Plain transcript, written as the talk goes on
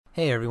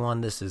Hey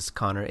everyone, this is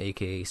Connor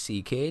aka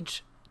C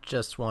Cage.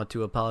 Just want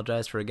to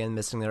apologize for again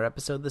missing their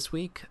episode this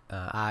week.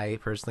 I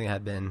personally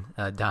have been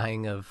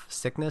dying of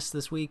sickness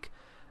this week,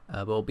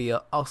 but we'll be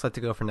all set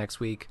to go for next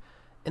week.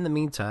 In the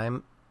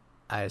meantime,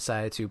 I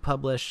decided to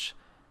publish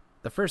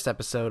the first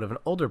episode of an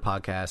older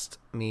podcast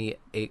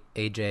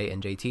AJ,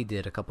 and JT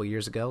did a couple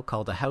years ago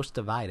called A House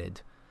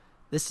Divided.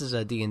 This is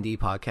a D&D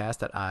podcast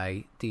that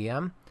I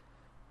DM.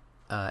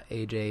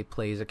 AJ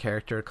plays a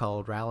character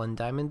called Rowland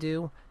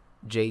Diamonddew.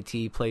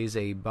 JT plays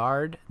a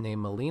bard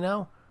named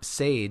Molino.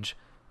 Sage,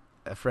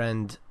 a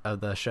friend of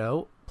the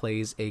show,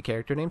 plays a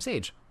character named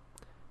Sage.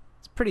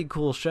 It's a pretty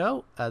cool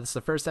show. This is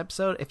the first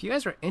episode. If you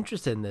guys are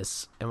interested in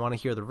this and want to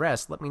hear the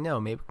rest, let me know.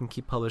 Maybe we can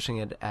keep publishing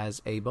it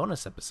as a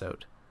bonus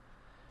episode.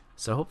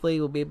 So hopefully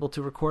we'll be able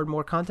to record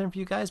more content for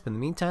you guys. But in the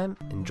meantime,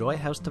 enjoy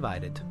House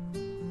Divided.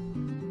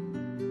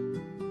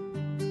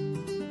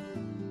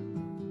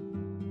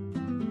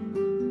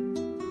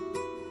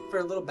 For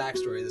a little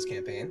backstory of this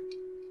campaign,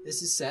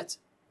 this is set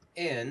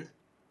in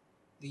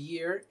the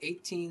year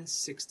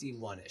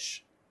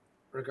 1861-ish,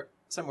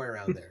 somewhere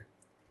around there.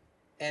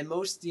 And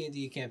most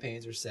D&D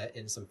campaigns are set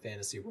in some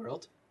fantasy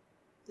world.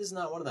 This is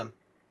not one of them.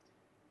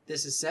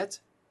 This is set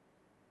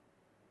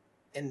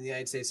in the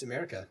United States of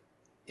America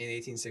in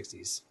the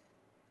 1860s.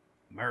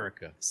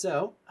 America.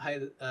 So,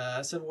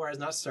 Civil War has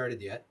not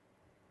started yet,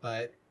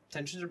 but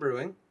tensions are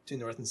brewing between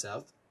North and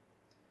South.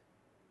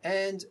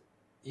 And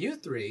you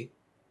three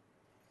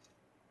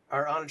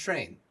are on a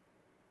train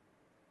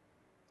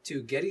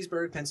to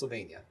Gettysburg,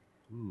 Pennsylvania.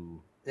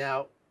 Ooh.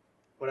 Now,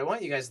 what I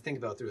want you guys to think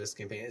about through this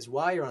campaign is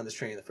why you're on this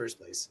train in the first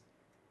place.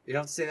 You don't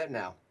have to say that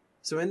now.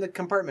 So in the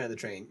compartment of the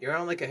train, you're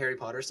on like a Harry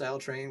Potter style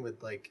train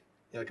with like,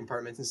 you know,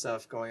 compartments and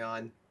stuff going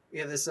on. You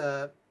have this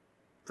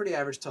pretty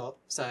average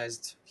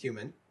sized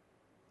human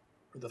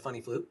with a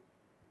funny flute.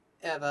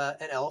 You have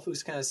an elf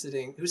who's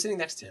sitting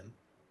next to him,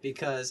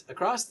 because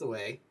across the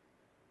way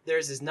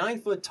there's this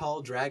 9-foot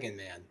tall dragon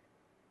man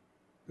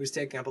who's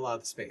taking up a lot of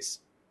the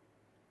space.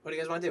 What do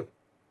you guys want to do?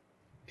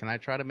 Can I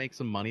try to make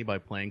some money by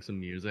playing some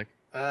music?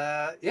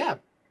 Yeah.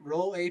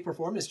 Roll a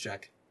performance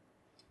check.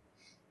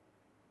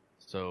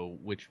 So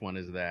which one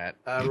is that?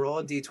 Roll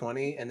a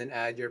d20 and then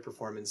add your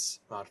performance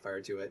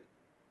modifier to it,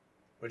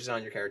 which is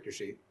on your character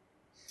sheet.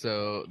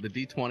 So the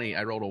d20,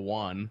 I rolled a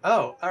 1.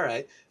 Oh, all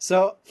right.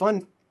 So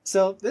fun.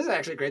 So this is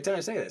actually a great time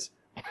to say this.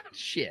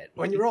 Shit.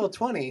 When you roll a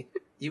 20,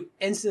 you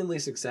instantly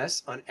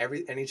success on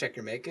any check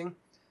you're making,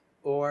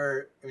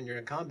 or when you're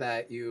in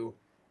combat, you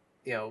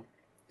know,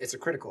 it's a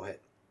critical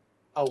hit.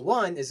 A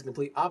 1 is a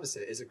complete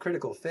opposite. It's a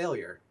critical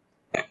failure,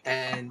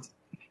 and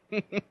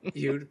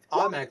you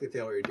automatically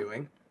fail what you're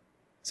doing.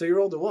 So you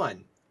rolled a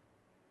 1.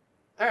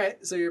 All right,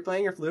 so you're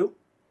playing your flute.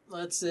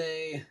 Let's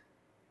say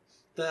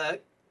the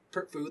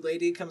food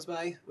lady comes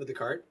by with a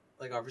cart,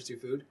 like offers you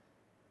food.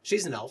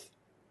 She's an elf,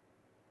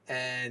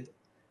 and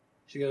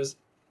she goes,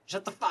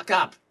 "Shut the fuck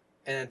up,"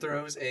 and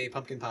throws a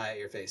pumpkin pie at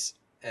your face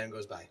and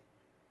goes by.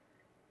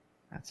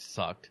 That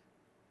sucked.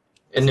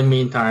 In the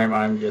meantime,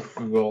 I'm just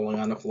rolling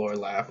on the floor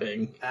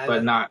laughing,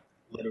 but not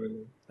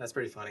literally. That's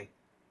pretty funny.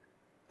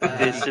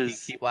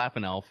 Keep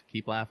laughing, Elf.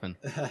 Keep laughing.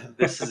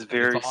 This is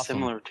very awesome.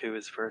 similar to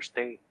his first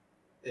date.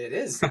 It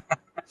is.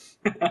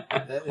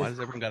 Why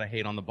does everyone gotta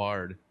hate on the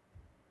bard?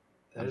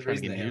 I'm trying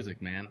to get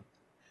music, man.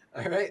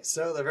 All right,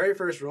 so the very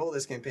first roll of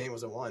this campaign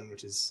was a 1,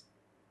 which is,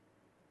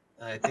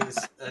 I think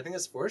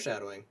it's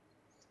foreshadowing.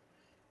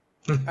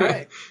 All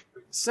right,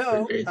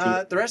 so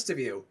the rest of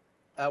you.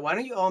 Why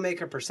don't you all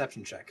make a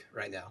perception check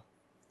right now?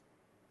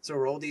 So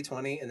roll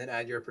d20 and then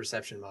add your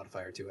perception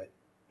modifier to it.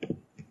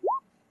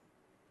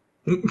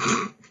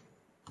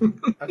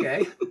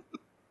 Okay.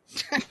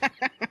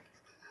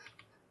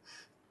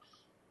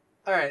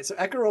 All right, so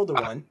Eka rolled a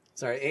 1.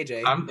 Sorry,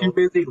 AJ. I'm too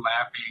busy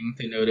laughing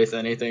to notice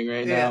anything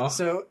right now.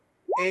 So,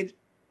 all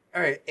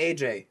right,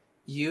 AJ,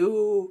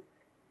 you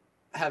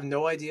have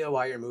no idea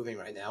why you're moving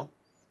right now.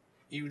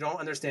 You don't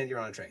understand you're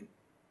on a train.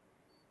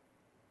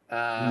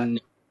 No.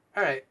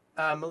 All right.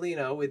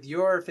 Molino, with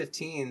your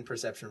 15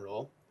 perception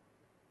roll,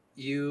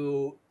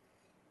 you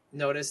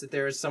notice that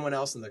there is someone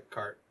else in the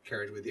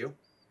carriage with you.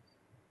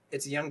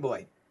 It's a young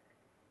boy.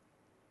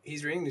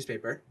 He's reading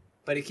newspaper,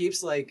 but he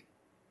keeps like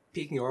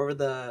peeking over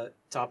the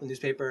top of the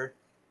newspaper.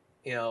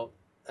 You know,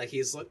 like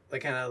he's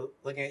kind of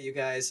looking at you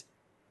guys.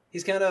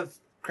 He's kind of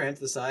cramped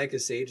to the side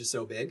because Sage is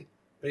so big,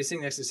 but he's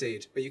sitting next to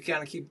Sage. But you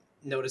kind of keep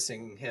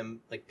noticing him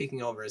like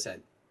peeking over his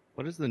head.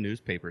 What does the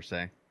newspaper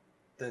say?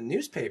 The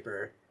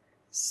newspaper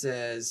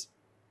says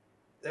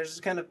there's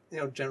just kind of, you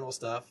know, general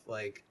stuff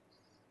like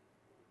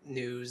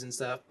news and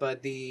stuff,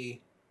 but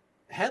the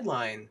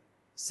headline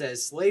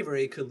says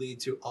slavery could lead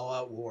to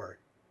all-out war.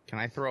 Can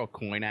I throw a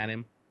coin at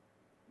him?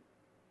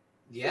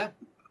 Yeah.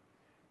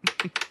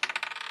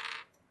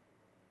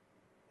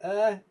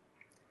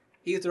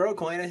 You throw a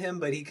coin at him,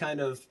 but he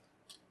kind of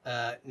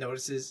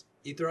notices.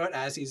 You throw it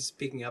as he's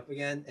peeking up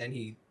again, and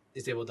he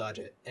is able to dodge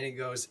it. And he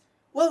goes,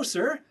 "Whoa,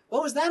 sir!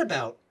 What was that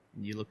about?"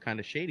 You look kind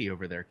of shady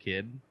over there,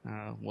 kid.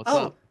 What's Oh,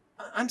 up?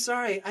 I'm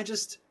sorry. I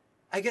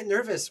get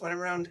nervous when I'm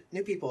around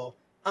new people.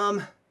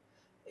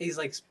 He's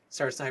like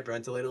starts to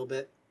hyperventilate a little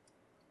bit.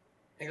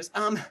 And he goes,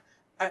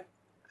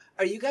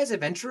 are you guys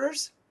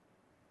adventurers?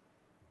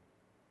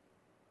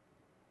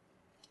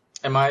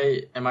 Am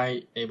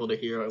I able to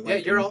hear? Yeah,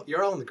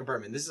 you're all in the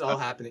compartment. This is all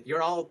happening.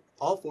 You're all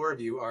four of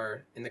you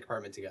are in the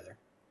compartment together.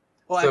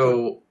 Well,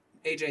 so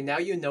AJ, now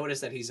you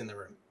notice that he's in the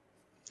room.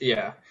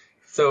 Yeah.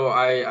 So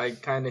I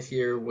kind of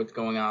hear what's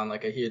going on.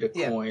 Like I hear the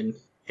coin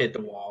hit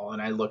the wall,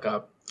 and I look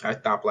up. I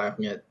stop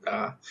laughing at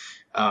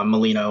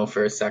Molino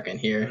for a second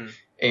here,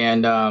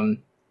 and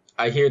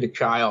I hear the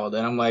child,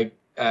 and I'm like,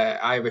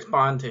 I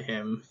respond to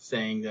him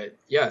saying that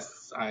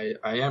yes, I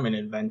am an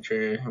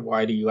adventurer.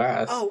 Why do you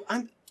ask? Oh,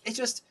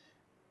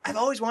 I've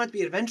always wanted to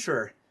be an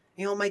adventurer.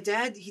 You know, my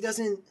dad, he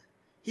doesn't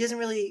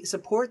really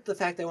support the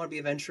fact that I want to be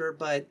an adventurer,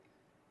 but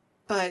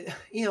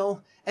you know,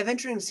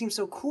 adventuring seems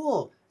so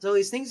cool. There's all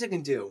these things I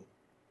can do.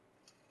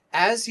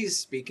 As he's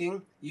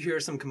speaking, you hear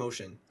some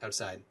commotion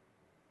outside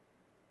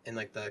in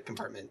like the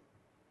compartment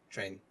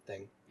train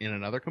thing. In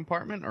another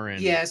compartment or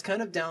in? Yeah, it's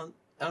kind of down.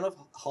 I don't know if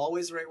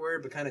hallway's the right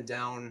word, but kind of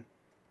down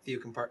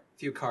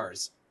few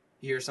cars.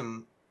 You hear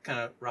some kind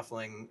of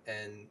ruffling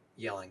and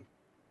yelling.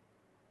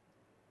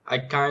 I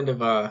kind of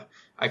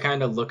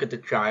look at the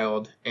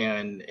child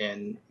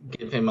and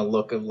give him a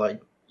look of like,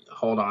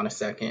 hold on a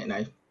second, and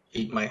I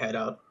peek my head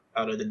out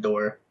of the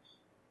door,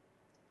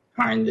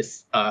 trying to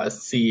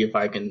see if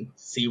I can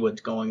see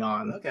what's going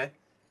on. Okay.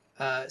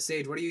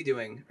 Sage, what are you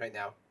doing right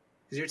now?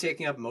 Because you're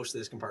taking up most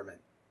of this compartment.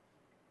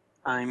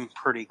 I'm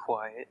pretty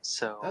quiet,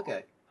 so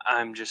okay.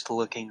 I'm just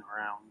looking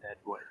around at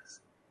what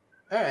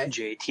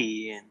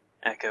JT and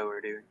Echo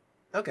are doing.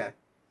 Okay.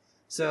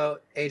 So,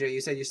 AJ,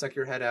 you said you stuck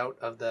your head out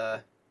of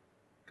the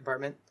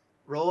compartment.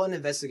 Roll an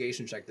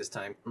investigation check this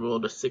time.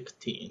 Rolled a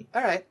 16.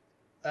 All right.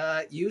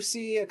 You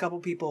see a couple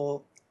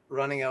people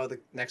running out of the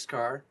next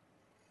car,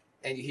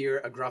 and you hear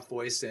a gruff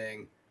voice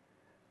saying,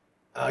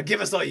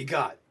 give us all you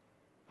got.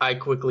 I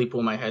quickly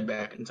pull my head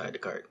back inside the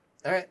cart.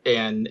 All right.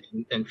 And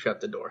shut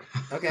the door.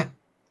 Okay.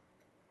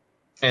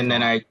 And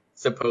then I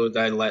suppose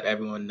I let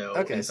everyone know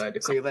inside the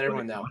cart. So you let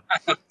everyone know.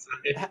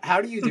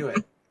 How do you do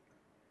it?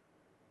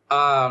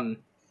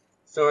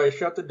 So I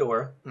shut the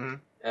door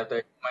after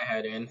I put my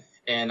head in,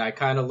 and I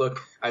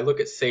look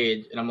at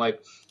Sage, and I'm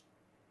like,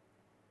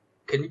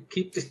 can you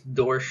keep this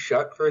door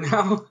shut for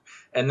now?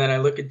 And then I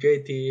look at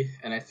JT,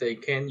 and I say,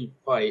 can you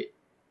fight?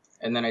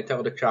 And then I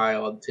tell the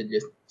child to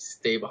just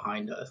stay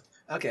behind us.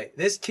 Okay,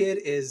 this kid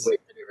is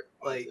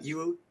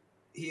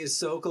he is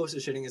so close to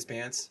shitting his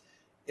pants.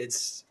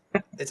 It's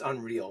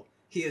unreal.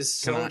 He is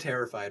so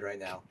terrified right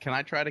now. Can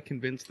I try to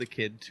convince the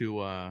kid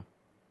to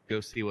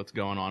go see what's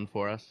going on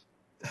for us?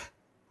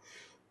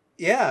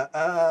 Yeah.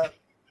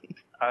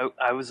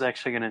 I was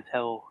actually going to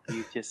tell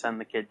you to send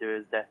the kid to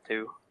his death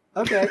too.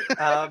 Okay.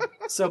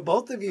 So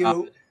both of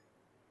you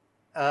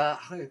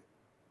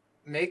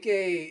make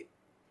a...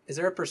 Is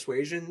there a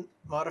persuasion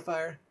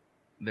modifier?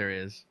 There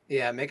is.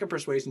 Yeah, make a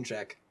persuasion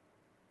check.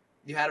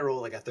 You had to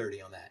roll like a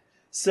 30 on that.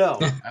 So,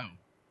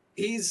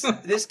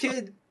 this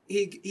kid,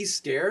 he's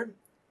scared,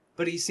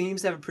 but he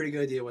seems to have a pretty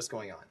good idea what's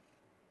going on.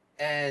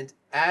 And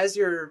as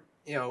you're,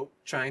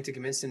 trying to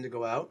convince him to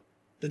go out,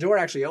 the door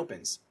actually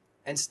opens.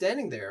 And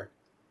standing there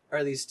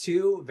are these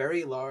two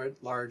very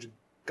large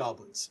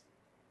goblins.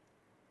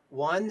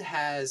 One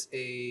has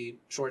a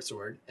short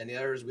sword, and the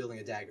other is wielding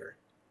a dagger.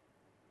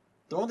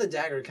 The one with the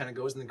dagger kind of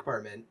goes in the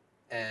compartment,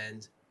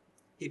 and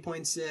he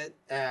points it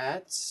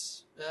at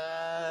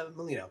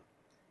Molino.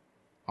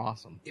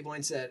 Awesome. He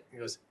points at he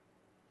goes,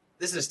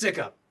 "This is a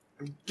stick-up.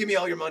 Give me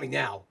all your money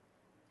now."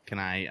 Can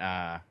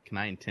I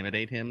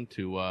intimidate him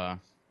to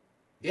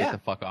get the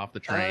fuck off the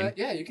train?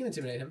 Yeah, you can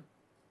intimidate him.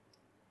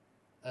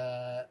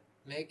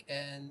 Make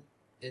an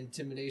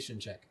intimidation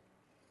check.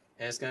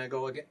 And it's going to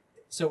go again.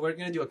 So we're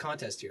going to do a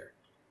contest here.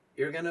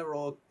 You're going to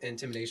roll an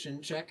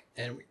intimidation check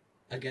and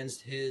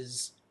against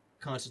his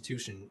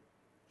constitution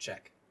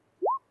check,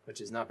 which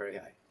is not very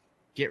high.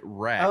 Get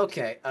wrecked.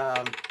 Okay.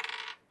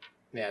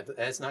 Yeah,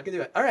 that's not going to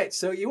do it. All right,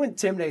 so you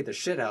intimidate the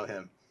shit out of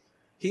him.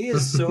 He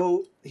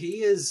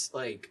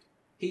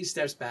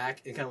steps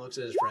back and kind of looks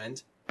at his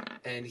friend,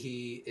 and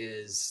he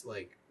is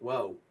like,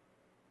 whoa,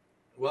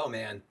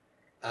 man,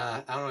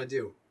 I don't know what to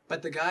do.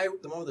 But the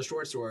one with the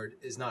short sword,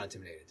 is not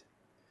intimidated.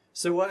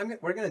 So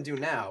we're going to do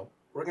now,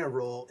 we're going to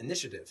roll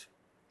initiative.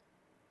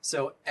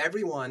 So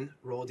everyone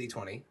roll a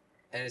d20,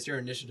 and it's your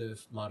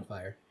initiative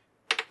modifier.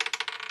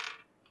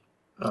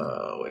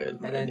 Where's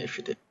my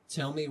initiative?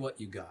 Tell me what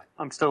you got.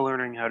 I'm still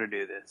learning how to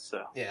do this,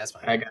 so. Yeah, that's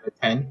fine. I got a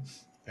 10. All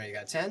right, you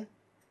got 10?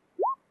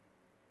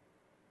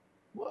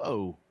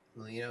 Whoa.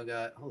 Molino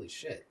got... Holy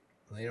shit.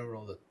 Molino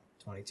rolled a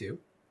 22.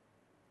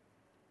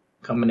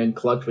 Coming in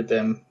clutch with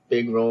them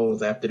big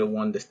rolls after the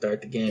one to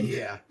start the game.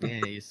 Yeah.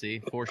 Yeah, you see?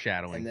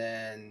 Foreshadowing. And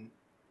then...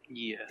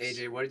 Yes.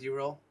 AJ, what did you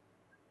roll?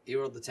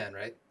 You rolled the 10,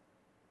 right?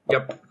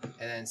 Yep.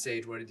 And then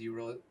Sage, what did you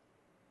roll?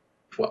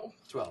 12.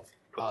 12.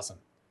 Awesome.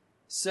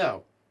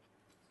 So,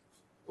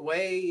 the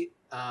way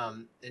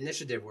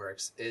initiative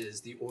works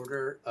is the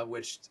order of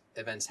which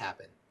events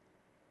happen.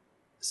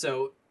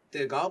 So,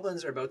 the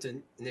goblins are about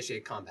to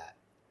initiate combat.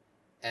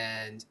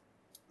 And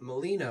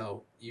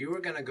Molino, you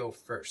were going to go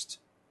first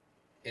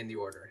in the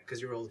order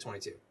because you rolled a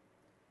 22.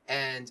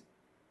 And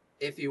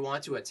if you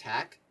want to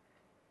attack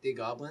the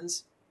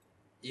goblins,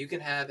 you can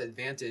have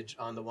advantage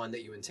on the one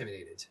that you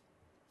intimidated.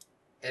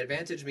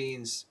 Advantage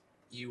means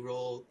you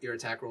roll your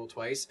attack roll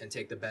twice and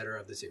take the better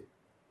of the two.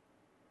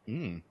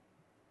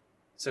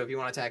 So if you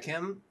want to attack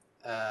him,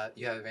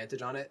 you have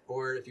advantage on it.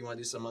 Or if you want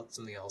to do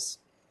something else,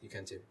 you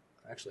can too.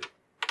 Actually,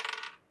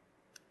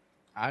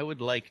 I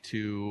would like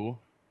to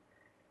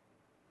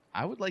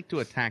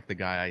attack the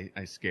guy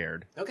I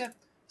scared. Okay.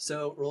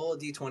 So roll a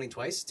d20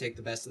 twice. Take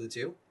the best of the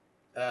two.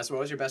 So what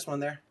was your best one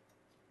there?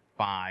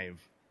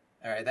 5.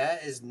 All right,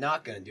 that is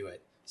not going to do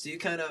it. So you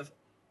kind of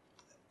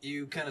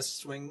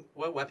swing.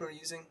 What weapon are you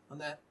using on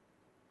that?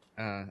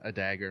 A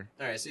dagger.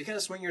 All right, so you kind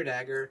of swing your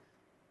dagger,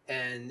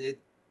 and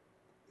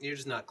you're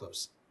just not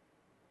close.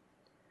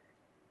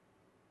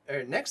 All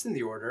right, next in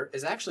the order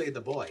is actually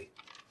the boy.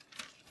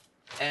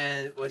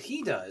 And what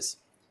he does,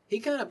 he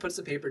kind of puts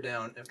the paper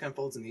down and kind of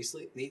folds it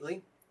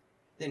neatly.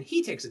 Then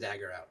he takes a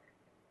dagger out.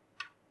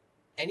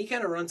 And he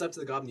kind of runs up to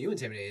the goblin you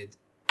intimidated,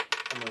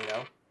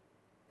 Emilio.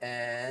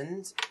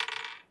 And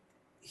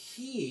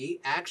he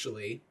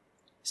actually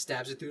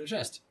stabs it through the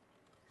chest.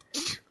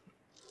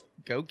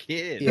 Go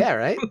kid. Yeah,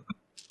 right?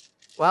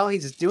 While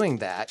he's doing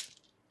that,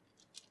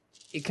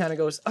 he kind of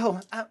goes,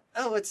 oh,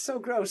 it's so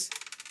gross.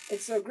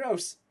 It's so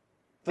gross.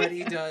 But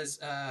he does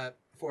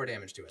 4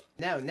 damage to it.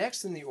 Now,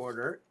 next in the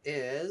order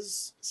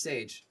is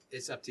Sage.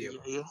 It's up to you.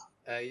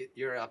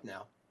 You're up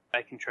now.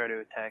 I can try to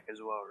attack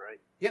as well, right?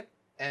 Yep.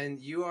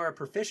 And you are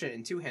proficient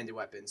in two-handed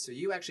weapons, so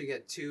you actually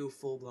get 2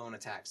 full-blown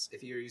attacks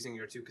if you're using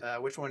your 2...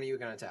 which one are you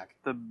going to attack?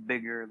 The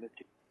bigger of the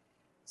 2.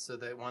 So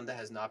the one that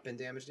has not been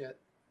damaged yet?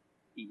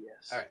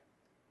 Yes. All right.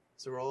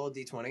 So roll a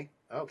d20.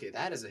 Okay,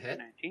 that is a hit.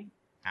 19.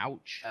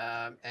 Ouch.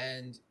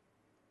 And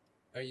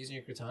are you using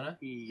your katana?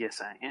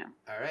 Yes, I am.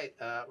 All right.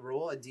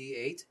 Roll a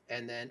d8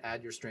 and then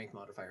add your strength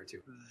modifier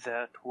to.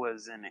 That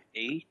was an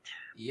 8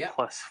 Yep.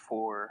 plus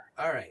 4.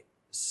 All right.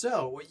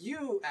 So what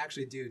you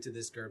actually do to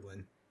this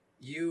Gerblin,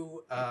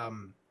 you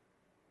kind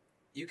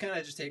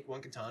of just take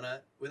one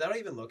katana without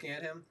even looking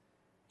at him.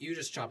 You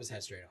just chop his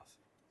head straight off.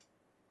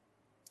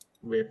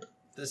 Rip.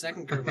 The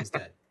second Gerblin's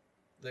dead.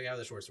 The guy with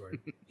the short sword.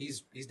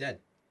 He's dead.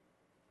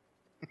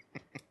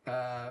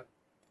 All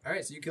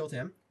right. So you killed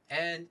him.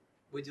 And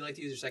would you like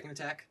to use your second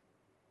attack?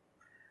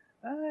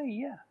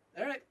 Yeah.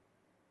 All right.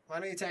 Why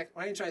don't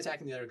you try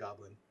attacking the other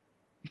goblin?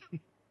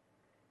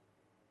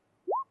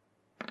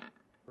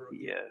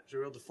 Yeah. So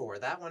you rolled a 4.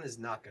 That one is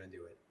not going to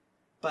do it.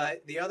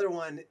 But the other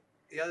one,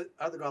 the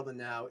other goblin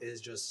now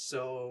is just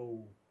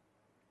so...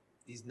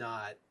 He's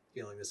not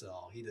feeling this at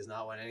all. He does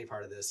not want any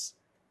part of this.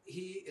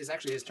 He is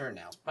actually his turn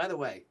now. By the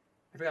way,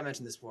 I forgot to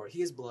mention this before.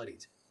 He is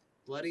bloodied.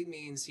 Bloodied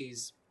means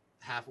he's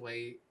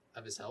halfway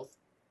of his health.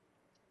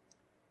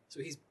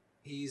 So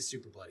he's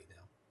super bloody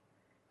now.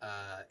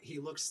 He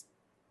looks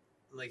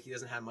like he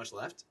doesn't have much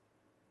left.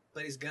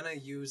 But he's going to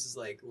use his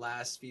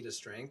last feat of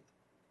strength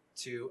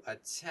to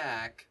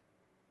attack...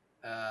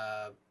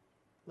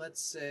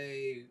 let's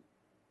say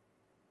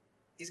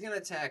he's going to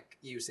attack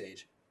you,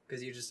 Sage,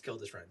 because you just killed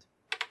his friend.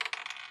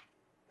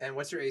 And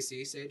what's your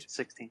AC, Sage?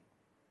 16.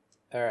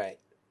 All right.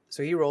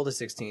 So he rolled a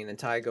 16, and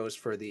Ty goes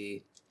for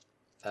the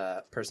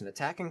person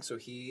attacking, so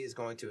he is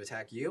going to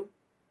attack you.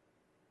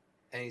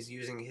 And he's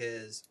using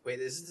his... Wait,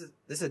 this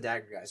is a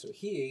dagger guy, so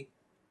he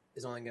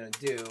is only going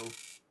to do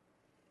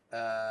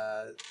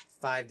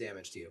 5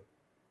 damage to you.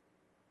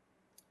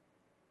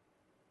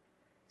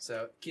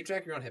 So keep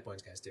track of your own hit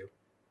points, guys, too.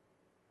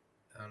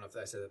 I don't know if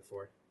I said that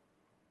before.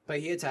 But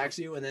he attacks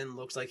you and then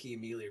looks like he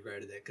immediately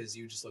regretted it because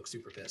you just look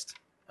super pissed,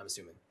 I'm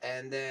assuming.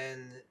 And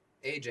then,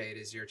 AJ, it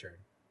is your turn.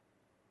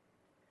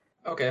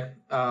 Okay.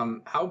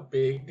 How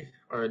big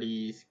are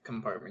these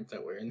compartments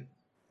that we're in?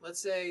 Let's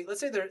say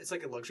it's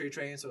like a luxury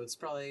train, so it's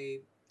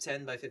probably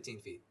 10 by 15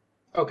 feet.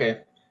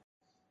 Okay.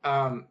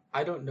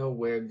 I don't know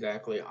where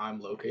exactly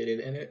I'm located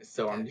in it,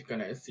 so I'm just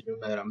gonna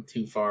assume that I'm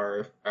too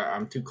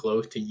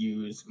close to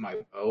use my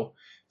bow.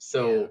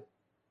 So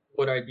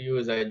what I do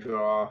is I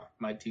draw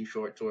my 2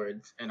 short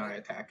swords and I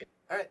attack it.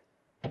 All right.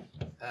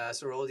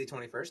 So roll a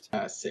d20 first.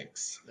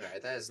 6. All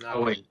right, that is not...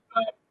 Oh wait.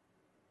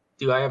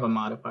 Do I have a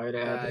modifier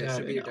to add? It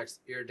should be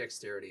your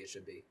dexterity. It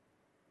should be.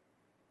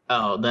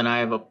 Oh, then I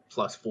have a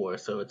 +4,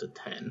 so it's a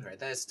 10. All right,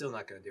 that is still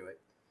not going to do it.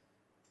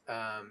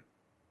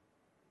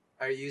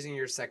 Are you using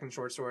your second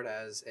short sword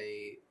as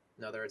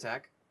another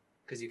attack?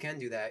 Because you can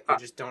do that. You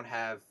just don't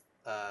have.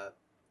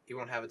 You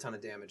won't have a ton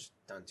of damage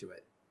done to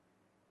it.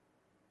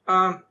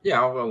 Yeah,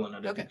 I'll roll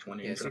another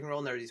d20. Yeah, so you can roll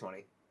another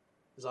d20.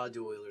 There's a lot of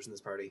dual wielders in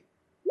this party.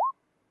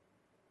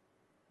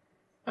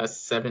 A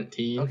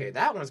 17. Okay,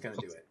 that one's going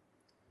to do it.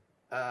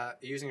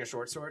 You're using a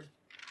short sword?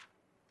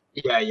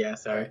 Yeah,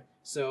 sorry. Right.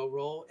 So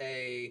roll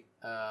a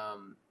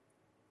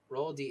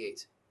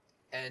d8.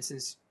 And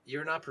since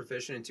you're not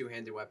proficient in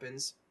two-handed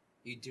weapons,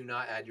 you do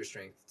not add your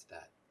strength to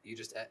that. You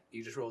just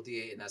roll a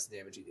d8 and that's the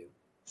damage you do.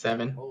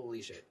 7.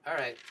 Holy shit. All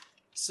right.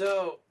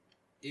 So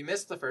you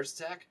missed the first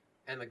attack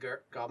and the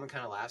goblin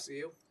kind of laughs at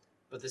you.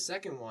 But the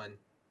second one,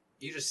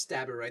 you just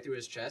stab it right through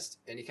his chest,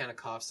 and he kind of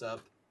coughs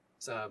up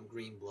some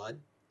green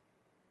blood.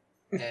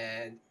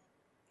 And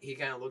he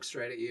kind of looks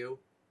straight at you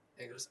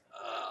and goes,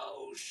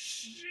 "Oh,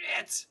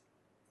 shit!"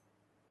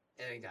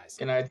 And he dies.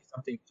 Can I do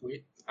something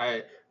sweet?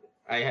 I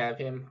have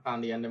him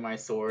on the end of my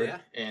sword,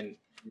 and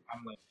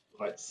I'm like,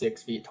 what,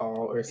 6 feet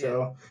tall or so?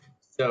 Yeah.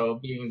 So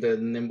being the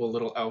nimble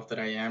little elf that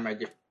I am, I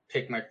just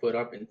pick my foot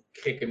up and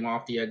kick him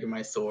off the edge of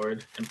my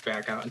sword and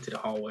back out into the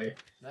hallway.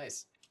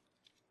 Nice.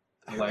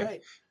 All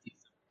right.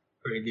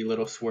 Crazy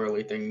little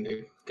swirly thing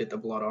to get the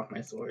blood off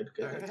my sword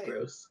because that's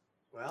gross.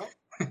 Well,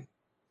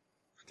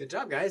 good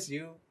job, guys.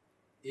 You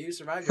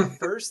survived your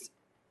first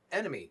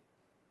enemy.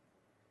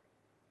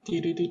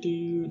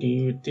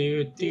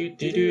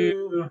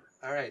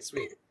 All right,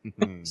 sweet.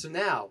 So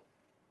now,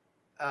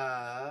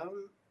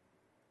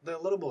 the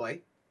little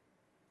boy,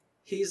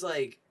 he's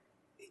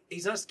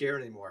not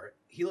scared anymore.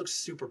 He looks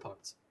super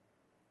pumped.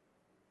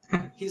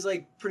 He's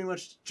like pretty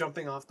much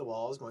jumping off the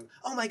walls going,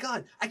 "Oh my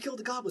god, I killed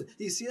the goblin.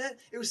 Do you see that?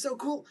 It was so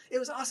cool. It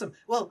was awesome.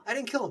 Well, I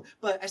didn't kill him,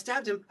 but I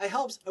stabbed him. I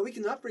helped. I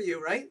weakened up for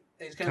you, right?"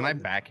 Can I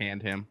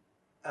backhand him?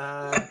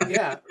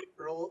 Yeah.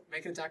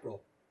 Make an attack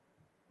roll.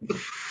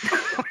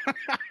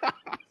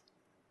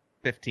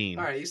 15.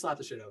 All right, you slap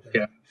the shit out of him.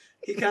 Yeah.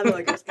 He kind of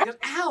he goes,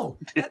 "Ow,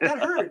 that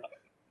hurt.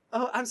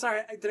 Oh, I'm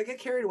sorry. Did I get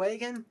carried away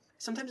again?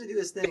 Sometimes I do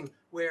this thing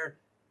where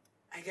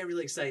I get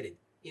really excited,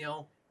 you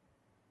know.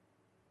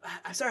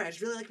 I'm sorry. I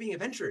just really like being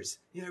adventurers.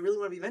 You know, I really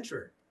want to be an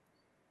adventurer."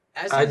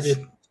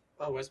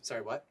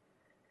 Sorry, what?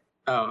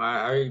 Oh,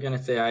 I was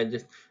gonna say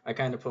I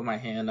kind of put my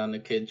hand on the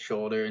kid's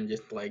shoulder and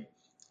just like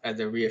as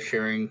a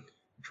reassuring,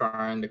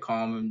 trying to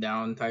calm him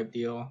down type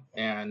deal,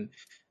 and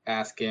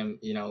ask him,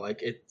 you know,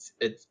 like it's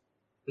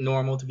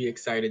normal to be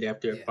excited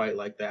after a fight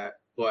like that,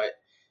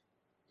 but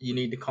you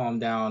need to calm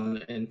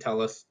down and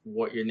tell us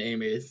what your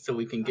name is so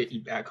we can get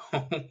you back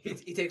home.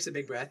 He takes a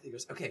big breath. He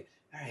goes, "Okay,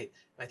 all right.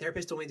 My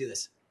therapist told me to do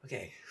this.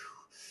 Okay."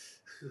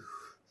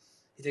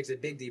 He takes a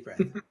big deep breath.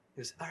 He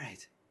goes, "All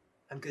right,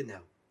 I'm good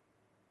now.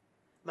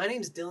 My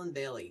name's Dylan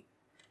Bailey.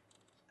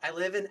 I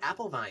live in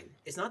Applevine.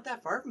 It's not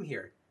that far from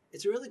here.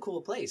 It's a really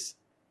cool place.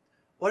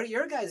 What are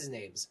your guys'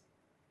 names?"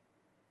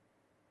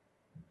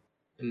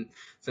 And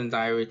since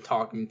I was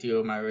talking to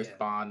him, I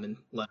respond and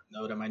let him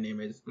know that my name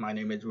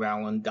is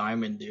Rowland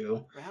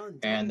Diamonddew.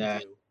 Rowland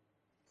Diamonddew.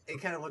 He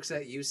kind of looks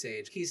at you,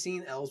 Sage. He's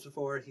seen elves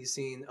before. He's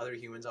seen other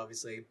humans,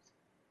 obviously,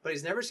 but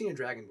he's never seen a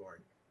dragonborn.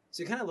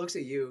 So he kind of looks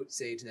at you,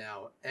 Sage,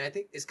 now, and I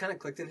think it's kind of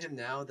clicked in him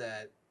now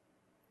that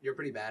you're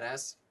pretty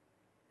badass.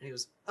 And he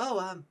goes,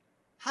 "Oh,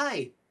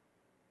 hi.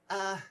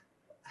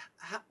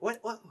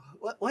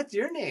 What's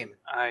your name?"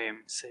 "I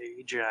am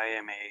Sage. I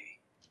am a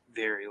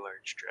very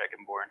large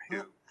dragonborn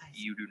who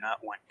you do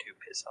not want to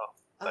piss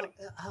off, buddy."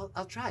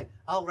 I'll try.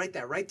 I'll write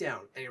that right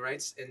down. And he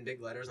writes in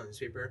big letters on his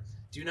paper,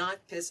 "Do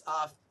not piss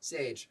off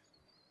Sage."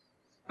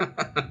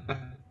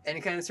 And he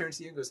kind of turns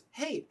to you and goes,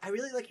 "Hey, I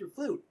really like your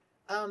flute.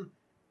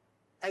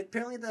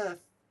 Apparently the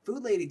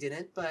food lady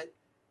didn't, but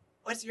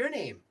what's your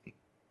name?"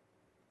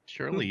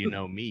 Surely you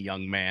know me,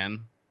 young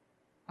man.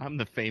 I'm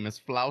the famous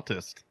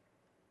flautist.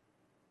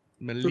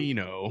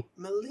 Melino.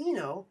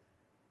 Melino?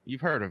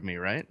 You've heard of me,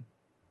 right?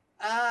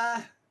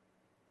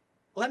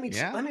 Let me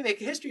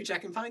make a history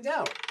check and find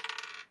out.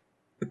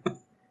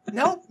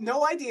 Nope,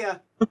 no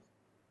idea.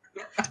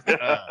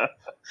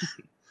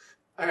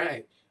 All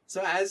right.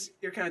 So as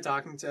you're kind of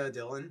talking to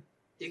Dylan,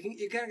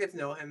 you kind of get to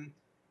know him.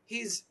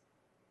 He's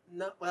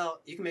not,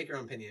 well, you can make your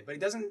own opinion, but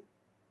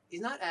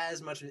he's not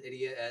as much of an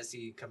idiot as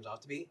he comes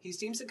off to be. He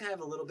seems to have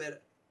a little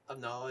bit of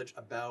knowledge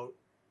about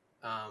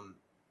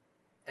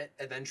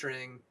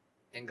adventuring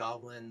and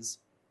goblins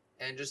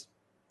and just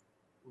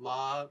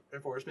law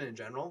enforcement in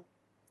general.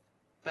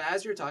 But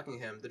as you're talking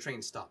to him, the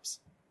train stops.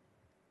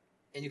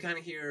 And you kind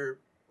of hear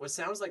what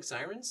sounds like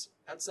sirens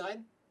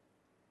outside.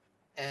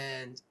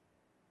 And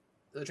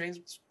the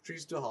train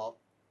screeches to a halt.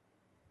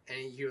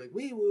 And you hear like,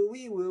 wee woo,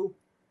 wee woo.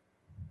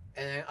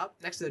 And then up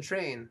next to the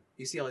train,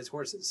 you see all these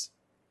horses.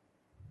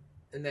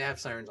 And they have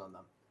sirens on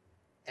them.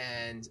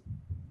 And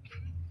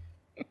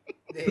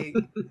a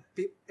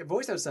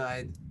voice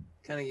outside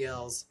kind of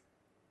yells,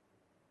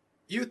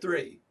 "You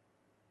three,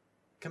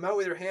 come out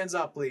with your hands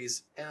up,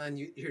 please." And then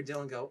you hear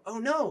Dylan go, "Oh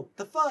no,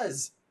 the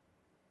fuzz."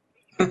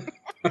 And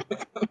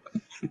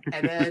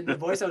then the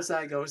voice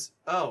outside goes,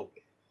 "Oh,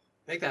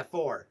 make that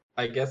 4.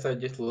 I guess I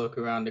just look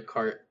around the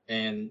cart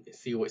and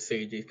see what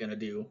Sage is going to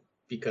do,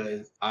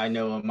 because I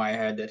know in my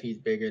head that he's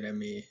bigger than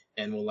me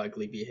and will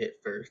likely be hit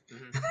first.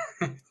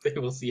 Mm-hmm. They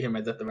will see him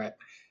as a threat.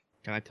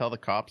 Can I tell the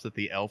cops that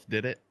the elf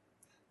did it?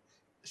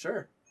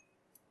 Sure.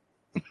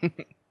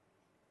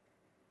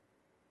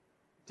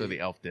 So the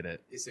elf did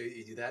it. So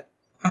you do that?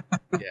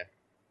 Yeah.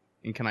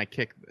 And can I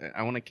kick?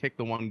 I want to kick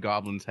the one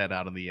goblin's head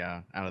out of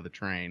the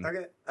train.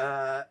 Okay.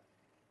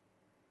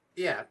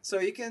 Yeah. So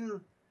you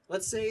can.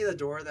 Let's say the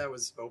door that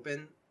was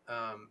open.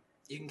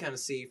 You can kind of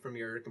see from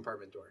your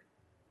compartment door.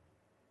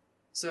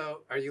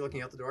 So, are you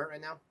looking out the door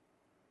right now?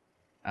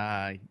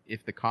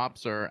 If the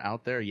cops are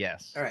out there,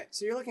 yes. All right.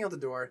 So you're looking out the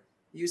door.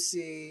 You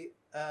see.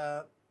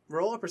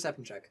 Roll a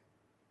perception check.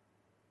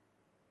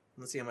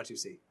 Let's see how much you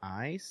see.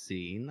 I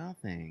see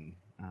nothing.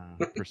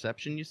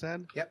 Perception, you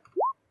said? Yep.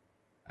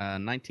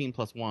 19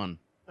 plus 1.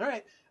 All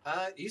right.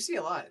 You see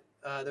a lot.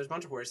 There's a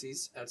bunch of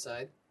horses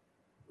outside,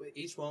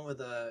 each one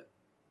with a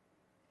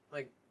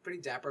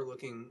pretty dapper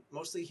looking,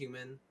 mostly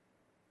human.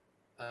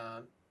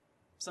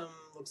 Some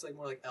looks like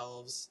more like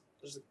elves.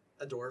 There's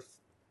a dwarf.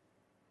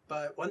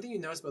 But one thing you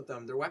notice about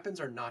them, their weapons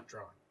are not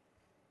drawn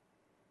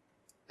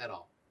at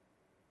all.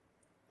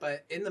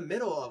 But in the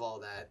middle of all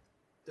that,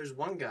 there's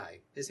one guy.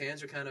 His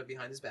hands are kind of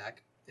behind his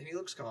back, and he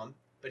looks calm,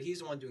 but he's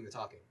the one doing the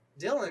talking.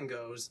 Dylan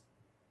goes,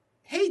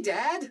 "Hey,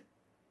 Dad!"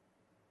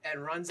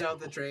 and runs out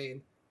the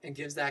train and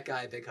gives that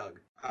guy a big hug.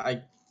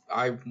 I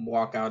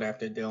walk out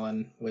after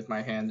Dylan with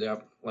my hands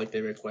up like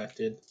they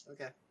requested.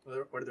 Okay.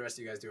 What are the rest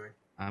of you guys doing?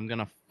 I'm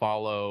gonna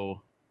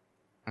follow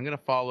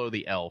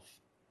the elf.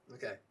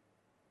 Okay.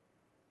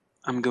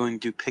 I'm going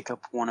to pick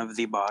up one of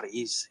the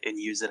bodies and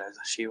use it as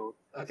a shield.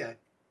 Okay.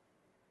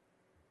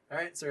 All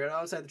right, so you're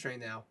outside the train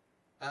now.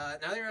 Now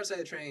that you're outside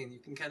the train, you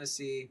can kind of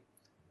see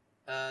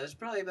there's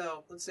probably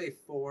about, let's say,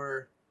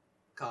 4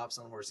 cops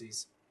on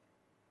horses,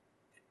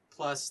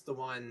 plus the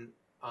one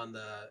on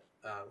the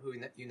who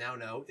you now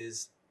know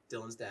is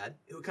Dylan's dad,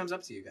 who comes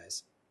up to you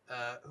guys.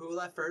 Who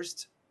left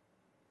first?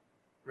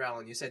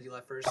 Rowland, you said you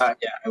left first? Yeah,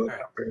 I was All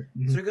right. first.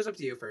 So he goes up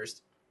to you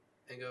first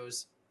and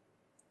goes,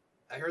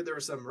 "I heard there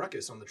was some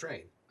ruckus on the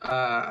train."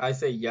 I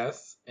say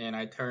yes, and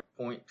I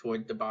point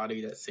toward the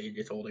body that Sage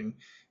is holding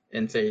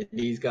and say,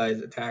 "These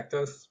guys attacked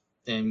us,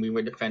 and we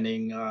were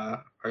defending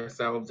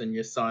ourselves and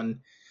your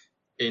son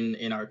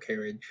in our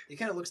carriage." He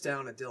kind of looks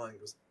down at Dylan and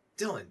goes,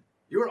 "Dylan,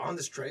 you were on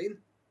this train?"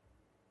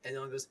 And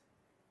Dylan goes,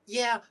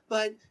 "Yeah,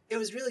 but it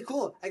was really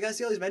cool. I got to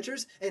see all these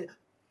adventures, and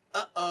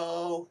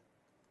uh-oh."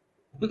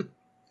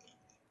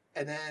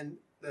 And then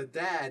the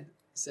dad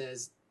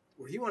says,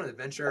 "Were you on an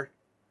adventure?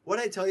 What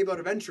did I tell you about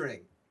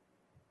adventuring?"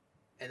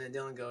 And then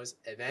Dylan goes,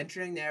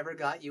 "Adventuring never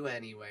got you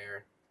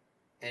anywhere."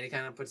 And he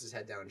kind of puts his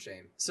head down in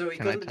shame. So he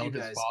Can goes I up to tell you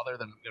his guys. father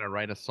that I'm gonna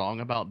write a song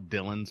about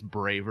Dylan's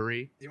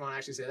bravery? Do you want to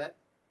actually say that?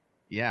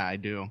 Yeah, I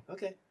do.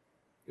 Okay.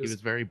 He was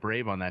very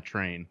brave on that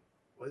train.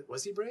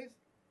 Was he brave?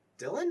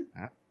 Dylan?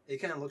 Uh, He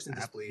kind of looks in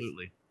disbelief.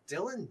 Absolutely.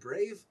 Dylan,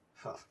 brave?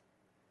 Huh.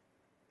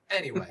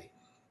 Anyway.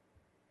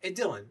 Hey,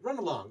 Dylan, run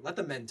along. Let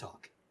the men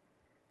talk.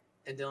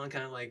 And Dylan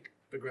kind of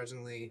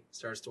begrudgingly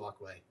starts to walk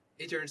away.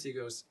 He turns to you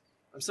and goes,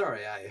 "I'm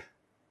sorry, I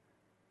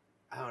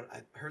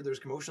heard there's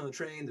commotion on the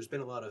train. There's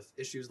been a lot of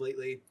issues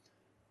lately.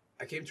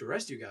 I came to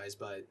arrest you guys,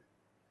 but,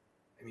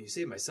 I mean, you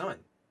saved my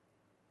son.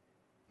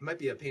 He might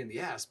be a pain in the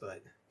ass,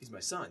 but he's my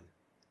son."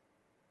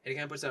 And he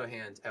kind of puts out a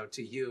hand out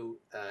to you,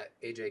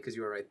 AJ, because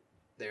you were right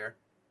there.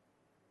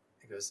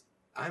 He goes,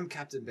 "I'm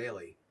Captain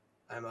Bailey.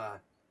 I'm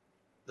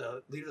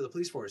the leader of the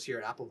police force here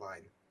at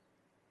Applevine.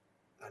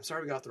 I'm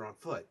sorry we got off the wrong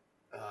foot.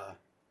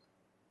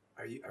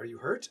 Are you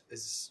hurt?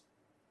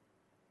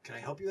 Can I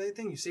help you with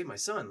anything? You saved my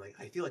son.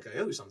 I feel like I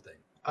owe you something."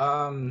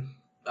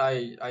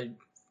 I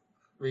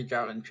reach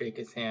out and shake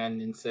his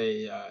hand and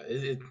say,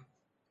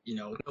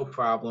 no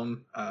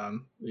problem.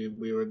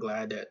 We were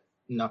glad that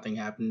nothing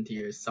happened to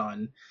your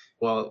son.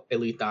 Well, at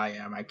least I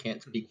am. I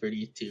can't speak for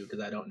these two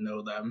because I don't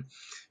know them.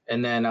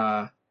 And then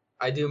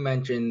I do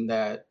mention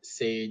that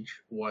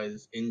Sage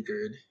was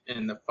injured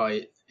in the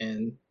fight,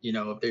 and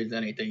if there's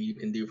anything you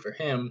can do for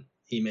him,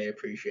 he may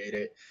appreciate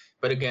it.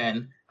 But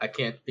again, I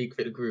can't speak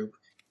for the group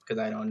because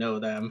I don't know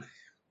them.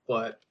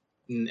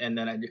 And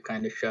then I just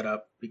kind of shut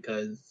up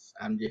because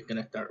I'm just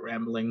gonna start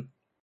rambling.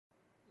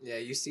 Yeah,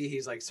 you see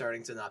he's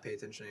starting to not pay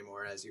attention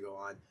anymore as you go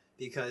on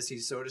because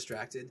he's so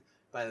distracted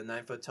by the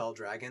 9-foot tall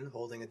dragon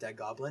holding a dead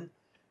goblin.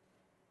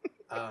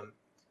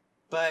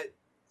 But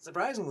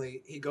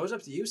surprisingly, he goes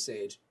up to you,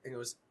 Sage, and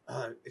goes,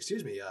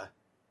 "Excuse me,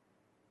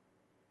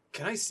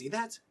 can I see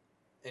that?"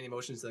 And he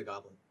motions to the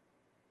goblin.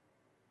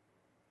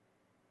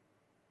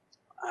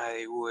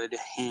 I would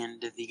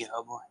hand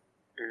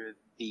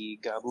the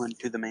goblin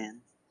to the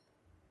man.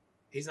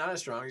 He's not as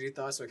strong as you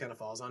thought, so it kind of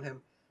falls on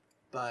him.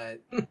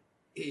 But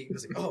he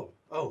goes "Oh,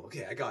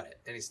 okay, I got it."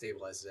 And he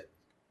stabilizes it.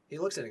 He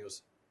looks at it and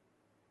goes,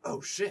 "Oh,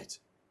 shit.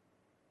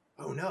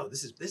 Oh, no,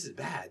 this is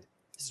bad.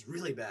 This is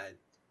really bad.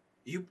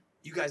 You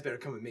guys better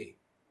come with me."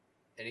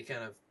 And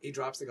he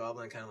drops the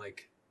goblin and kind of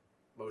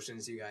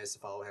motions you guys to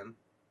follow him.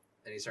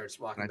 And he starts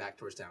walking back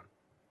towards town.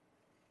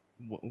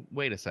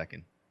 Wait a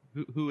second.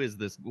 Who is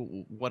this?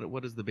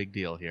 What is the big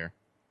deal here?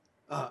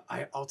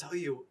 I'll tell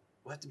you.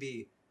 We'll have to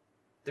be...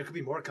 There could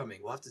be more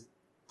coming. We'll have to...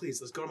 Please,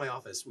 let's go to my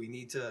office. We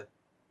need to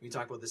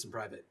talk about this in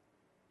private.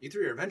 You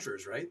 3 are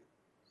adventurers, right?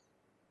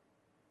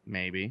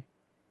 Maybe.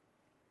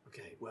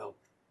 Okay, well...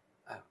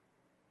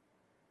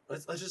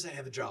 Let's just say I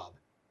have a job.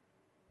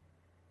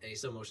 And he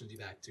still motions you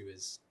back to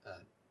his...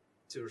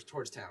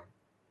 towards town.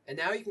 And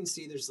now you can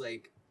see there's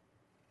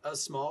a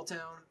small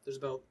town. There's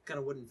about kind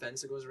of wooden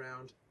fence that goes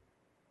around.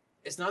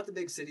 It's not the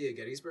big city of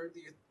Gettysburg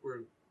that you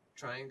were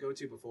trying to go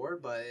to before,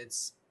 but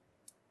it's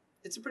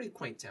a pretty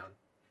quaint town.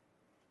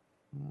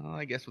 Well,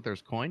 I guess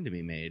there's coin to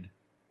be made.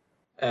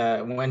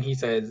 When he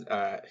says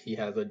he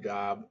has a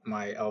job,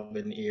 my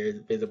elven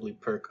ears visibly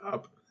perk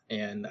up,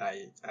 and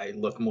I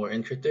look more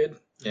interested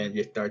and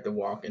just start to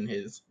walk in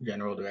his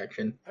general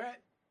direction. All right.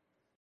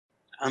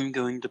 I'm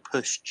going to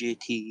push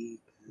JT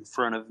in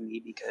front of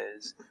me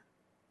because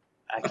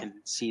I can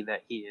see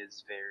that he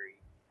is very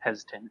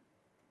hesitant.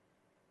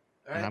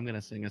 All right. And I'm going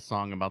to sing a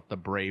song about the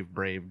brave,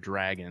 brave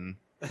dragon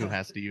who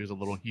has to use a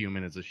little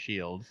human as a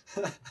shield.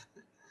 All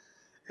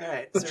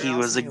right. So He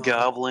was a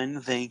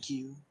goblin. Thank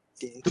you,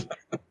 Dick.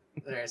 All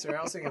right. So we're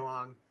all singing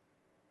along.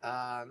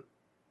 All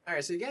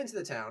right. So you get into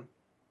the town,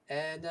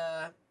 and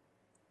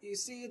you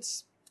see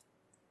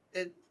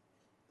it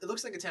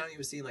looks like a town you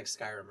would see in like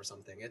Skyrim or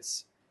something.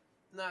 It's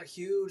not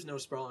huge, no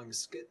sprawling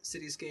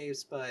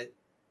cityscapes, but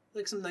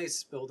like some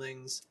nice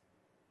buildings.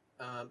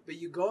 But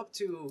you go up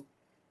to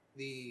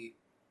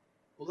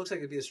what looks like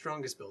it'd be the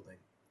strongest building.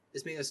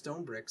 It's made of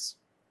stone bricks,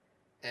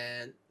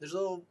 and there's a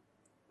little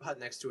hut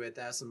next to it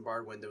that has some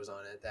barred windows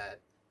on it that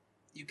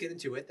you get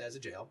into it. That's a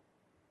jail.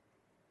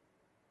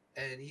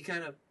 And he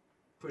kind of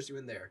pushed you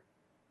in there.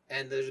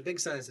 And there's a big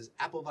sign that says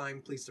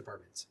Applevine Police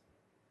Department.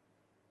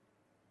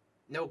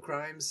 No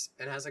crimes,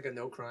 and it has like a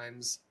no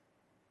crimes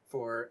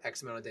for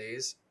X amount of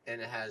days,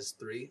 and it has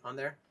 3 on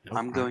there.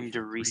 I'm going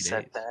to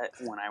reset that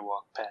when I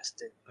walk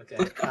past it.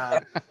 Okay.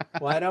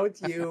 Why don't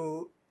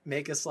you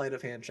make a sleight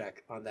of hand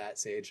check on that,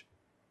 Sage?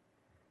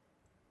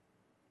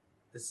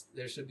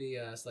 There should be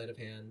a sleight of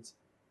hand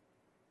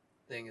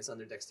thing. It's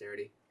under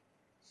dexterity.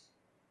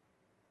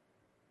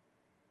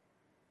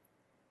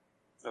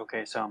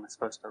 Okay, so I'm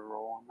supposed to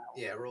roll on that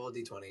one? Yeah, roll a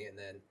d20, and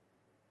then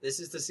this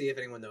is to see if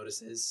anyone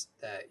notices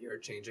that you're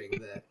changing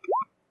the...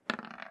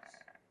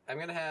 I'm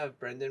going to have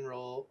Brendan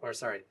roll, or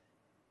sorry,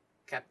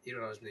 you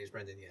don't know his name's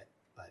Brendan yet,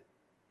 but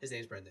his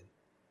name's Brendan.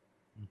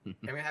 I'm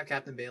going to have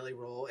Captain Bailey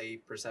roll a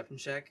perception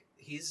check.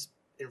 He's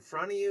in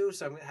front of you,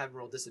 so I'm going to have him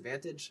roll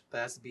disadvantage, but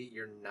it has to beat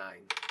your 9.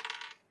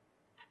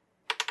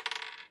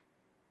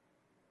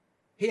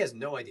 He has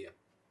no idea.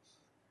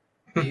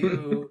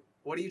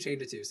 What do you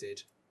change it to,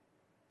 Sage?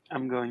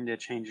 I'm going to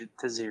change it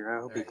to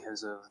 0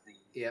 because of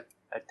the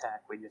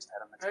attack we just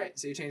had on the tank. Alright,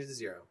 so you change it to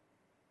 0.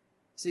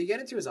 So you get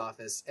into his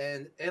office,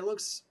 and it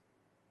looks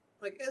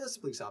like it's a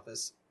police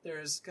office.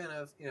 There's kind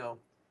of,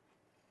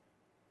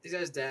 he's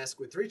got his desk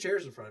with 3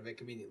 chairs in front of it,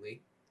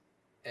 conveniently.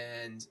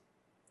 And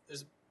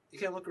you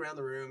kind of look around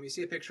the room. You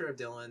see a picture of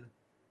Dylan,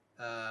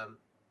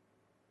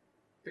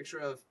 picture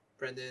of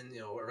Brendan,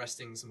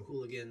 arresting some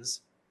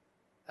hooligans,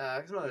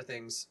 some other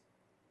things.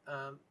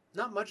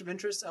 Not much of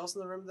interest else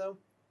in the room, though,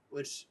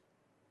 which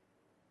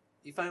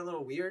you find a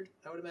little weird,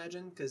 I would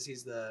imagine, because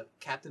he's the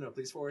captain of a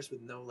police force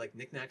with no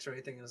knickknacks or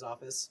anything in his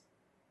office.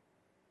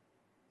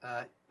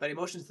 But he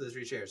motions to the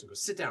 3 chairs and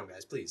goes, "Sit down,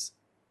 guys, please."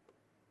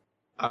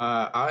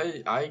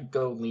 I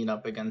go lean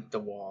up against the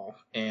wall,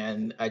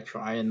 and I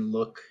try and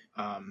look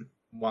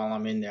while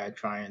I'm in there. I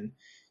try and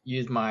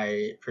use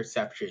my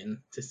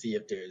perception to see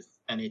if there's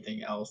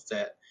anything else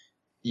that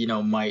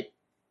might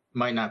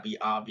not be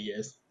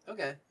obvious.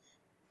 Okay.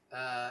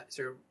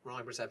 So you're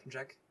rolling a perception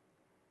check?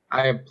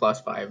 I have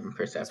 +5 in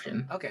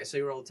perception. Okay, so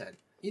you rolled 10.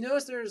 You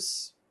notice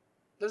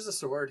there's a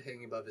sword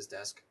hanging above his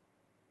desk,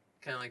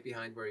 kind of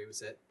behind where he would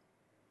sit.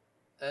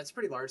 It's a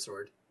pretty large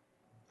sword.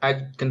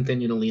 I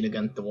continue to lean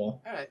against the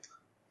wall. All right.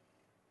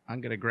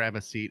 I'm going to grab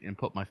a seat and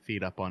put my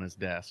feet up on his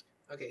desk.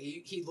 Okay,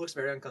 he looks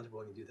very uncomfortable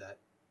when you do that,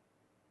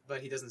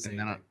 but he doesn't say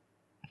anything.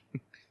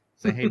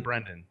 Say, "Hey,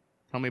 Brendan,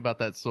 tell me about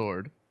that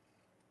sword."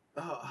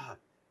 Oh,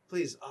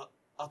 please,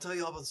 I'll tell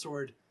you all about the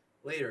sword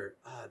later.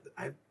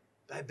 I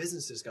have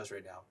business to discuss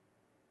right now.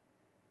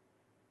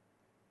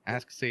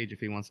 Ask Sage if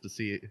he wants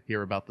to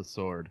hear about the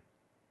sword.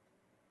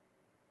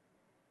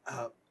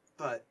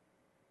 But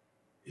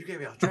you get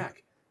me off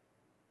track.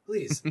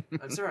 Please,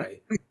 I'm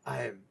sorry.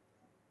 I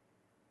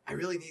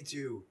really need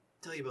to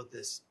tell you about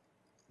this.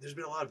 There's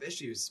been a lot of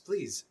issues.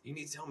 Please, you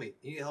need to tell me.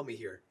 You need to help me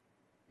here.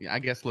 Yeah, I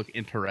guess look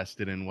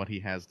interested in what he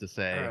has to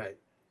say. All right.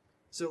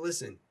 So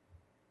listen,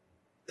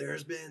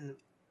 there's been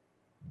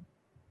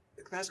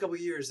the past couple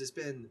of years. It's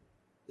been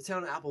the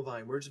town of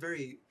Applevine. We're just a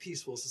very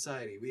peaceful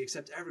society. We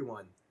accept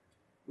everyone.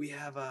 We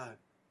have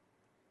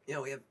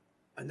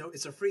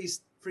it's a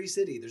free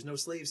city. There's no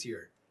slaves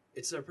here.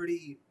 It's a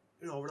pretty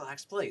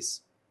relaxed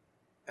place.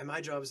 And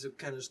my job is to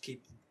kind of just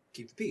keep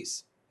the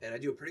peace, and I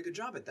do a pretty good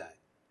job at that.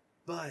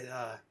 But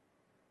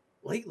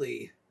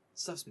lately,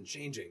 stuff's been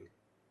changing.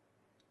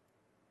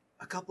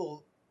 A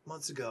couple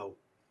months ago,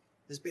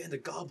 this band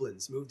of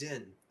goblins moved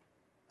in,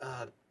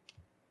 about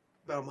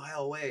a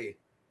mile away,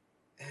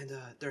 and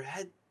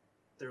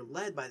they're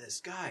led by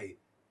this guy,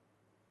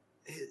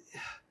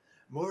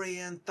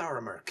 Morian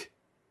Tharamerk.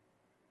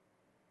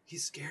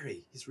 He's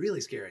scary. He's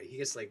really scary. He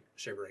gets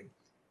shivering.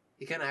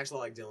 He kind of acts a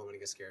lot like Dylan when he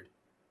gets scared.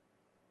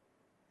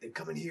 They've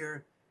come in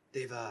here.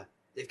 They've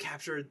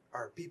captured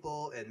our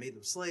people and made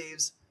them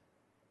slaves.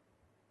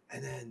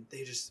 And then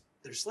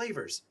they're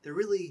slavers.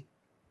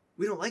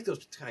 We don't like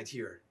those kind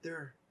here.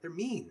 They're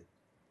mean.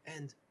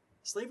 And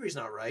slavery's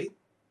not right.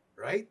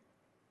 Right?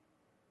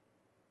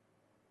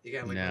 You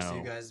gotta most of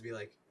you guys to be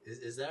like,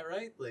 is that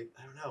right?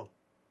 I don't know.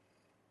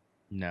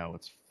 No,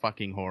 it's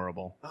fucking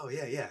horrible. Oh,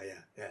 yeah,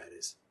 it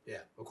is.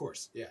 Yeah, of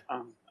course. Yeah.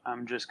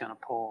 I'm just gonna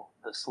pull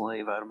the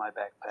slave out of my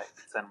backpack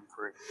and set him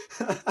free.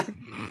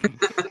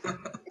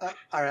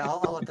 All right,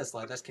 I'll let that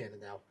slide. That's canon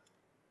now.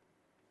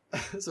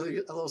 So a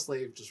little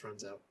slave just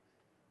runs out.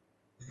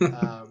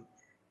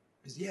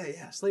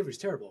 Yeah, slavery's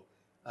terrible.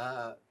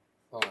 Hold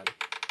on.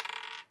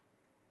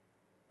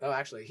 Oh,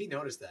 actually, he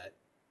noticed that.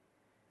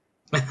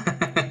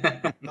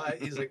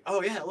 He's like,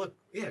 oh yeah, look,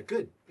 yeah,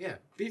 good, yeah,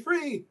 be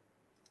free.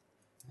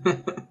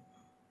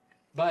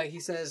 But he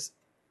says,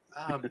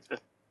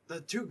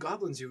 the two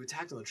goblins you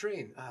attacked on the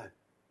train,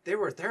 they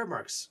were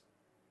Theramark's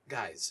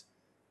guys.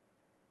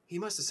 He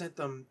must have sent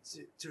them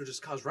to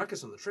just cause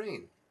ruckus on the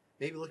train,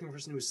 maybe looking for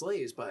some new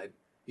slaves, but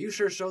you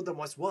sure showed them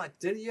what's what,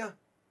 didn't you?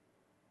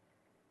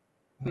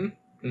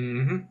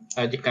 Mm-hmm.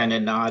 I just kind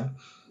of nod.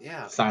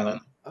 Yeah.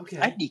 Silent. Okay.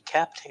 I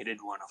decapitated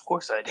one. Of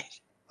course I did.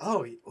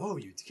 Oh, you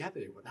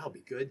decapitated one. That'll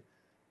be good.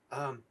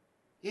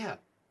 Yeah.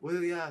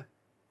 Well,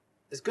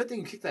 it's a good thing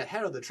you kicked that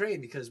head out of the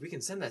train because we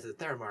can send that to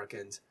Theramark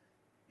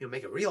and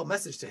make a real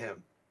message to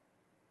him.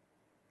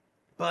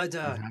 But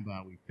how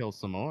about we kill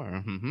some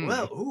more?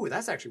 Well,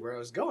 that's actually where I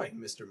was going,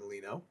 Mr.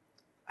 Molino.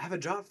 I have a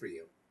job for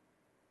you.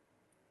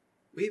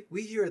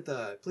 We here at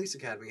the police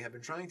academy have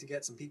been trying to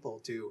get some people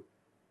to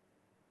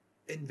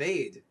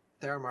invade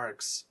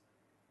Theramark's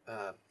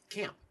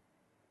camp,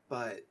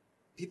 but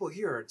people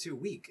here are too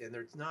weak and they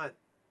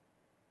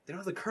don't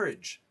have the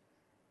courage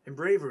and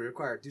bravery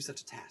required to do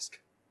such a task.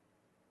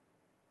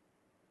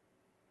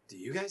 Do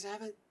you guys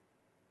have it?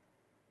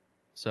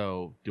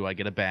 So, do I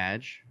get a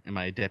badge? Am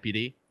I a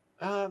deputy?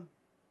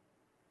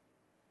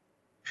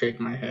 Shake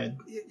my head.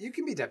 You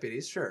can be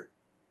deputies, sure.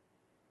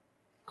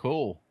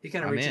 Cool. He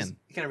kind of reaches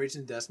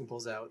in the desk and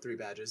pulls out 3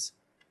 badges,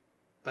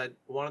 but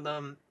one of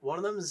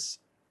them's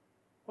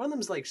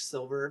like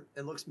silver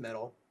and looks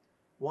metal.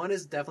 One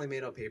is definitely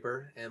made out of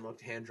paper and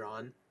looked hand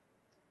drawn,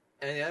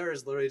 and the other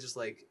is literally just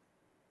like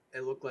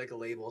it looked like a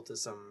label to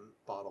some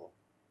bottle.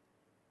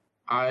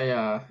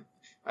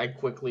 I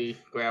quickly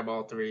grab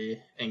all 3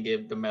 and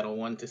give the metal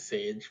one to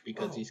Sage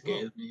because he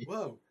scares me.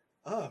 Whoa.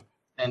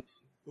 And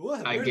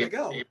what? I Where'd give it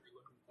go? the paper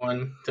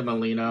one to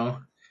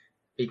Molino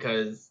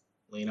because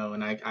Molino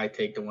and I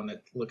take the one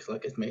that looks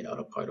like it's made out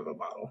of part of a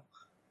bottle.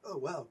 Oh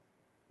wow.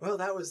 Well,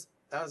 that was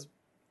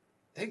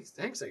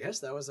thanks. I guess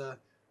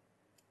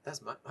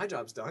that's my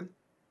job's done.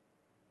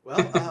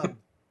 Well,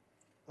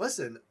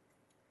 listen.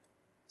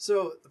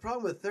 So the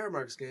problem with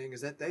Theramark's gang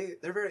is that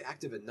they're very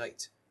active at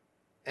night,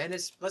 and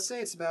let's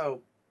say it's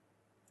about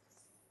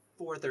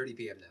 4:30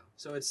 p.m. now,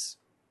 so it's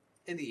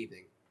in the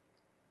evening.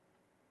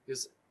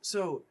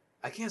 So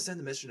I can't send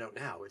the mission out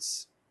now.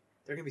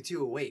 They're gonna be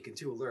too awake and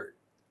too alert.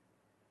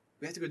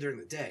 We have to go during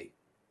the day.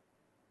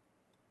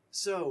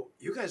 So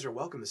you guys are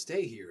welcome to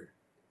stay here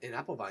in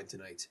Applevine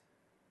tonight.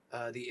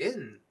 The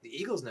inn, the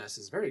Eagle's Nest,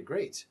 is very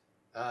great.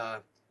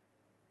 If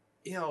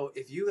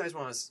you guys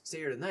want to stay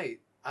here tonight,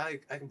 I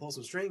can pull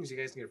some strings. You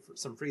guys can get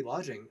some free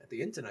lodging at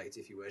the inn tonight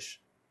if you wish.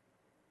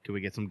 Can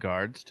we get some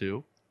guards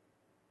too?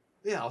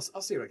 Yeah,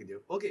 I'll see what I can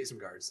do. We'll get you some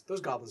guards.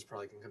 Those goblins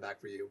probably can come back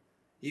for you.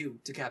 You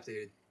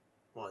decapitated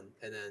one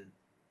and then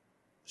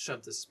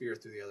shoved the spear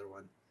through the other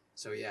one.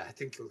 So yeah, I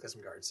think you'll get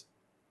some guards.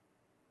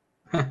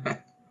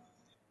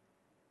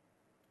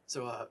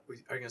 So, are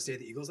you gonna stay at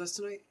the Eagle's Nest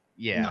tonight?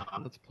 Yeah,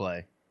 let's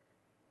play.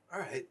 All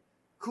right,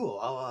 cool.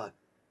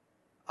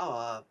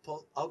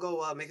 I'll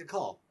go make a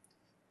call.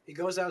 He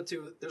goes out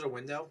to. There's a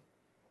window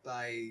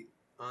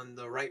on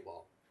the right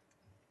wall.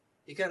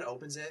 He kind of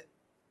opens it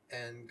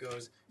and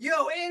goes,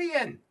 "Yo,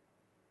 alien!"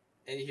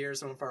 And you hear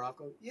someone far off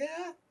go,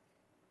 "Yeah,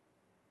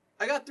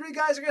 I got 3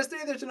 guys who are gonna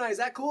stay there tonight. Is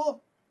that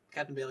cool?"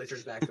 Captain Bailey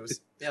turns back,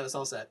 goes, "Yeah, that's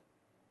all set."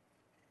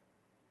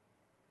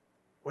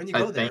 When you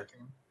go there,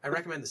 I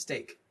recommend the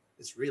steak.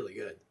 It's really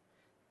good.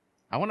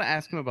 I want to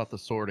ask him about the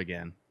sword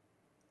again.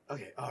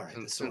 Okay, all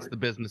right. Since the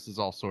business is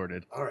all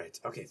sorted. All right,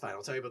 okay, fine.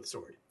 I'll tell you about the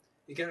sword.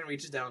 He kind of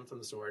reaches down from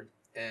the sword,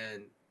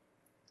 and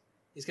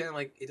he's kind of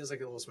like, he does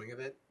like a little swing of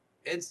it.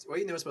 What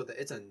you notice about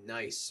that, it's a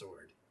nice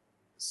sword.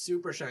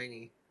 Super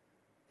shiny.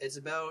 It's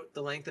about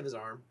the length of his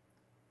arm.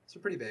 It's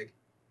pretty big.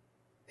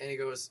 And he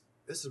goes,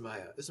 this is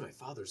my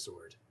father's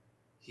sword.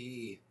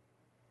 He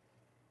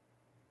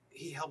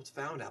helped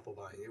found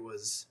Applevine. It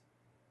was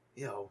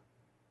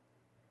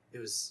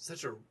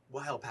such a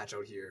wild patch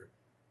out here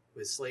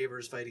with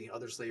slavers fighting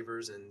other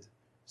slavers and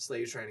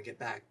slaves trying to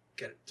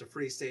get to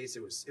free states.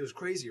 It was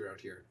crazy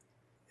around here.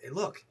 And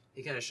look,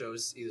 he kind of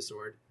shows you the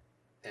sword,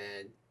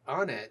 and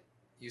on it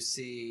you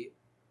see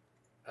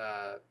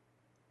the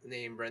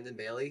name Brendan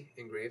Bailey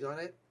engraved on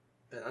it,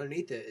 and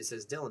underneath it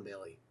says Dylan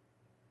Bailey.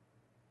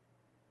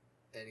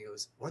 And he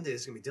goes, one day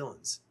this is gonna be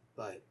Dylan's,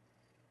 but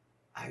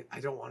I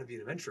don't want to be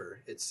an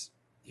adventurer.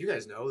 You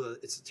guys know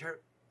that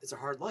it's a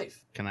hard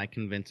life. Can I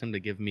convince him to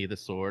give me the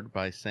sword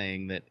by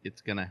saying that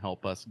it's going to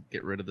help us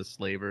get rid of the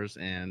slavers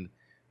and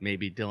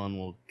maybe Dylan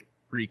will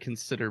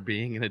reconsider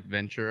being an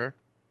adventurer?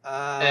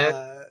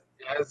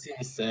 As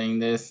he's saying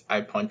this,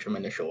 I punch him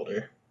in the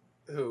shoulder.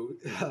 Who?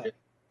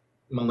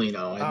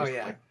 Molino.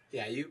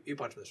 Yeah, you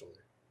punch him in the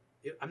shoulder.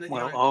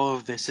 While all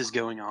of this is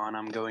going on,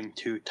 I'm going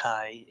to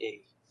tie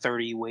a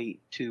 30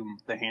 weight to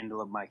the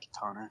handle of my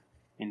katana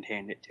and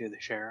hand it to the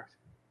sheriff.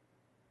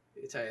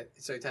 You tie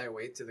a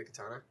weight to the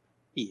katana?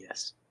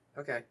 Yes.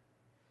 Okay.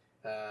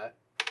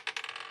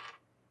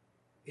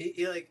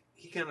 He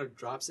kind of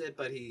drops it,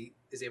 but he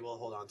is able to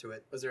hold on to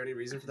it. Was there any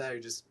reason for that, or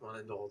you just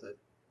wanted to hold it?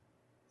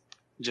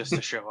 Just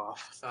to show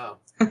off. Oh.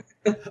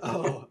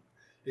 Oh.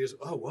 He goes,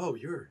 oh, whoa,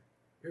 you're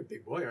a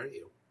big boy, aren't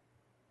you?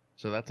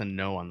 So that's a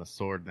no on the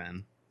sword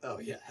then. Oh,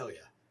 yeah, hell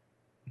yeah.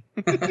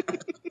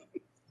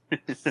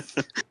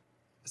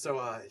 So,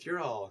 if you're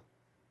all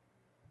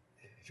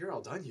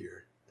done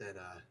here, then,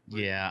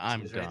 yeah,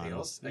 I'm is there anything done.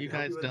 else I You can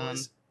help guys with, done?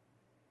 boys?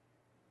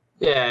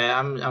 Yeah,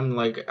 I'm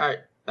like,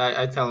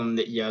 I tell him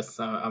that yes,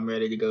 I'm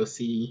ready to go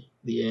see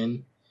the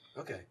inn.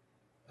 Okay.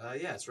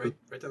 Yeah, it's right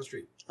down the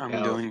street. I'm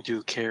Yeah. going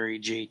to carry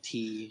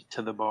JT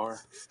to the bar.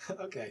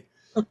 Okay.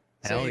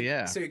 Hell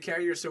yeah. So you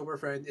carry your sober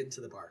friend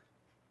into the bar.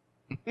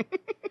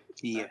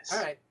 Yes.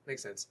 All right,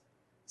 makes sense.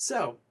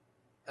 So,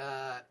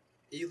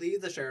 you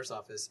leave the sheriff's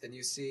office and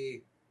you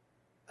see,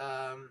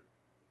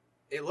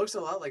 it looks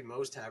a lot like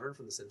Moe's Tavern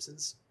from The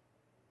Simpsons,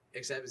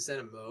 except instead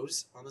of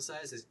Moe's on the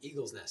side, it says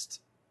Eagle's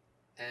Nest,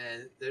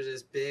 and there's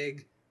this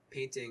big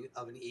painting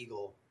of an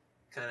eagle,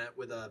 kind of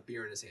with a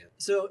beer in his hand.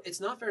 So it's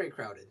not very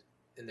crowded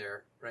in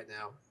there right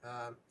now.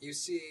 You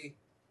see,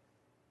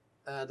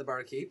 the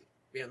barkeep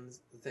behind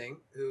the thing,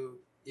 who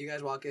you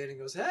guys walk in and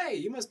goes, "Hey,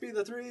 you must be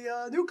the three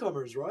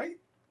newcomers, right?"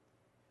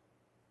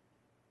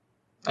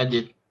 I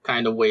just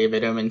kind of wave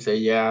at him and say,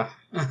 yeah,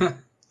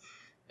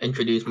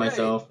 introduce Great.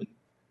 myself,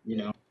 you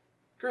know.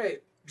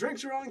 Great.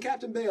 Drinks are on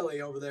Captain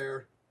Bailey over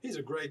there. He's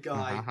a great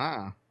guy.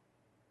 Uh-huh.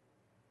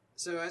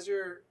 So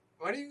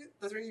why do you,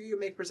 the three of you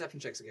make perception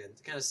checks again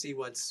to kind of see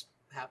what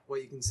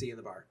you can see in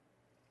the bar?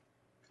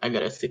 I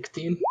got a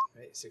 16.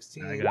 Right,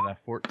 16. I got a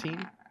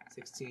 14.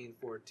 16,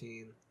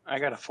 14. I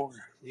got a 4.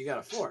 You got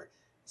a 4.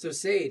 So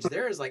Sage,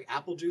 there is like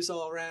apple juice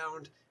all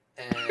around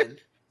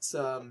and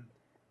some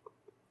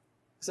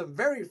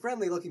very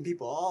friendly looking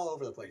people all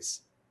over the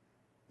place.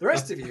 The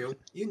rest of you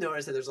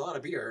notice that there's a lot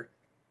of beer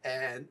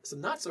and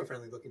some not so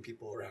friendly looking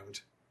people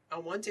around.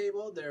 On one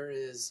table there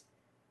are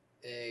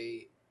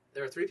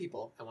 3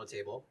 people at one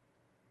table.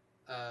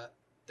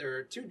 There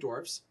are 2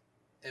 dwarves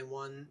and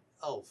 1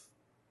 elf.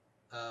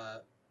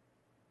 The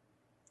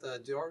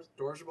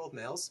dwarves are both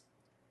males,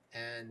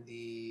 and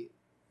the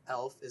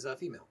elf is a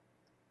female.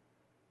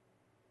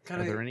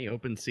 Are there any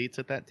open seats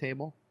at that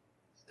table?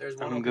 There's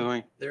one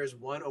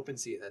open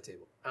seat at that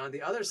table. On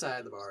the other side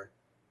of the bar,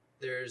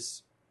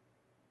 there's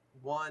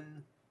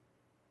one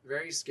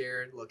very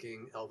scared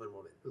looking elven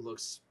woman who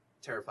looks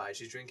terrified.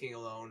 She's drinking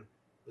alone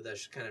with a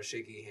kind of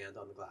shaky hand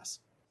on the glass.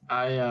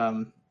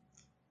 I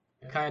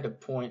kind of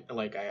point,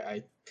 like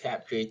I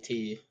tap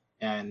JT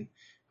and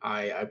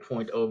I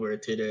point over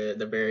to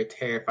the very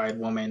terrified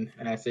woman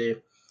and I say,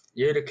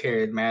 "You're the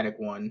charismatic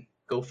one.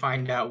 Go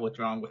find out what's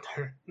wrong with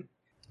her."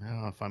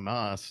 Oh, if I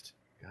must.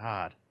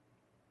 God.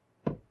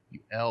 You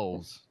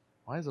elves.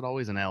 Why is it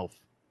always an elf?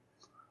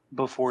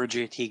 Before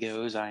JT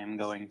goes, I am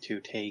going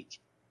to take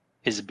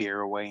his beer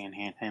away and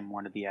hand him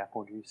one of the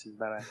apple juices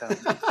that I found.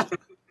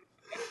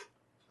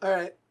 All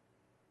right.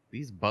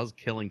 These Buzz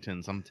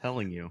Killingtons, I'm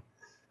telling you.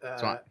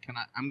 So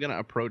I'm gonna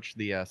approach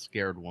the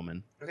scared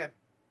woman. Okay.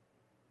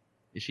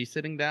 Is she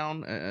sitting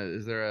down?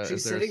 Is there a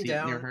seat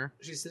near her?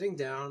 She's sitting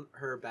down.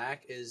 Her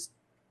back is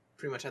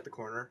pretty much at the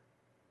corner.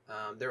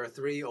 There are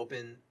 3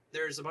 open.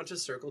 There's a bunch of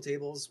circle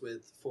tables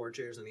with 4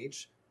 chairs on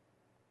each.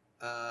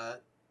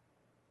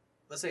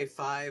 Let's say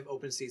 5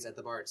 open seats at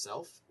the bar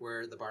itself,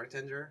 where the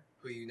bartender,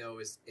 who you know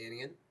is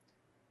Anian,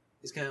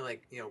 is kind of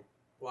like,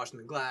 washing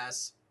the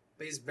glass,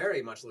 but he's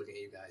very much looking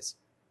at you guys.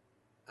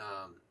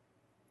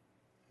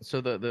 So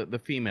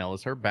the female,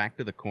 is her back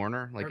to the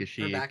corner? Like, is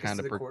she kind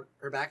of...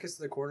 Her back is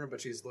to the corner,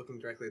 but she's looking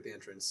directly at the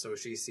entrance, so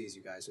she sees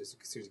you guys as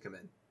soon as you come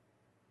in.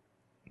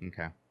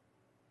 Okay.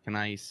 Can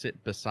I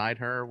sit beside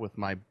her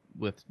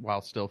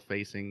while still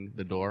facing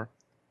the door?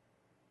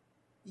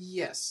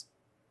 Yes.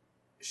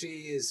 She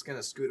is going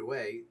to scoot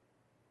away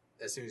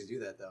as soon as you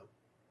do that, though.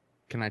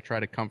 Can I try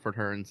to comfort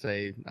her and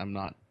say, I'm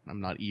not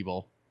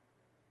evil.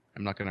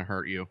 I'm not going to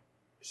hurt you.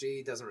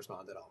 She doesn't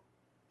respond at all.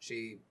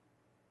 She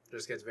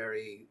just gets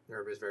very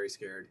nervous, very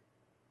scared.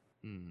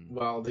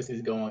 While this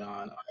is going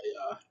on,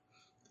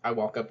 I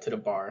walk up to the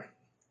bar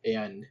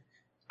and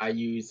I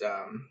use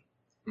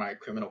my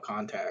criminal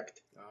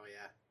contact. Oh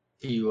yeah.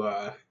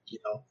 To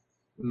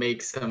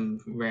make some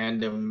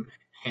random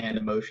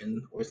hand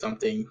motion or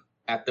something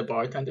at the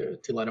bartender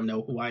to let him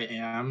know who I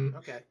am.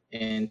 Okay.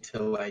 And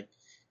to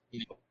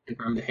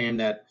confirm to him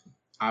that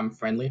I'm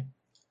friendly.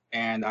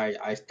 And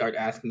I start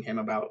asking him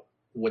about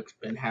what's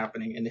been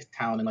happening in this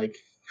town and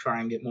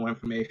try and get more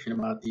information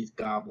about these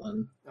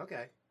goblins.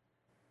 Okay.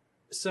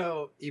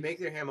 So you make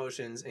their hand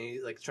motions and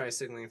you try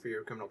signaling for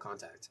your criminal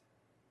contact.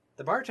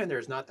 The bartender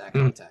is not that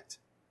contact.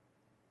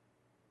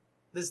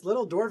 This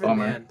little dwarven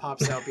man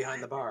pops out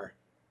behind the bar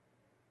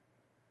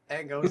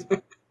and goes,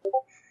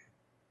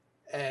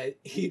 and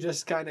he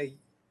just kind of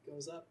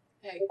goes up.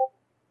 Hey.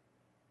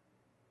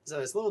 So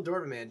this little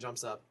dwarven man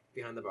jumps up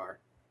behind the bar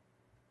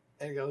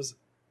and goes,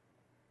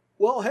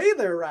 Well, hey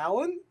there,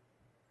 Alan.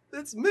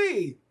 It's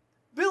me,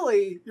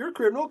 Billy, your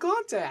criminal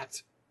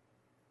contact.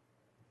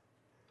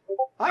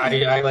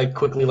 I like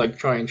quickly like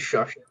try and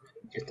shush him,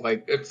 just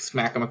like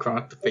smack him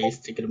across the face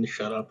to get him to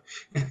shut up.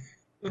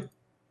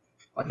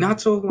 Like, not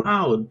so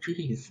loud,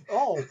 jeez.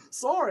 Oh,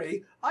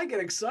 sorry. I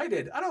get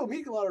excited. I don't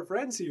meet a lot of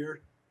friends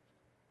here.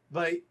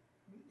 But,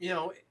 you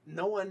know,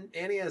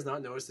 Annie has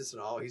not noticed this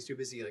at all. He's too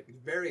busy, like,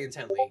 very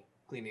intently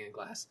cleaning a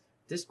glass.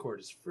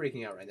 Discord is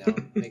freaking out right now,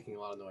 making a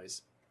lot of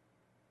noise.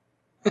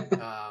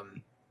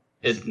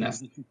 It's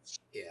nasty.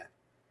 Yeah.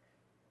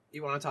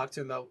 You want to talk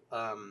to him about,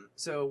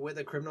 so with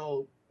a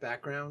criminal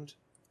background,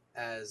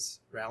 as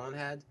Rowland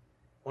had,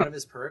 one of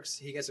his perks,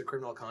 he gets a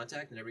criminal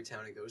contact in every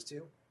town he goes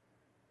to,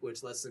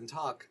 which lets them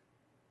talk,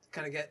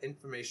 kind of get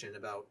information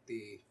about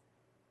the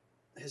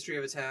history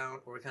of a town,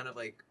 or kind of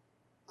like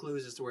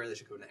clues as to where they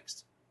should go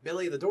next.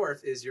 Billy the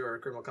dwarf is your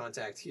criminal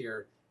contact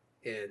here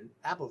in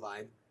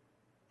Applevine,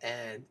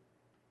 and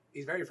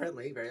he's very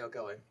friendly, very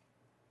outgoing.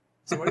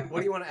 So what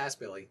do you want to ask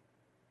Billy?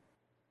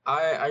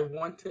 I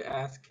want to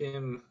ask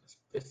him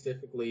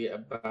specifically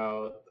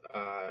about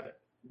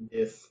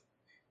this.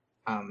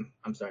 I'm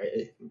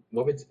sorry.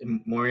 What was it?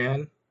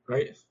 Morian,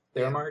 right?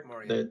 Theramark,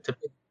 Morian. the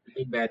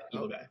big bad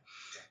evil guy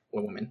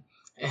or woman.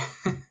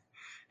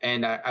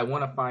 And I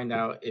want to find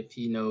out if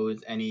he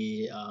knows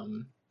any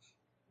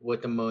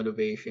what the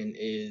motivation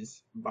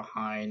is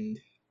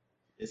behind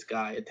this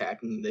guy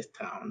attacking this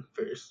town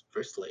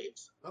for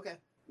slaves. Okay.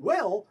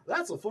 Well,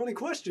 that's a funny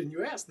question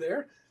you asked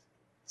there.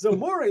 So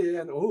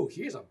Morian,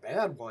 he's a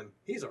bad one.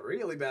 He's a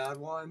really bad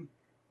one.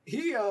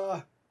 He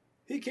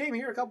came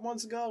here a couple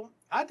months ago.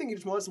 I think he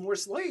just wanted some more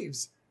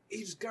slaves.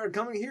 He just started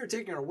coming here,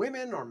 taking our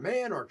women, our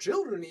men, our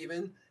children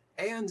even,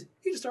 and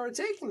he just started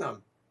taking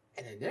them.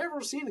 And they never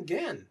were seen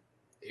again.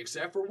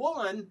 Except for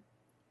one.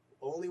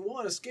 Only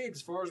one escaped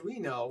as far as we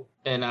know.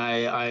 And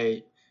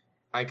I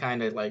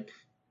kind of like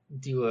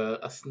do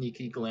a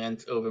sneaky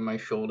glance over my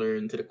shoulder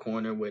into the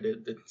corner where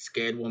the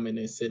scared woman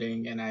is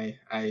sitting, and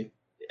I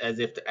as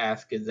if to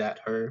ask, is that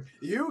her?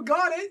 You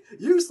got it!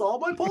 You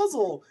solved my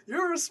puzzle!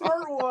 You're a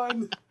smart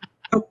one!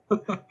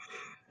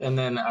 And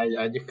then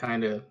I just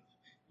kind of,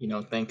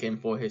 thank him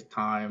for his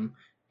time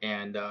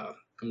and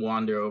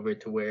wander over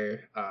to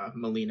where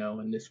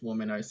Molino and this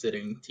woman are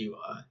sitting to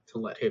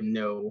let him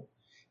know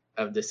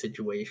of the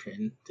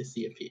situation, to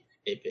see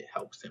if it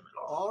helps him at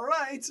all. All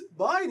right,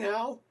 bye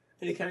now.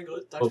 And he kind of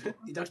goes,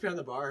 he ducks behind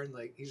the bar, and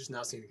like he's just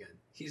not seen again.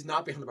 He's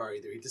not behind the bar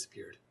either. He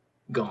disappeared.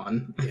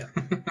 Gone. Yeah.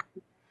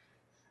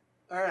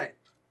 All right.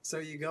 So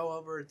you go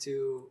over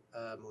to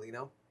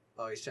Molino.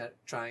 Oh, he's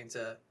trying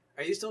to.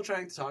 Are you still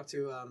trying to talk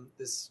to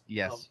this?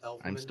 Yes,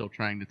 elf I'm woman? still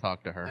trying to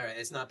talk to her. All right,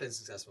 it's not been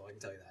successful. I can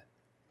tell you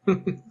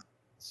that.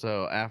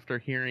 So after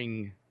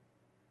hearing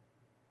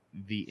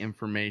the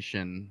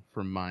information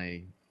from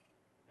my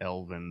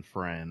elven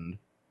friend,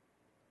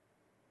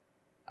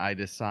 I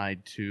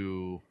decide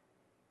to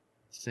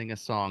sing a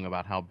song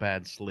about how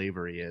bad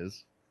slavery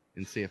is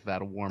and see if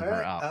that'll warm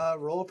her up.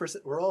 Roll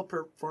a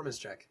performance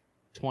check.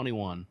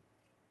 21.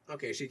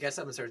 Okay, she gets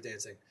up and starts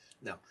dancing.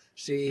 No,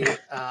 she.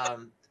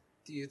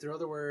 Do you throw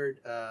the word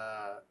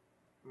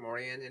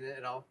Morian in it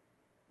at all?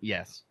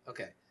 Yes.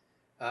 Okay.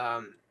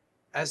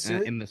 As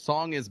soon And the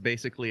song is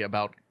basically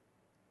about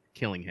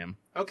killing him.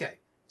 Okay,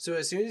 so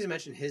as soon as you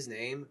mention his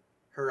name,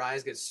 her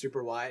eyes get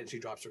super wide and she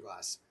drops her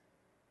glass.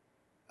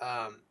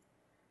 And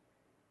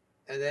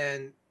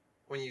then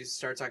when you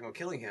start talking about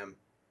killing him,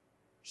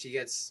 she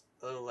gets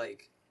a little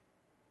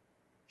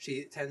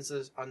she tends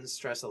to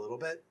unstress a little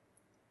bit,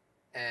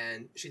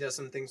 and she does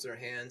some things with her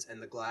hands, and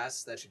the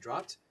glass that she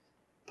dropped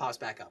pops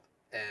back up,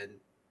 and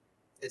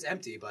it's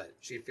empty, but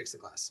she fixed the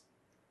glass.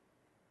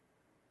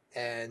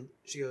 And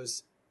she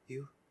goes,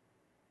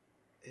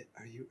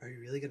 Are you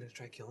really gonna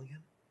try killing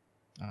him?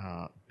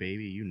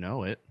 Baby, you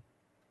know it.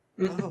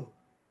 Oh,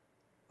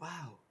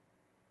 wow.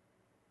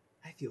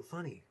 I feel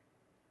funny.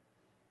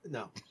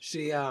 No,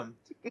 she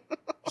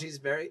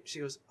she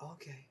goes,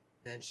 okay.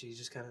 Then she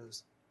just kind of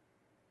goes,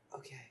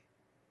 okay.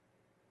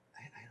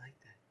 I like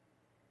that.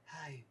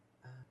 Hi,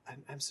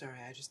 I'm sorry.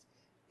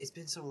 It's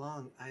been so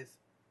long.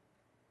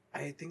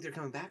 I think they're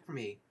coming back for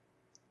me.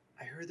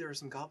 I heard there were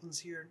some goblins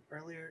here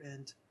earlier,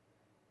 and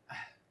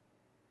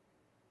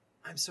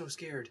I'm so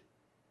scared.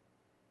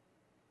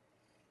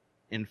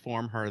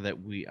 Inform her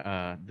that we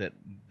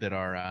that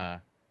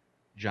our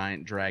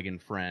giant dragon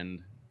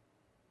friend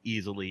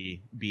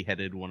easily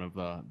beheaded one of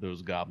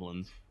those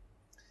goblins.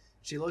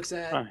 She looks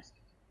at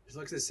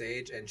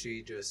Sage, and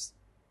she gets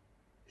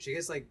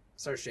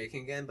starts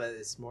shaking again, but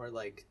it's more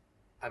like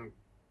I'm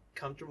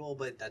comfortable,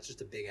 but that's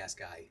just a big ass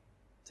guy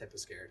type of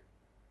scared.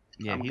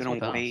 Yeah, I'm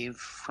gonna wave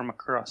from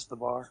across the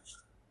bar.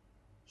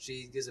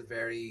 She gives a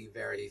very,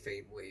 very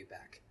faint wave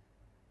back.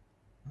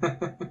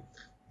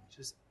 She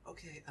goes,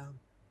 okay,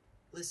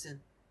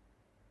 listen,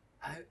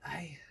 I'm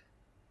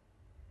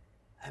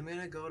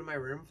gonna go to my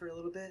room for a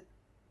little bit.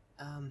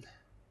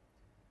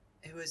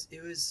 It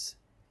was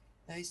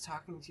nice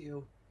talking to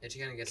you. And she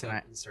kind of gets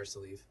up and starts to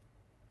leave.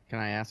 Can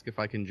I ask if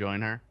I can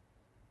join her?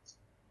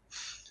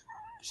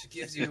 She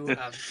gives you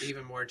an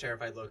even more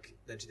terrified look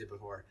than she did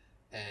before,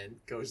 and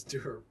goes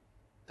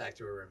back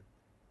to her room.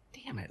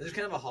 Damn it. There's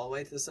kind of a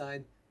hallway to the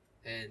side,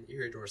 and you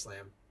hear a door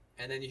slam,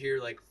 and then you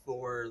hear like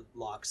 4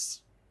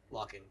 locks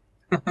locking.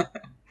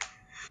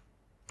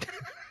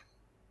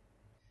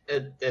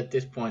 At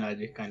this point, I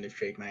just kind of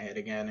shake my head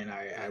again, and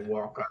I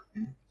walk up.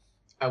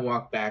 I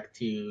walk back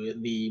to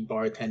the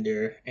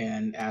bartender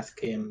and ask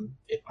him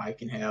if I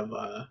can have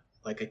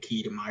like a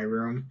key to my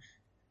room,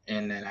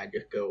 and then I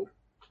just go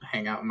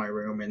hang out in my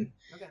room and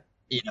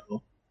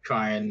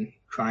try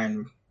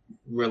and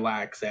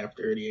relax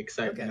after the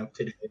excitement of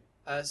today.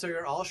 So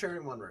you're all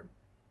sharing one room.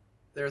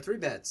 There are 3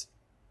 beds,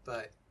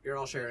 but you're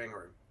all sharing a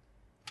room.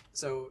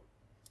 So,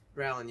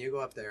 Rallin, you go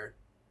up there.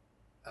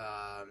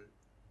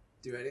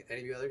 Do any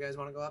of you other guys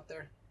want to go up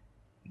there?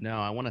 No,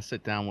 I want to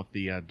sit down with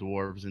the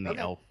dwarves and the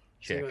elf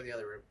So you chick. go to the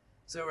other room.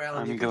 So,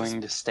 Rallin, I'm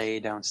going to stay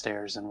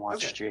downstairs and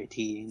watch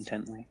JT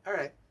intently. All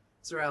right.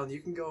 So, Rallin,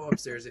 you can go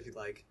upstairs if you'd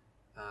like.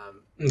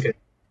 Okay.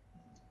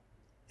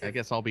 I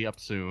guess I'll be up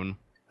soon.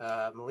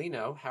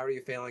 Molino, how are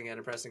you failing at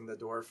impressing the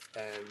dwarf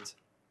and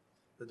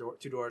the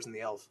 2 dwarves and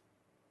the elf?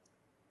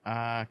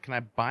 Can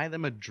I buy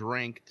them a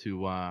drink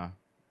to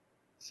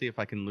see if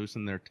I can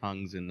loosen their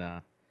tongues and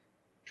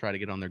try to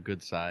get on their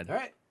good side? All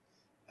right.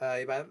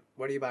 You buy them?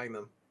 What are you buying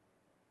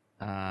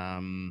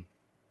them?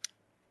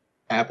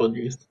 Apple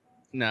juice.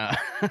 No.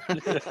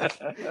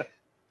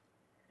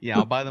 Yeah,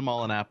 I'll buy them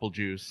all an apple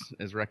juice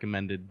as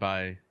recommended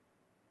by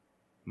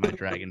my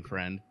dragon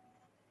friend.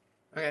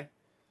 Okay.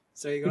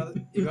 So you go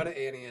to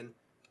Anian,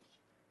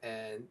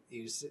 and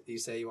you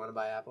say you want to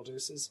buy apple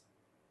juices.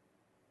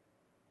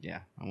 Yeah,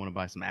 I want to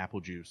buy some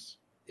apple juice.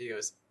 He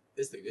goes,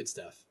 "This is the good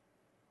stuff."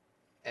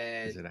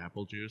 And is it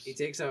apple juice?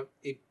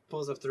 He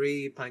pulls up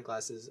 3 pint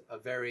glasses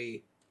of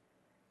very,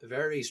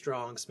 very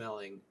strong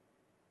smelling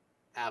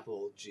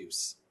apple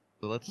juice.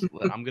 So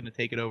I'm going to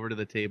take it over to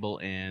the table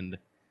and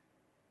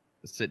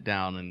sit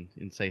down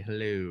and say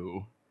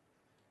hello.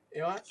 You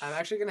know what? I'm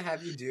actually going to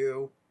have you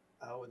do,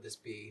 what would this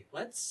be?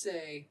 Let's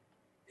say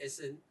it's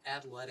an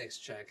athletics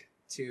check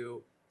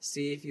to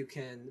see if you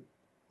can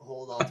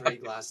hold all 3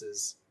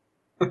 glasses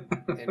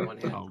in one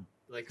hand.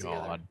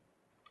 Together.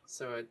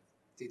 So a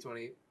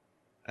D20.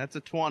 That's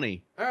a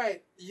 20. All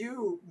right.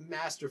 You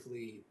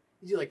masterfully,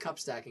 you like cup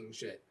stacking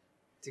shit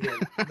to get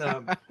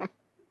them.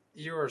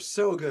 You are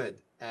so good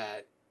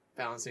at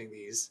balancing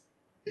these.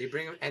 You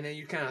bring them, and then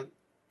you kind of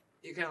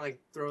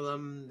like throw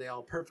them. They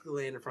all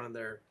perfectly land in front of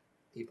their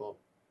people.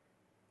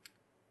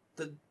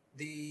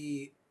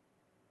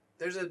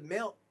 There's a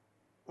male.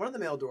 One of the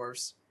male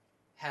dwarfs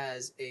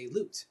has a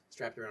lute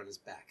strapped around his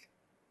back.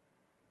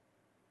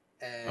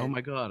 And oh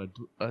my god!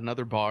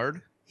 Another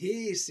bard.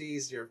 He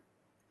sees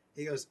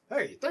He goes,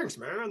 "Hey, thanks,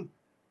 man."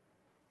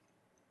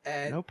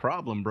 And no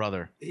problem,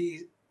 brother.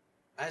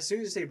 As soon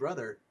as you say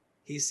brother,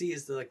 he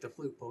sees the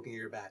flute poking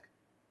your back.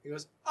 He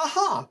goes,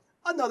 "Aha!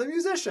 Another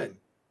musician."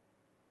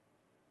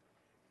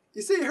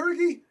 You see,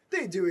 Hergy,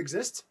 they do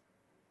exist.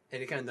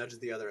 And he kind of nudges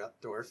the other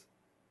dwarf,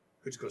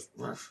 who just goes,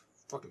 "Ruff,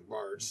 fucking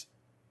bards."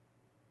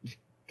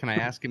 Can I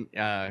ask him?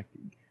 I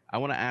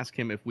want to ask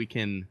him if we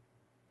can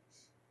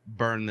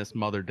burn this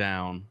mother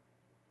down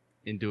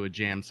and do a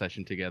jam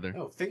session together.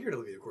 Oh,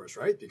 figuratively, of course,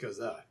 right?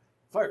 Because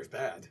fire's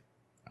bad.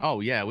 Oh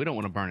yeah, we don't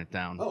want to burn it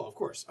down. Oh, of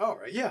course. Oh,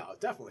 right, yeah,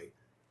 definitely.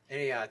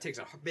 And he takes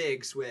a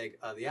big swig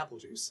of the apple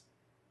juice.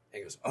 And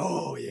he goes,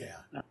 "Oh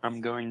yeah."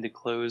 I'm going to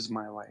close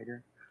my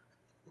lighter.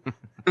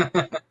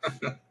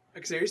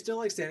 So you're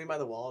still standing by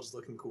the wall, just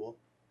looking cool.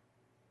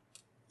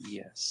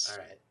 Yes. All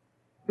right.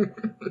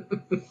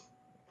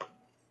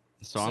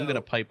 So I'm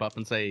gonna pipe up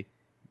and say,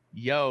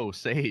 "Yo,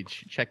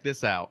 Sage, check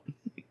this out."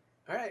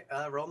 All right,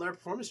 roll another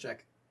performance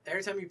check.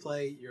 Every time you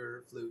play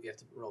your flute, you have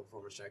to roll a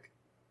performance check.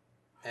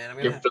 And I'm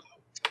gonna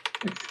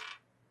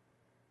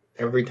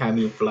every time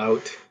you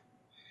flout.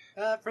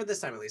 For this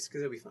time at least,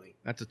 because it'll be funny.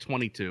 That's a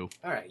 22.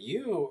 All right,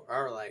 you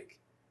are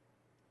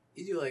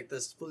you do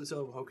this flute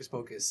solo hocus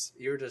pocus.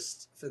 You're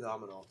just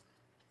phenomenal.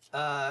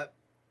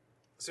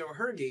 So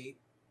Hergy,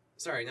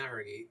 sorry, not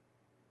Hergy,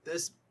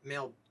 this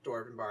male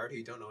dwarven bard, who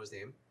you don't know his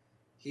name,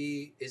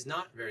 he is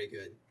not very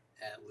good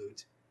at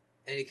lute.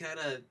 And he kind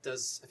of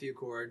does a few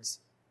chords,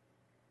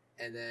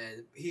 and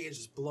then he is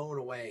just blown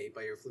away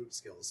by your flute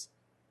skills.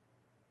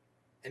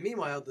 And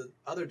meanwhile, the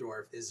other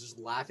dwarf is just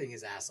laughing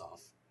his ass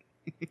off.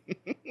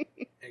 And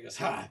he goes,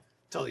 "Ha!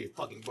 Tell you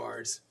fucking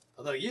bards.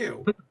 Although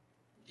you,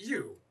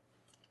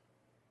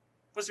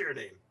 what's your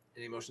name?"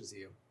 And he motions to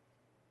you.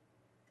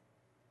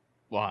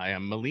 Why,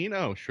 I'm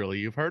Molino. Surely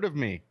you've heard of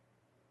me.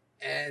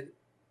 And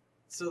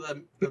so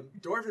the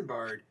dwarven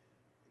bard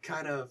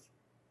kind of...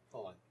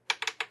 Hold on.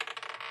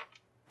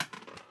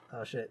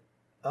 Oh, shit.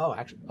 Oh,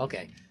 actually,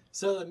 okay.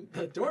 So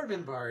the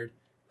dwarven bard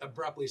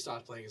abruptly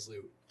stops playing his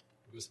lute.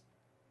 He goes,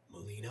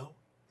 "Molino?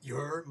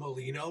 You're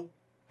Molino?"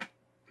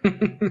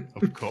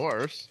 Of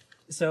course.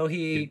 So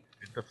he...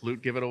 Did the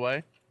flute give it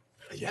away?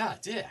 Yeah,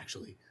 it did,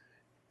 actually.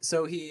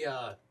 So he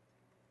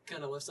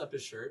kind of lifts up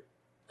his shirt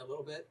a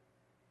little bit,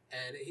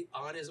 and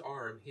on his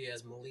arm, he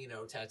has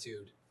Molino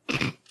tattooed.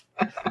 He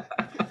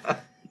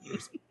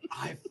goes,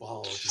 I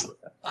followed you.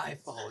 I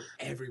followed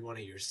every one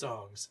of your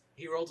songs.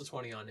 He rolled a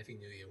 20 on if he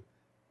knew you.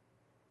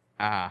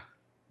 Ah.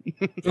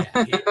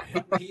 Yeah,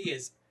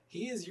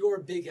 he is your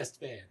biggest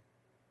fan.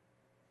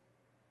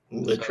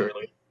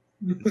 Literally.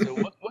 So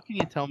what can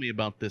you tell me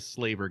about this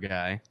slaver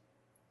guy?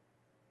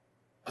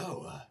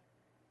 I'm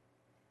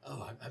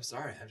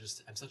sorry.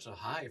 I'm such a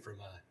high from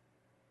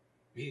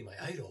meeting my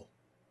idol.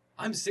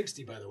 I'm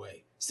 60, by the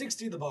way.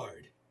 60 the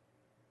Bard.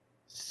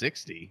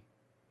 60?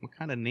 What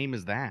kind of name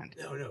is that?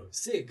 No,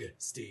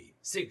 Sig-Sti.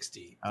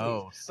 60.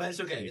 Oh, but it's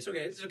okay. 60.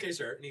 It's okay,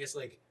 sir. And he gets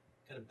like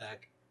kind of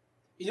back.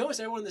 You notice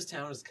everyone in this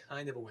town is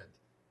kind of a wimp.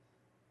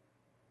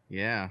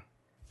 Yeah.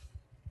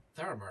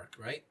 Tharamark,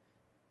 right?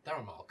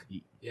 Tharamalk.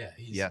 Yeah,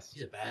 he's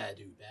a bad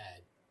dude.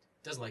 Bad.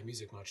 Doesn't like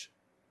music much.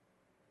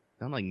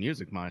 Don't like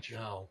music much.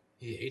 No,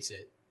 he hates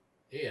it.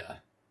 He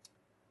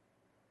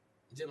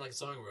didn't like the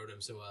song I wrote him,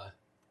 so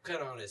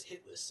kind of on his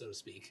hit list, so to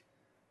speak.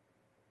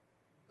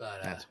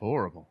 But that's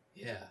horrible.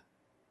 Yeah.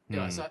 You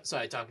know, I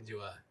saw talking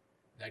to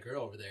that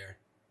girl over there,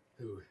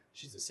 who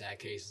she's a sad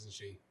case, isn't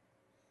she?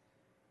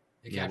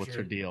 What's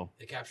her deal?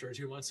 They captured her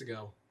 2 months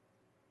ago.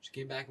 She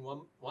came back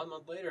one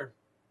month later.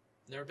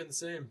 Never been the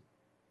same.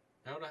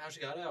 I don't know how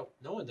she got out.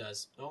 No one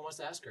does. No one wants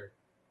to ask her.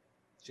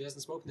 She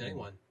hasn't spoken to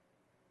anyone.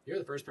 You're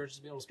the first person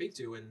to be able to speak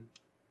to in,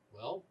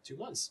 2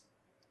 months.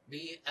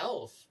 The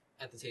elf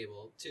at the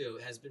table, too,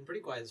 has been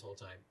pretty quiet this whole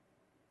time.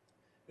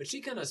 But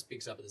she kind of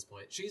speaks up at this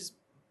point. She's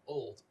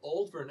old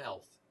for an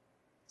elf.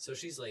 So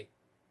she's like,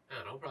 I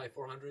don't know, probably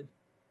 400.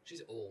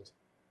 She's old.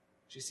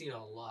 She's seen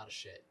a lot of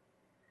shit.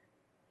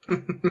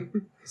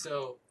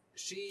 So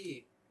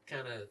she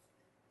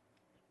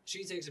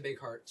takes a big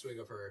swig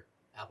of her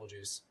apple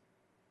juice,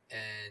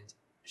 and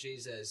she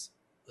says,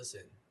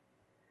 listen,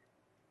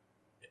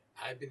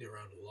 I've been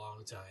around a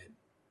long time.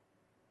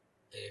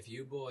 And if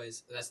you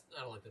boys, I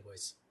don't like the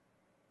voice.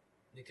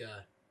 I think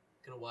a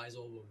kind of wise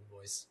old woman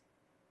voice.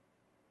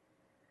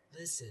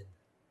 Listen,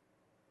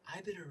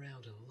 I've been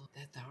around a lot.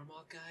 That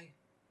Tharmok guy,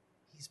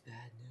 he's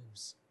bad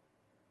news.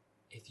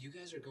 If you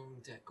guys are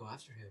going to go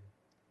after him,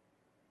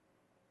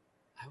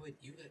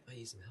 you guys might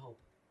need some help.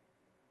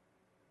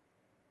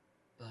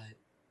 But,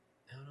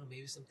 I don't know,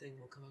 maybe something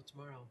will come out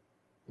tomorrow.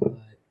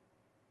 But,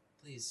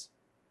 please,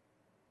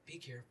 be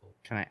careful.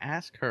 Can I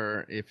ask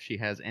her if she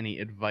has any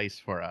advice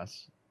for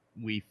us,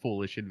 we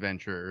foolish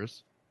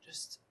adventurers?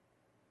 Just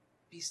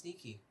be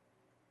sneaky.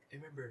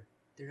 Remember,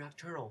 they're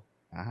nocturnal.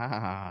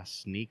 Ah,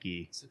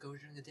 sneaky. So go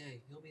during the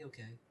day. You'll be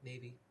okay,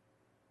 maybe.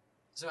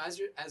 So as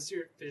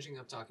you're finishing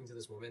up talking to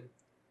this woman,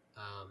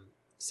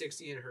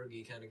 60 and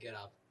Hergy kind of get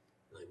up.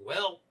 Like,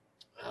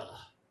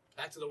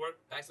 back to the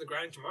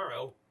grind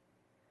tomorrow.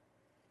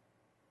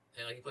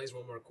 And like he plays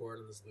one more chord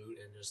on this lute,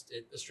 and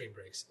the string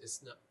breaks.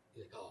 It's not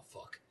like, oh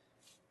fuck.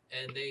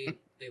 And they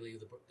leave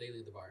the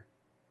bar.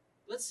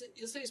 Let's say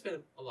you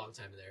spend a long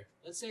time there.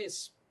 Let's say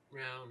it's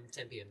around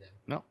 10 p.m.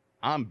 now. No,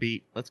 I'm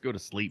beat. Let's go to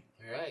sleep.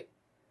 All right.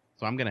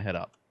 So I'm gonna head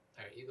up.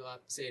 All right, you go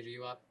up. Sage, are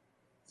you up?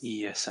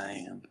 Yes, I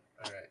am.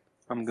 All right.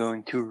 I'm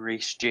going to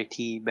race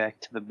JT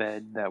back to the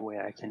bed. That way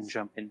I can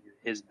jump into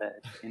his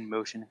bed and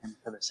motion him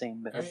to the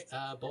same bed. All right.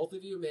 Both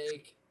of you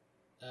make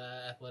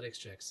athletics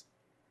checks.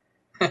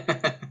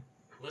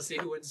 Let's see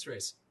who wins this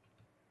race.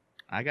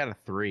 I got a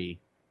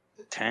 3.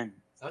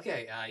 10.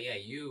 Okay. Yeah.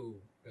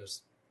 You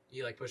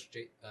like push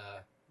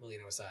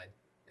Molino aside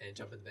and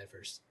jump in the bed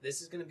first.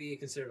 This is going to be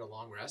considered a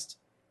long rest,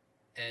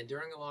 and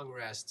during a long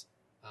rest,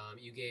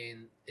 you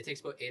gain. It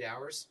takes about 8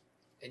 hours,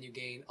 and you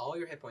gain all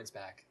your hit points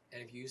back.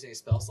 And if you use any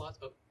spell slots,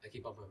 I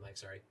keep bumping my mic.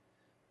 Sorry.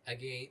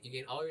 You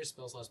gain all your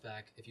spell slots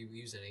back if you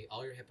use any.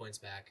 All your hit points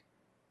back,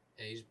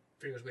 and you just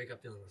pretty much wake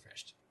up feeling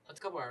refreshed. Let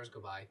a couple hours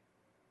go by,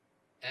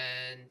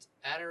 and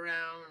at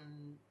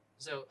around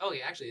so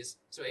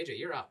AJ,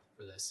 you're up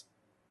for this.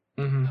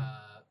 Mm-hmm.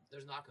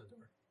 There's a knock on the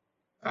door.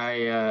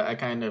 I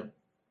kind of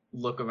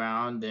look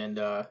around and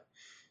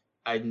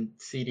I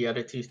see the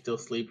other two still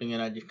sleeping,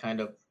 and I just kind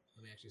of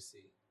Let me actually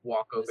see.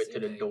 walk over to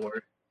the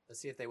door. Let's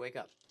see if they wake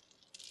up.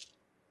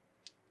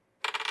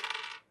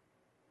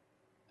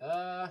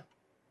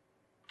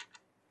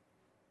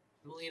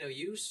 Molino,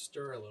 you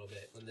stir a little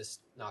bit when this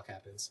knock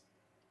happens.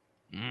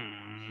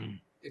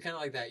 It's kind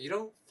of like that. You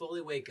don't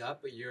fully wake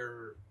up, but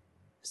you're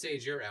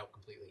out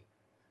completely.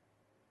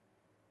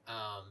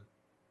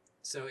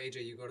 So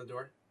AJ, you go to the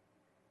door?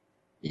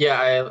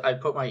 Yeah, I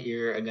put my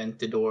ear against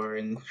the door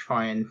and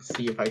try and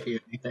see if I hear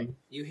anything.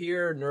 You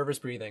hear nervous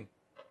breathing.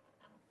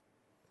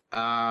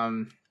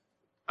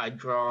 I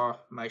draw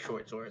my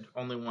short sword,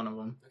 only one of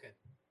them. Okay.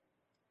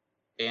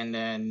 And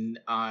then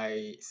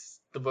I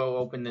throw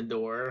open the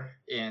door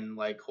and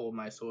hold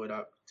my sword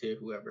up to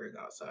whoever is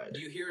outside.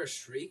 You hear a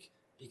shriek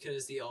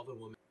because the elven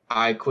woman.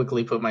 I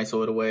quickly put my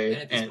sword away.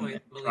 And at this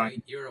point, Melina,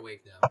 you're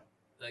awake now.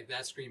 Like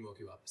that scream woke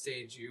you up.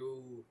 Sage,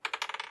 you're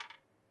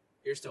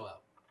still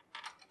out.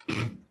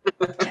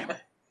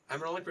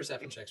 I'm rolling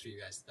perception checks for you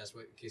guys. That's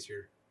what, in case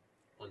you're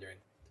wondering.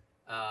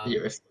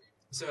 Yes.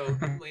 So,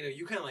 Melina,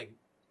 you kind of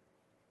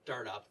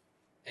dart up,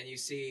 and you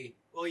see.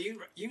 Well,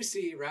 you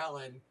see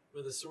Rowland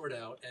with a sword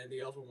out, and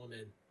the elven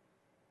woman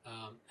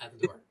at the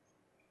door.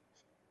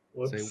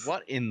 Whoops. Say,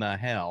 what in the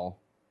hell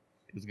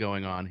is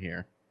going on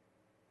here?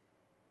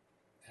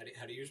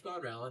 How do you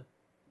respond, Rallin?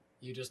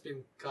 You just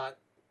been caught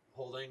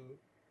holding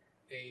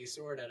a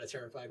sword at a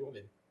terrified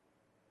woman.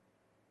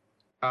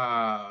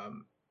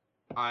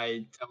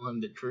 I tell him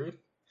the truth,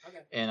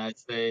 Okay. and I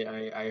say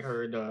I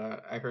heard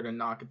a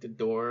knock at the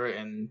door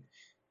and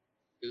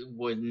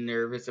was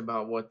nervous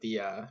about what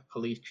the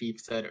police chief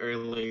said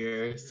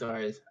earlier, so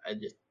I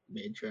just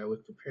made sure I was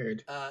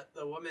prepared.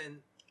 The woman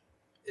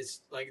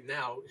is like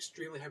now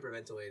extremely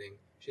hyperventilating.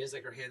 She has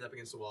like her hand up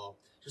against the wall.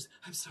 She goes,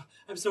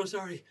 I'm so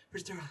sorry,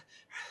 Mr.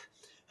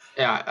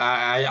 Yeah,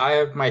 I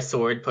have my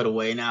sword put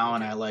away now,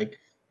 Okay. and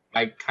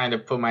I kind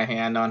of put my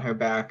hand on her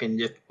back and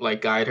just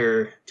like guide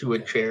her to a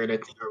Okay. chair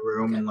that's in her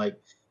room, Okay. and like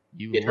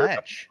You get her lech.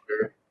 up to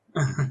her.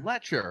 You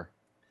lecher.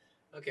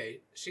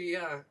 Okay. She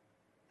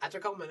after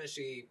a couple minutes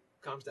she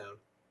calms down.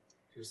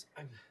 She goes,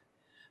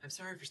 I'm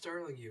sorry for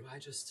startling you. I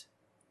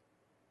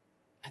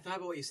thought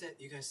about what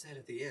you guys said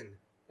at the inn.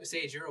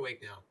 Sage, you're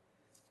awake now.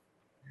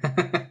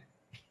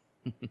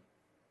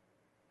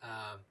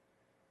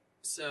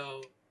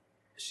 So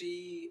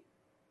she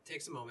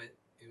takes a moment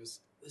and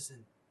goes,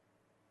 listen,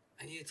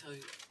 I need to tell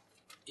you,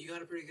 you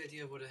got a pretty good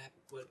idea of what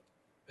happened, what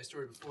my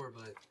story before,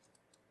 but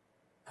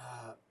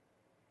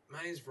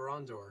my name's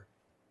Verondor,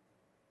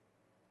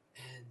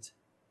 and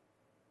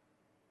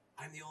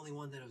I'm the only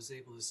one that was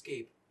able to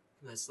escape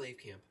from that slave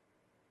camp.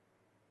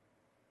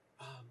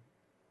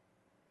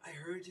 I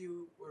heard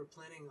you were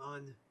planning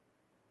on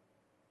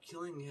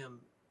killing him,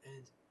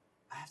 and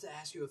I have to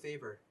ask you a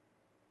favor.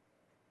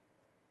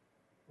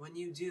 When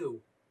you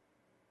do,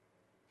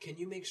 can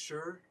you make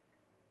sure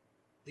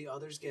the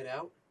others get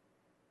out?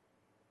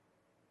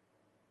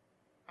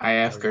 I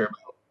ask her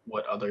about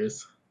what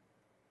others.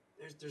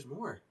 There's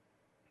more.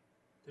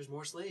 There's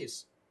more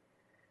slaves.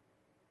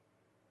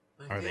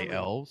 My Are they family.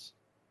 elves?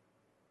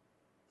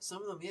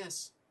 Some of them,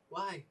 yes.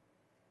 Why?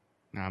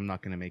 Now, I'm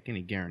not going to make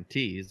any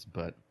guarantees,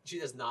 but She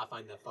does not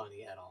find that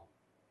funny at all.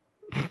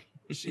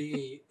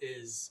 She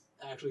is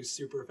actually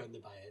super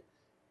offended by it.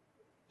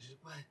 She's,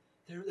 what?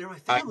 They're my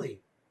family.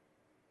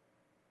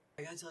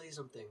 I gotta tell you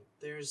something.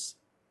 There's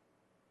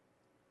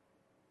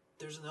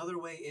another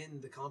way in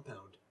the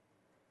compound.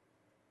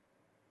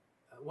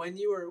 When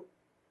you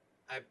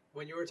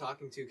were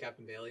talking to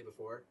Captain Bailey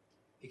before,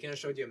 he kind of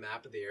showed you a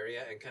map of the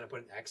area and kind of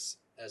put an X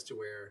as to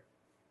where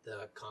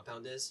the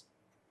compound is.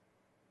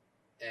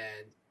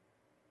 And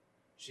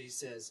she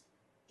says,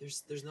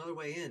 "There's another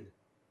way in.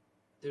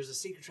 There's a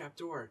secret trap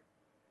door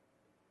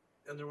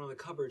under one of the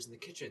cupboards in the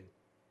kitchen.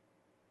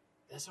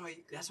 That's how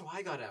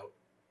I got out,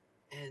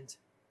 and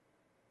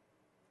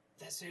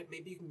that's it.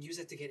 Maybe you can use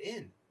it to get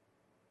in."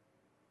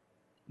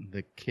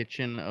 the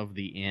kitchen of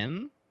the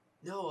inn?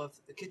 No, of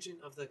the kitchen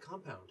of the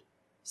compound.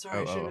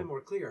 Sorry, I should have been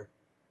more clear.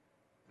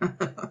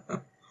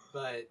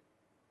 But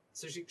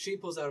so she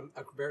pulls out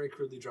a very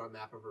crudely drawn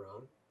map of her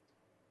own,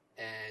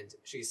 and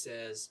she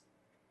says,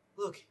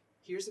 "Look,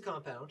 here's the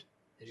compound,"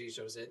 and she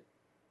shows it,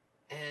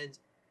 and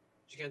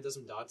she kind of does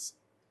some dots.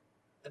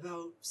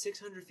 About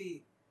 600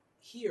 feet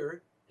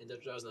here, and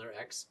draws another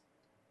X.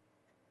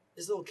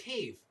 This little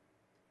cave.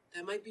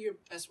 That might be your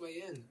best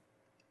way in.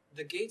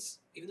 The gates,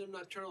 even though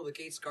nocturnal, the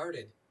gate's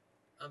guarded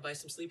by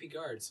some sleepy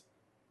guards,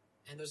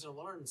 and there's an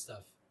alarm and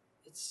stuff.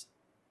 It's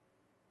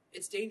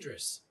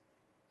dangerous.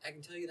 I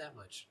can tell you that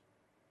much.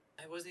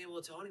 I wasn't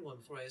able to tell anyone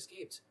before I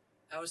escaped.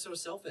 I was so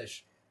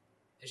selfish.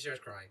 And she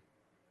starts crying.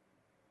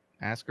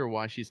 Ask her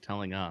why she's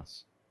telling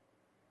us.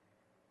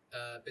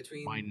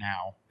 Why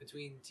now?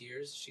 Between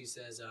tears, she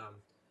says,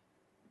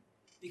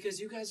 because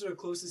you guys are the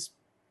closest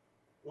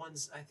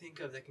ones I think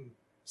of that can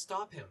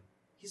stop him.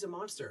 He's a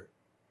monster.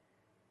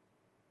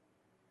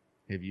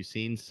 Have you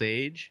seen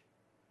Sage?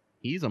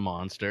 He's a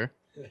monster.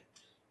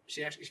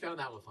 She found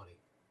that one funny.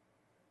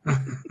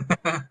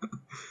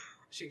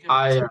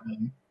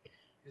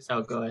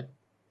 Oh, go ahead.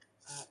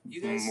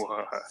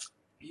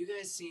 You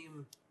guys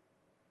seem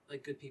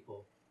like good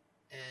people,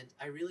 and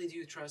I really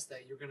do trust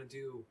that you're gonna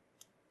do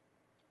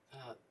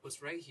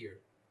what's right here.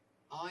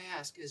 All I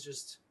ask is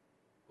just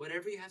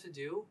whatever you have to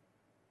do,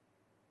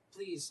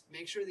 please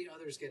make sure the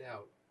others get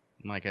out.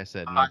 Like I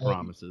said, no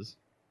promises.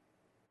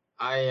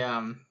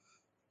 I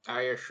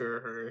assure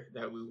her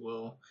that we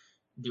will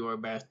do our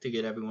best to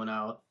get everyone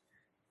out.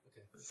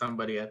 Okay.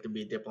 Somebody has to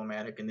be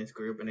diplomatic in this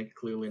group, and it's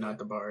clearly not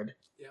the bard.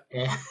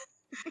 Yeah.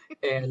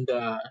 And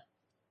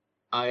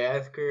I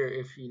ask her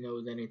if she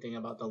knows anything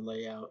about the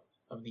layout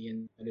of the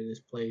inside of this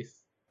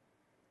place,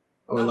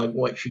 or like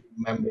what she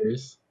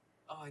remembers.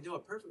 Oh, I know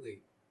it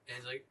perfectly.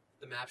 And like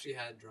the map she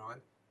had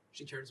drawn,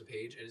 she turns a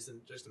page and it's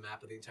just a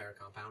map of the entire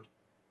compound.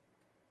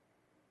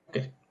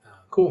 Okay.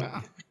 Cool.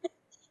 Yeah.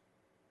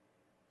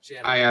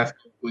 I ask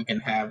if we can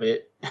have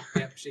it.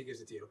 Yep, she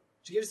gives it to you.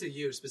 She gives it to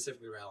you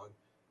specifically, Rallin,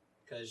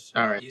 because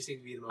you seem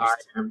to be the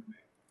most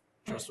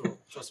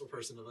trustful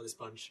person of this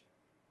bunch.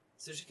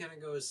 So she kind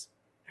of goes,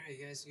 "All right,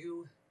 you guys,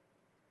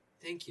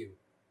 thank you.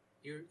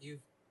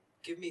 You've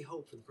given me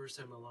hope for the first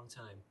time in a long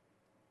time."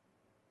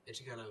 And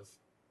she kind of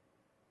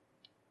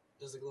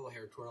does like a little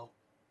hair twirl,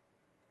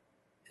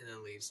 and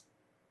then leaves.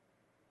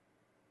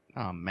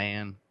 Oh,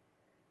 man.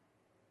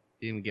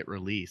 Didn't get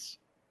release.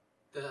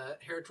 The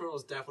hair twirl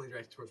is definitely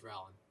directed towards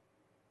Rowland.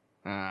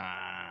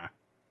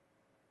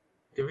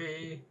 Do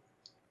we?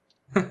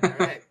 All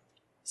right.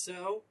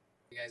 So,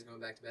 you guys going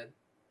back to bed?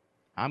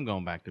 I'm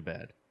going back to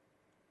bed.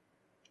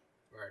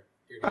 Or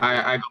you're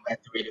I go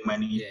back to reading my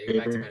Yeah, you go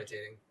back to newspaper.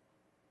 meditating.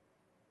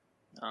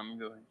 I'm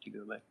going to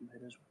go back to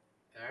bed as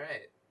well. All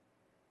right.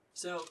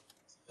 So,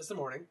 it's the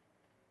morning.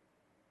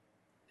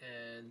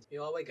 And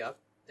you all wake up,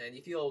 and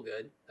you feel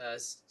good.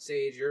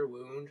 Sage, your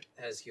wound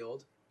has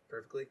healed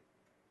perfectly.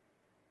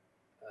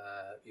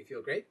 You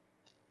feel great.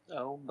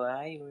 Oh,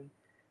 bye.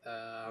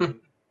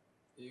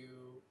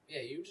 You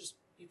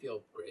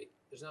feel great.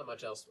 There's not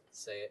much else to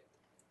say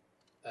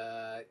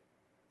it.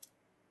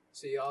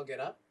 So you all get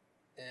up,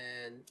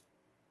 and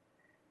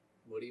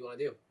what do you want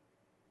to do?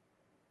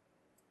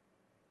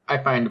 I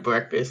find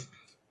breakfast.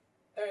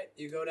 All right,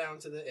 you go down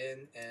to the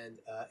inn, and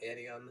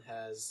Anion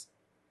has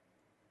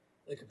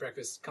like a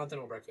breakfast,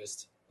 continental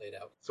breakfast laid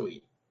out.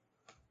 Sweet.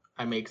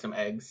 I make some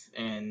eggs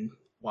and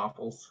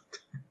waffles.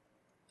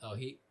 Oh,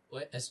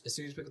 as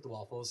soon as you pick up the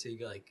waffles, he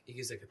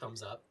gives like a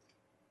thumbs up.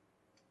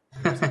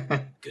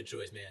 Good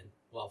choice, man.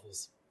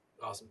 Waffles,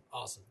 awesome,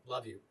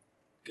 love you,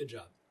 good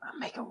job. I'm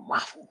making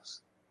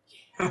waffles.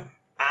 Yeah.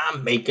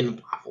 I'm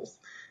making waffles.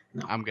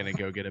 No. I'm going to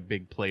go get a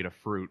big plate of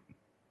fruit.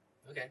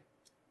 Okay.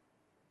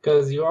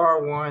 Because you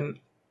are one.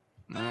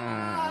 You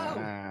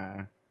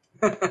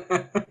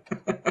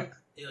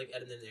like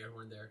edited an air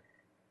horn there.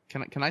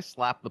 Can I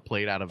slap the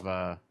plate out of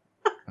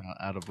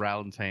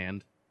Rowland's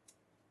hand?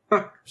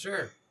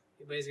 Sure.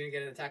 Anybody's gonna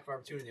get an attack of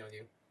opportunity on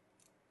you.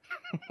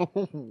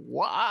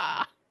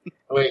 Wow.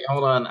 Wait,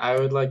 hold on. I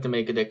would like to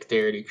make a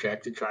dexterity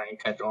check to try and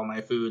catch all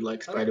my food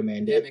like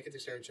Spider-Man Yeah, did. make a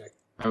dexterity check.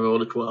 I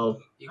rolled a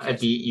 12. I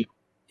beat you.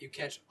 You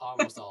catch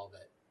almost all of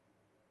it.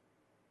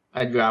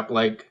 I dropped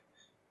like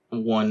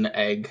one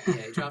egg.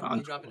 Yeah, you drop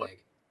an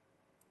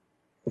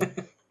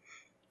egg.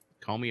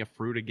 Call me a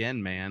fruit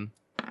again, man.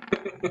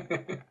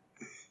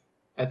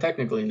 I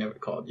technically never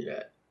called you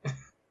that.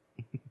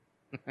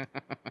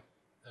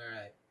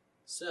 Alright.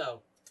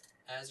 So,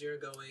 as you're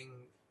going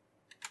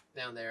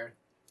down there,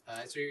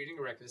 so you're eating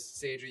breakfast.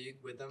 Sage, are you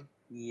with them?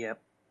 Yep.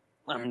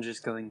 I'm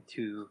just going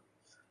to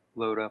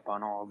load up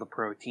on all the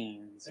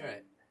proteins All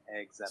right. and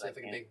eggs that So I like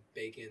a can. big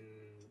bacon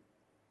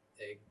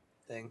egg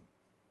thing.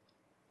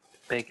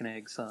 Bacon,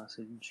 egg,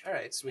 sausage,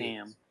 Alright, sweet.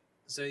 ham.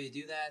 So you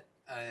do that,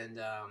 and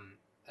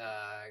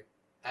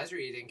as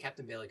you're eating,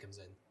 Captain Bailey comes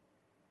in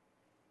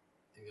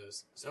and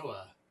goes, "So,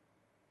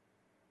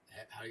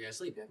 how do you guys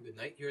sleep? You have a good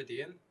night here at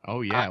the inn?"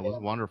 Oh, yeah, it was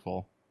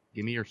wonderful.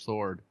 Give me your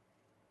sword.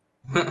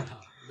 No.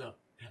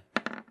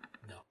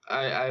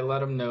 I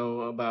let him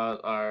know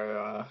about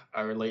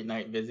our late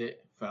night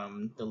visit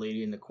from the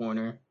lady in the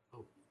corner.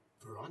 Oh,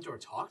 Verondor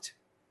talked?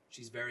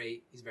 He's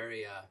very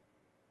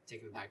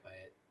taken aback by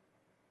it.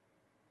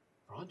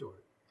 Verondor,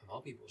 of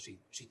all people, she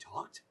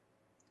talked?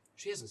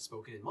 She hasn't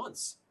spoken in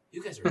months.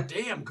 You guys are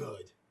damn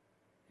good.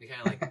 And he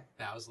kind of like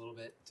bows a little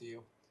bit to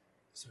you.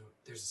 So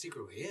there's a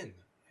secret way in.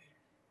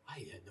 I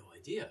had no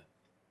idea.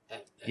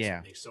 That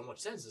makes so much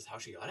sense. That's how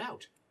she got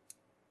out.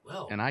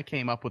 Well. And I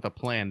came up with a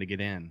plan to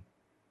get in.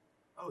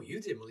 Oh,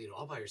 you did, Melina,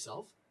 all by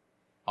yourself?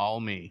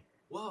 All me.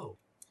 Whoa.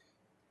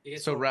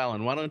 So,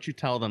 Rowland, why don't you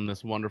tell them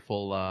this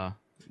wonderful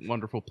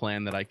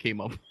plan that I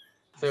came up with?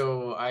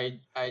 So I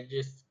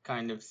just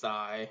kind of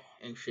sigh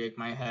and shake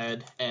my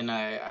head, and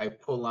I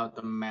pull out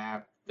the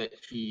map that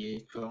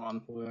she drawn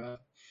for us,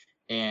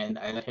 and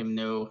I let him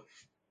know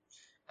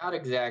not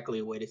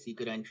exactly where the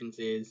secret entrance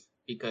is,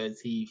 because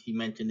he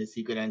mentioned the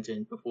secret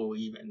entrance before we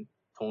even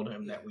told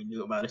him that we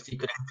knew about a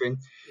secret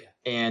entrance. Yeah.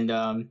 And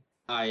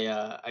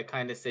I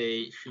kind of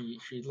say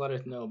she's let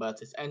us know about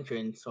this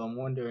entrance, so I'm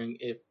wondering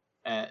if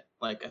at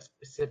like a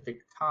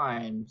specific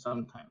time,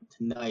 sometime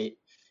tonight,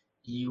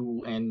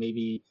 you and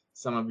maybe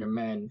some of your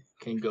men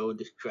can go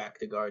distract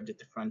the guards at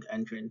the front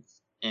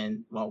entrance,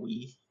 and while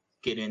we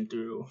get in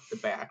through the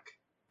back.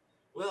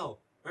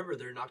 Well, remember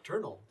they're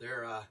nocturnal.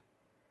 They're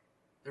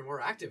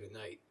more active at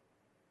night.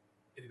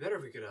 It'd be better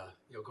if we could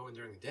go in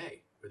during the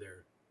day where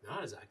they're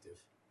not as active.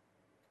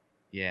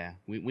 Yeah,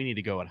 we need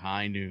to go at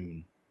high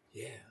noon.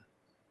 Yeah.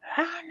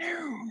 High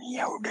noon,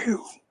 yo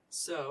do.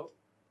 So,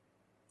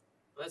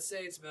 let's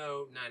say it's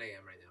about 9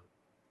 a.m. right now,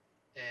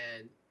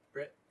 and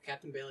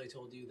Captain Bailey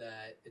told you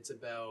that it's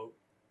about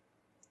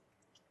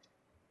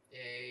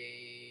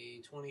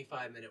a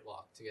 25-minute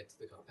walk to get to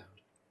the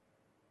compound.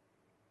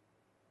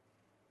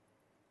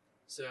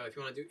 So if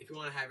you want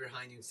to have your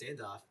high noon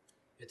standoff,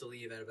 you have to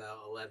leave at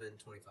about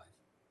 11:25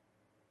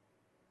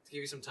 to give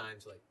you some time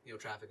to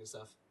traffic and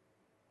stuff.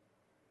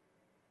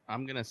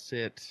 I'm gonna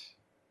sit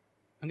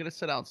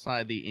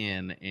outside the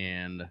inn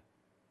and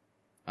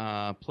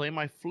play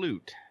my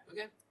flute.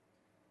 Okay.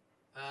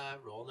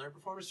 Roll another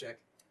performance check.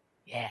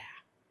 Yeah.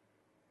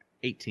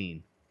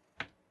 18.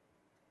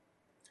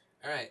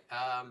 All right.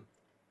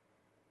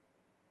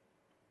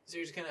 So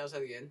you're just kind of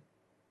outside the inn.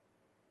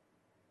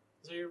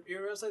 So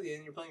you're outside the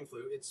inn. You're playing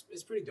flute.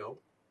 It's pretty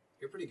dope.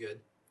 You're pretty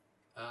good.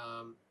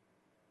 One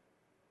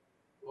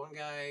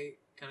guy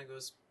kind of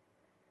goes,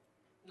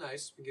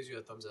 nice. He gives you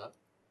a thumbs up.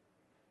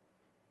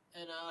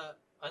 And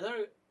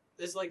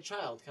this like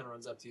child kind of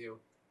runs up to you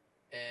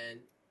and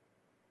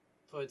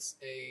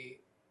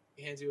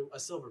hands you a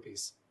silver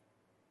piece.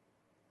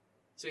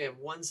 So you have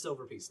 1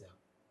 silver piece now.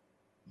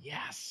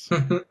 Yes.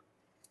 And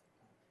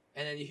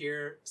then you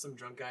hear some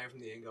drunk guy from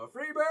the inn go,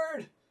 "Free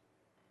bird!"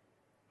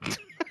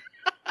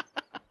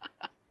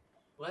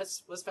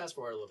 Let's fast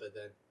forward a little bit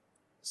then.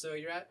 So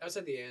you're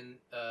outside the inn.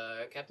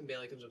 Captain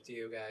Bailey comes up to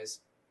you guys,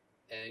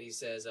 and he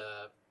says,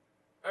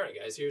 "All right,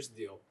 guys, here's the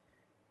deal."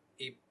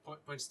 He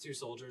points to 2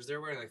 soldiers.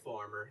 They're wearing like full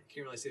armor. You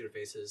can't really see their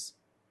faces.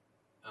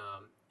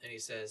 And he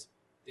says,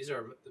 "These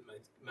are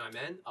my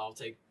men. I'll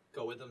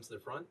go with them to the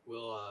front.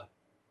 We'll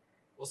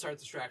start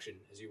distraction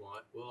as you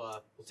want.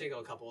 We'll take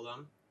a couple of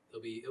them.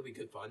 It'll be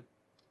good fun.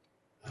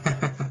 And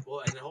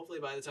then hopefully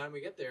by the time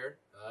we get there,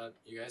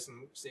 you guys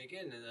can sneak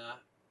in and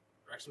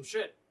wreck some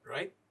shit,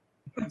 right?"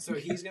 So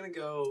he's gonna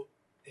go.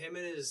 Him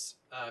and his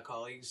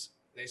colleagues,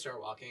 they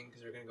start walking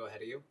because they're gonna go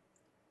ahead of you,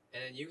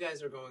 and then you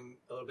guys are going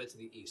a little bit to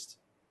the east.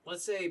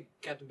 Let's say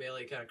Captain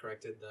Bailey kind of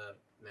corrected the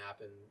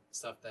map and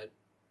stuff that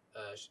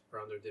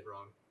Rounder did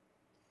wrong.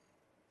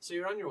 So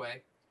you're on your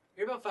way.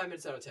 You're about 5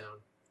 minutes out of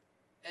town,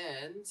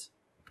 and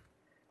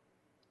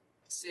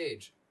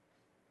Sage,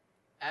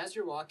 as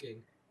you're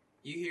walking,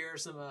 you hear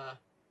some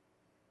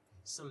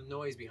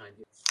noise behind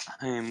you.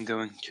 I am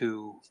going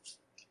to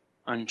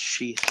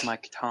unsheath my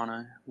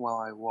katana while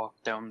I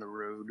walk down the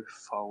road,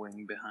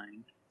 following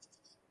behind.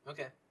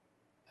 Okay.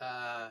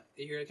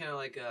 You hear kind of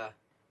like a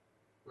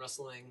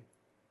rustling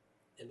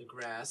in the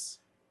grass.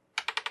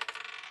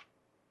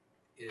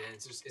 And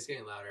it's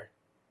getting louder.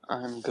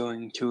 I'm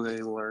going to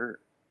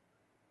alert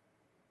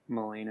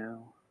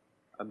Molino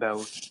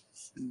about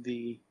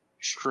the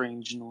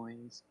strange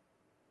noise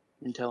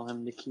and tell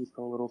him to keep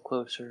a little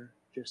closer,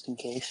 just in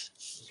case.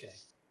 Okay.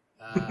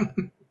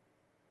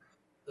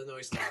 The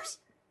noise stops.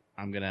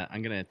 I'm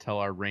gonna tell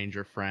our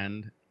ranger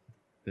friend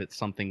that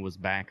something was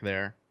back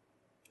there.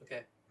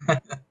 Okay.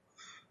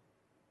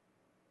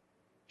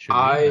 Should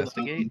we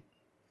investigate?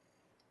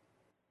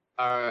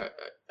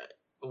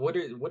 What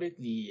is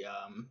the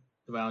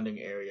surrounding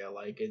area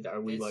like?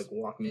 Are we like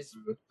walking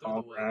through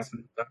tall grass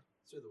and stuff?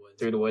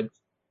 Through the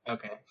woods.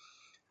 Okay.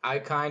 I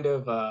kind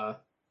of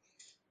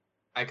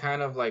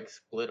like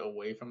split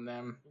away from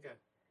them. Okay.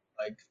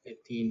 Like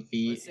 15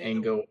 feet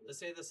and go. Let's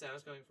say the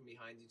sound's coming from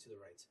behind you to the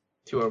right.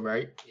 To our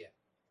right? Yeah.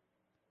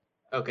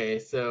 Okay,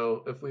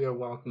 so if we are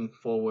walking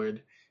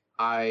forward,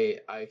 I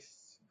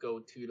go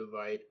to the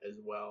right as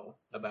well,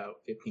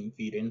 about 15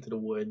 feet into the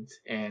woods,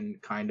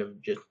 and kind of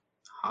just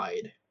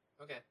hide.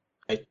 Okay.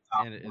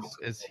 And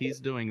as he's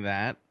doing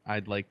that,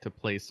 I'd like to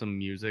play some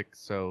music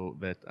so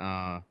that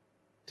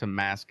to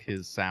mask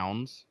his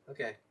sounds.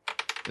 Okay.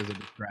 As a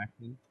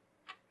distraction.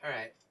 All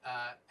right.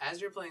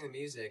 As you're playing the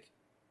music,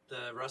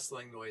 the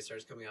rustling noise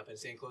starts coming up and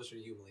staying closer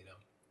to you, Molino.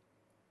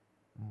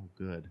 Oh,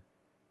 good.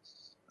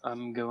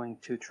 I'm going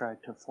to try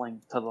to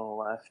flank to the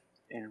left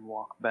and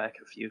walk back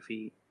a few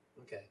feet.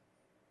 Okay.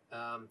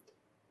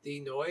 The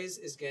noise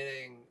is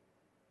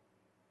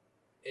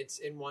it's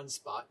in one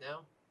spot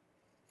now,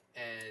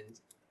 and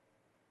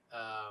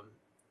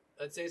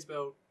let's say it's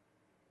about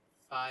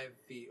 5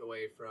 feet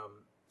away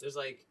from. There's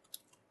like.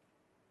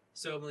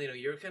 So, Molino,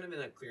 you're kind of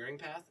in a clearing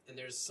path, and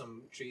there's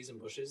some trees and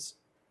bushes,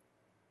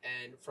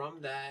 and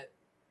from that,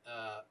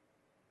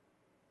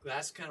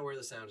 that's kind of where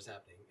the sound is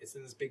happening. It's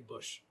in this big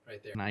bush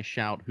right there. Can I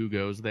shout who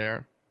goes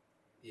there?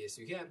 Yes,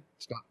 you can.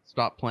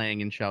 Stop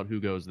playing and shout who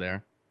goes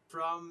there.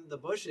 From the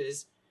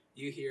bushes,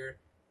 you hear,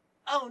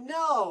 "Oh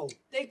no!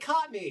 They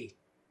caught me!"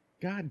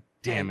 God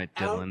damn it,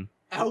 Dylan.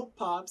 Out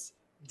pops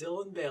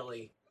Dylan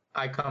Bailey.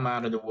 I come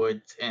out of the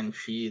woods and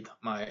sheathe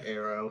my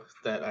arrow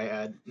that I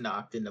had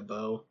knocked in the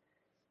bow,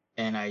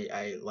 and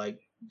I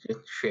like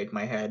just shake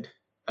my head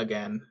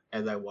again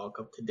as I walk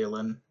up to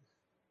Dylan,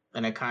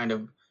 and I kind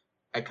of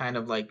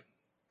like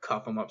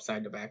cuff him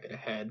upside the back of the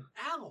head.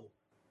 Ow!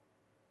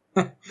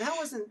 That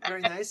wasn't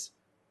very nice.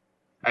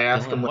 I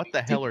ask Dylan, him what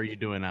the hell are you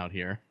doing out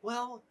here?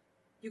 Well,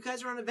 you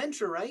guys are on an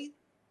adventure, right?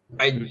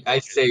 I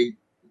say,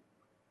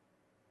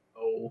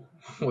 "Oh,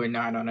 we're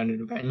not on an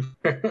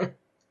adventure."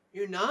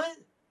 You're not?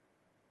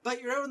 But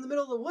you're out in the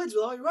middle of the woods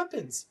with all your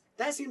weapons.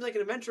 That seems like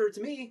an adventure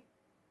to me.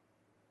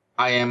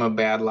 I am a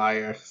bad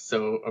liar,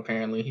 so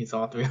apparently he's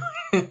all three.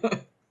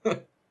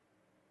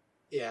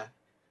 Yeah.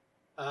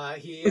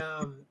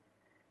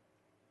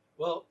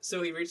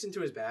 So he reached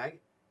into his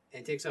bag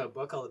and takes out a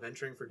book called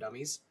Adventuring for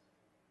Dummies.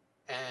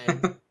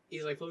 And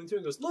he's like flipping through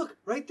and goes, "Look,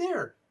 right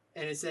there."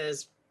 And it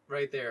says,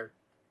 right there,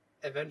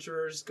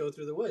 "Adventurers go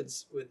through the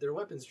woods with their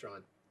weapons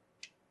drawn."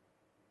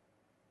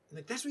 I'm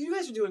like, that's what you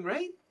guys are doing,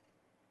 right?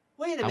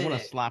 Wait a minute. I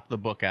want to slap the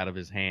book out of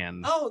his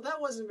hand. Oh, that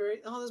wasn't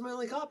very... Oh, that's my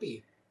only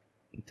copy.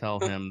 And tell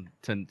him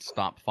to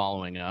stop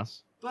following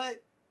us.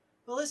 But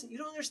listen, you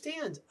don't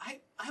understand.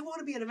 I want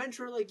to be an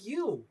adventurer like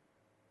you.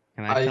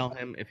 Can I tell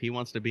him if he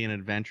wants to be an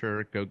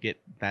adventurer, go get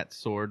that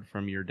sword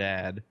from your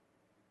dad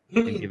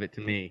and give it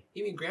to me?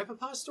 You mean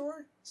Grandpapa's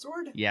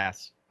sword?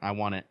 Yes, I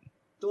want it.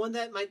 The one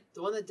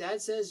that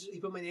Dad says he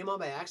put my name on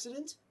by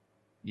accident?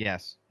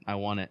 Yes, I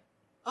want it.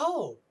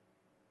 Oh,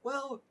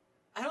 well,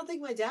 I don't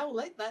think my dad will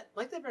like that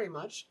very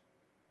much.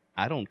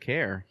 I don't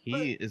care. He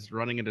But- is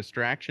running a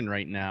distraction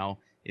right now.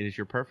 It is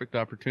your perfect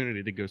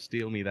opportunity to go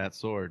steal me that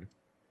sword.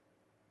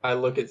 I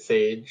look at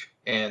Sage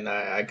and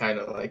I kind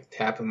of like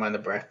tap him on the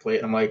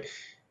breastplate. I'm like,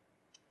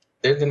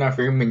 there's enough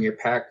room in your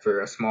pack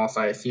for a small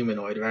sized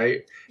humanoid,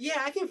 right?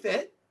 Yeah, I can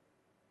fit.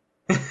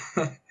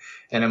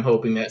 And I'm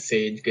hoping that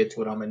Sage gets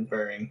what I'm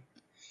inferring.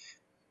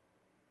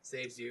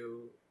 Saves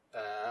you.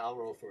 I'll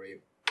roll for you.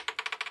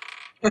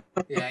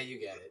 Yeah, you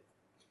get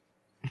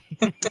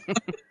it.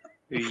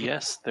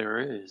 Yes, there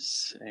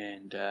is,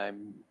 and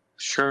I'm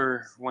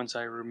sure once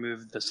I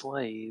remove the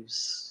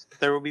slaves,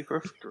 there will be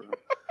perfect room.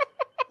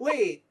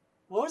 Wait,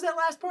 what was that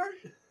last part?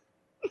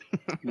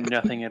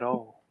 Nothing at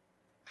all.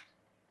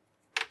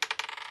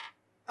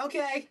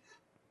 Okay.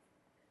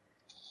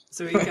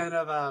 So he kind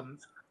of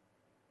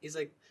he's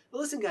like,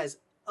 well, listen, guys,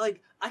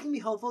 like I can be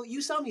helpful.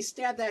 You saw me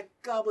stab that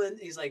goblin.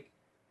 He's like,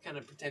 kind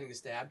of pretending to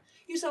stab.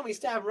 You saw me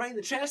stab him right in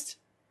the chest.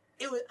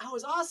 I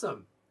was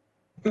awesome.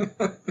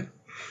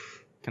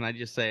 Can I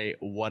just say,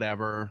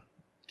 whatever,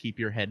 keep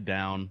your head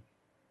down.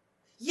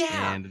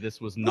 Yeah. And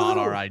this was not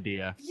Woo! our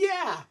idea.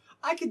 Yeah,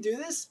 I can do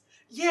this.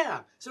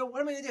 Yeah. So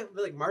what am I gonna do?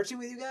 Be like marching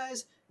with you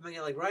guys? Am I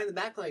gonna like ride in the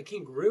back like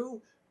King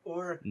Gru?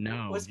 Or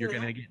No, what's you're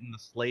gonna going to get in the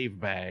slave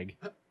bag.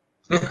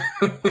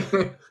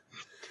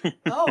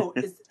 Oh,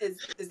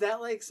 is that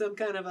like some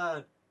kind of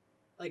a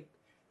like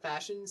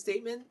fashion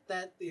statement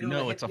that you know?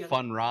 No, like, it's a you know-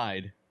 fun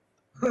ride.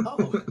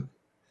 Oh,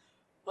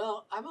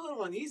 well, I'm a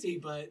little uneasy,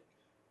 but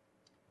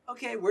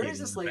okay. Where Get is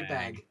in the the slave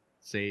bag?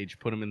 Sage,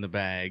 put him in the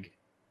bag.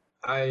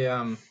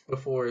 I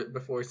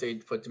before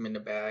Sage puts him in the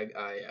bag,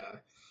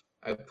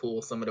 I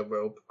pull some of the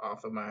rope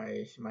off of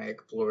my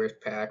explorer's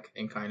pack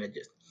and kind of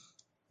just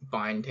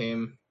bind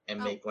him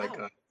and Oh, make like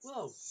ow. a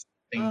Whoa.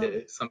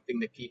 something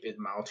to keep his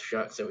mouth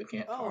shut so he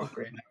can't Oh. talk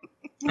right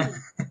now.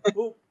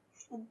 Whoa,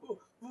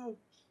 okay.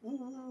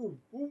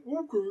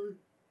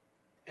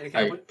 And it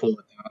I kind of pull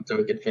it down so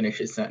he can finish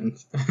his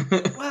sentence.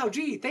 wow,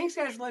 gee, thanks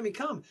guys for letting me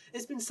come.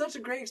 It's been such a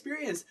great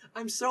experience.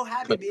 I'm so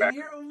happy Click being back.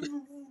 here.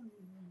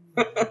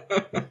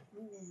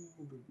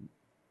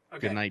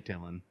 Okay. Good night,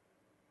 Dylan.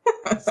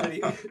 So do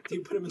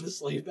you put him in the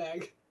slave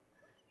bag?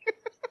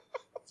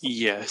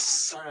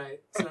 Yes. All right.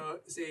 So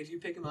Sage, you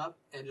pick him up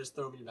and just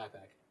throw him in your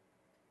backpack.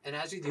 And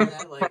as you do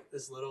that, like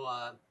this little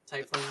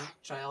tiefling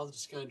child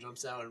just kind of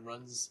jumps out and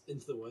runs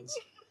into the woods.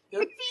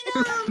 You're like,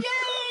 Vito,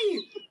 yay!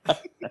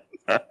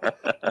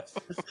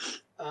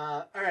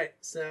 All right.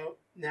 So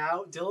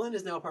now Dylan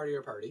is now part of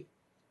your party,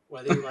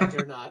 whether you like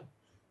it or not.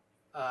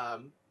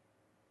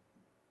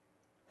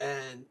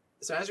 And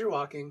so as you're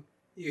walking,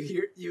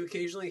 you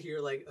occasionally hear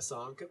like a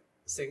song,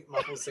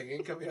 muffled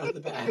singing coming out of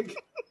the bag.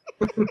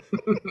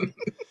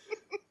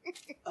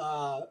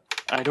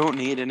 I don't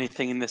need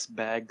anything in this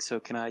bag, so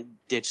can I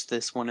ditch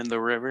this one in the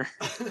river?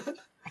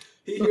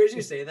 He hears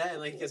you say that and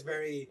like he gets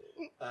very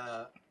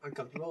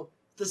uncomfortable.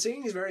 The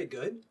singing is very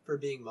good for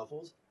being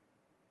muffled.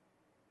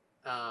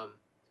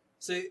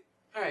 So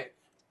all right,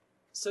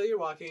 so you're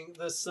walking.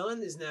 The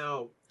sun is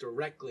now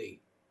directly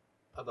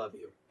above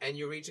you, and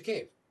you reach a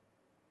cave.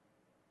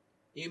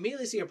 You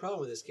immediately see a problem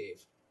with this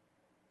cave.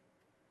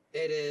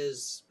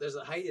 There's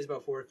a height is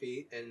about 4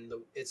 feet, and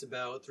it's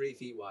about 3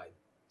 feet wide.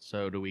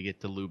 So do we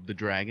get to lube the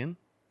dragon?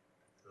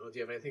 I don't know, do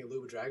you have anything to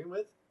lube a dragon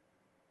with?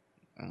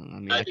 I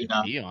mean, I I do could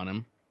not. pee on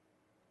him.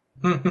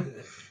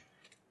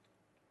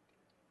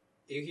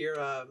 You hear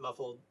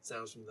muffled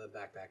sounds from the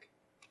backpack.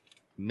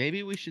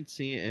 Maybe we should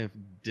see if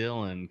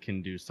Dylan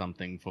can do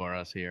something for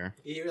us here.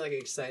 You hear like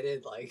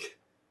excited, like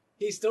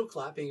he's still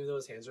clapping even though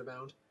his hands are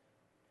bound.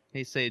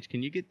 Hey, Sage,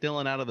 can you get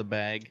Dylan out of the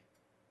bag?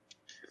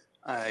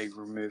 I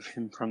remove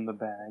him from the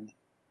bag.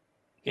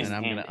 And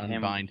I'm going hand to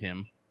unbind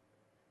him.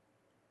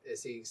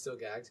 Is he still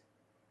gagged?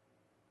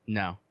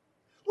 No.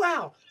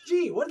 Wow,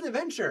 gee, what an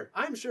adventure!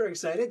 I'm sure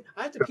excited.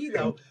 I have to pee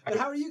though. But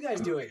how are you guys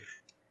doing?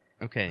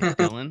 Okay,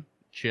 Dylan,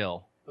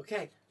 chill.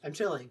 Okay, I'm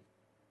chilling.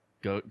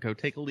 Go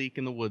take a leak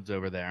in the woods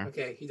over there.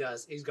 Okay, he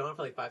does. He's gone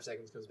for like 5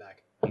 seconds. Comes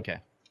back. Okay.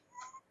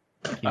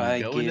 Can I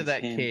you go into give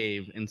that him-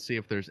 cave and see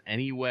if there's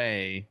any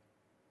way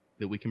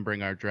that we can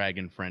bring our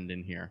dragon friend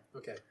in here?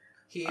 Okay.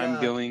 He,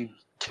 I'm going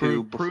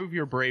to Prove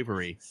your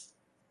bravery.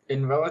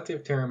 In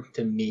relative terms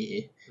to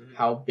me, Mhm.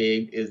 how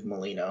big is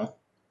Molino?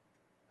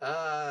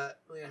 How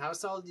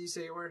tall did you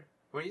say you were?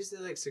 When you say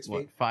like 6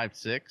 What, feet?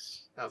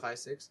 5'6"? Oh, 5,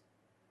 6.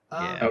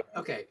 Yeah.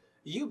 Okay.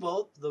 You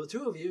both, the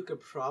two of you,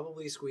 could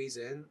probably squeeze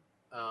in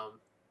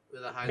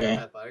with a high Okay.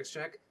 athletics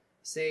check.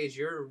 Sage,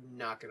 you're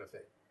not gonna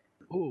fit.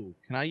 Ooh,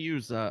 can I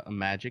use a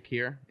magic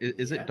here?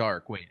 Is Yeah. it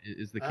dark? Wait,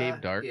 is the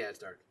cave dark? Yeah, it's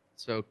dark.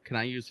 So can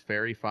I use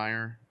fairy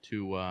fire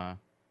to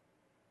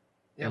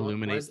Yeah,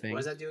 illuminate what things?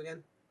 does that do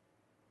again?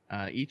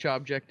 Each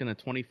object in a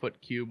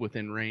 20-foot cube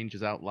within range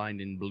is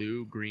outlined in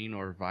blue, green,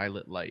 or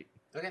violet light.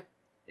 Okay.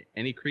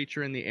 Any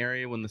creature in the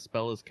area when the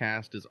spell is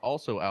cast is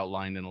also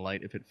outlined in a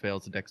light if it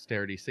fails a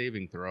dexterity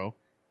saving throw,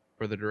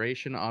 For the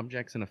duration,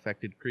 objects and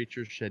affected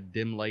creatures shed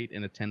dim light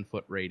in a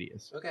 10-foot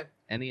radius. Okay.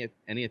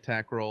 Any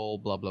attack roll,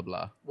 blah, blah,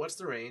 blah. What's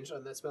the range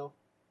on that spell?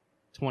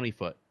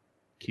 20-foot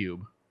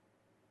cube.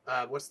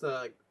 What's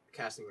the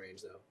casting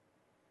range, though?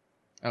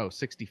 Oh,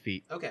 60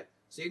 feet. Okay.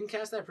 So you can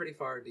cast that pretty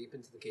far deep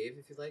into the cave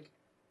if you'd like.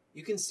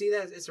 You can see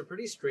that it's a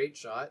pretty straight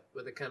shot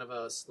with a kind of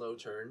a slow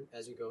turn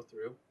as you go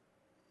through.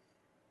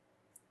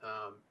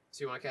 So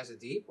you want to cast it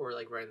deep or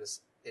like right in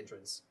this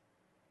entrance?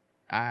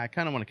 I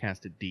kind of want to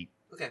cast it deep.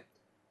 Okay.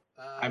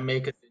 I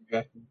make a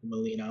suggestion to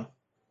Molino.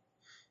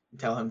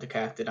 Tell him to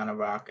cast it on a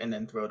rock and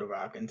then throw the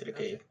rock into the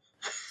cave.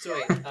 So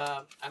wait,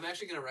 I'm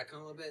actually going to retcon a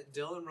little bit.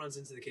 Dylan runs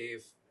into the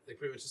cave like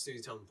pretty much as soon as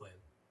you tell him the plan.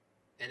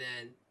 And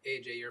then,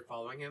 AJ, you're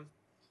following him?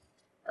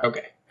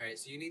 Okay. Alright,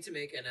 so you need to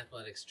make an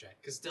athletics check.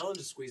 Because Dylan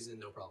just squeezes in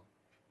no problem.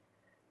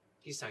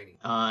 He's tiny.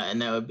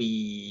 And that would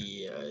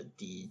be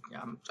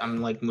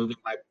I'm like moving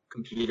my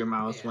computer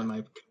mouse when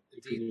my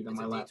computer's on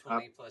my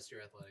laptop. D20 plus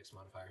your athletics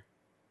modifier.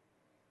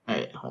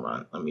 Alright, hold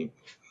on. Let me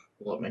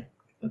pull up my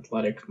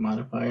athletics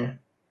modifier.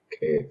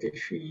 Character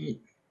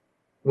sheet.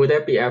 Would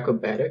that be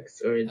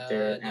acrobatics or is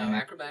there? No,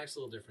 acrobatics is a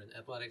little different.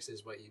 Athletics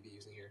is what you'd be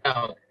using here.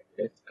 Oh,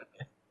 okay.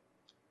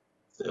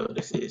 So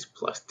this is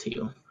 +2.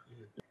 Mm-hmm.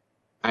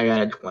 I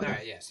got a 20.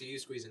 Alright, yeah, so you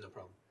squeeze in no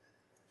problem.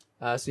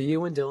 So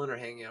you and Dylan are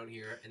hanging out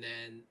here, and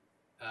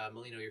then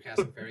Molino, you're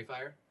casting Fairy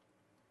Fire?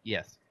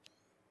 Yes.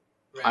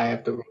 Right. I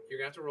have to. You're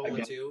gonna have to roll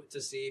a 2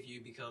 to see if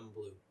you become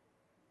blue.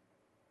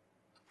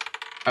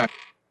 Alright.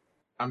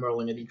 I'm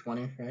rolling a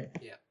d20, right?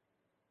 Yeah.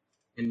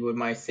 And would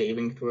my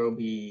saving throw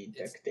be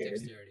It's dexterity?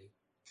 dexterity.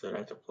 So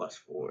that's a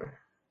 +4.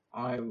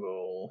 I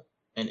roll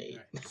an 8.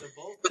 Right. So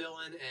both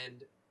Dylan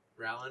and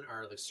Rowland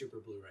are like super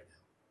blue right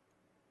now.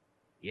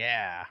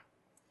 Yeah.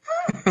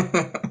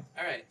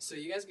 Alright, so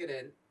you guys get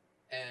in,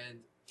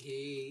 and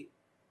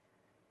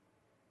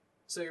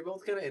so you're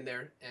both kind of in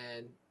there,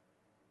 and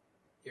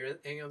you're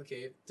hanging out in the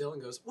cave.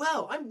 Dylan goes,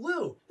 "Wow, I'm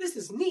blue! This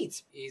is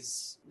neat!"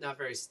 He's not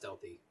very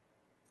stealthy.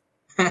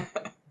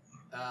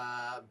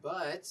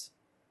 But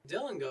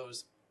Dylan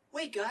goes,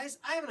 "Wait, guys,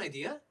 I have an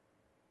idea.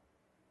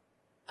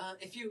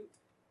 If you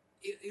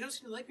don't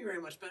seem to like me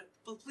very much, but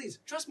please,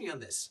 trust me on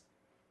this."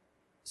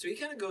 So he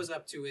kind of goes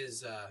up to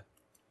his,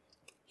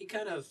 he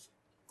kind of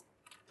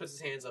puts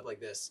his hands up like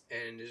this,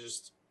 and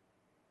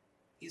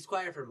he's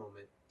quiet for a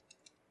moment.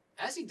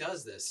 As he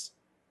does this,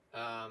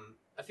 a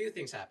few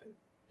things happen.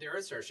 The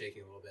earth starts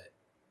shaking a little bit.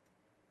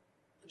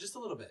 Just a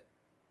little bit.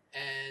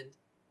 And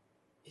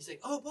he's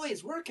like, "Oh boy,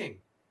 it's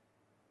working."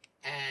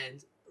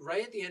 And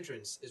right at the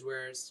entrance is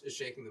where it's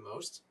shaking the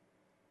most.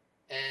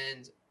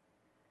 And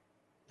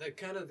the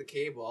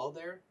cave wall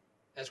there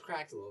has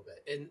cracked a little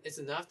bit. And it's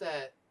enough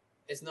that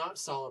it's not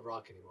solid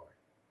rock anymore.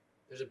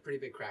 There's a pretty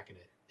big crack in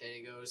it. And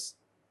he goes,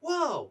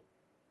 "Whoa!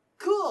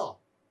 Cool!"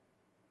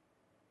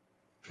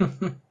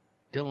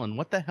 Dylan,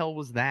 what the hell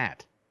was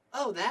that?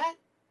 Oh, that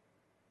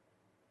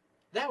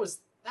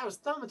was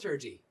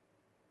thaumaturgy.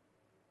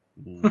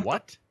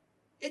 What?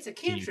 It's a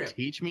Can you cantrip.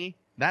 teach me?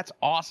 That's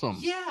awesome.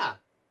 Yeah.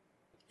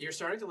 You're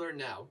starting to learn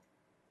now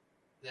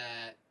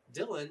that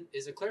Dylan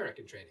is a cleric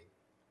in training.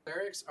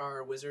 Clerics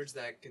are wizards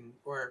that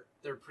or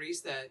they're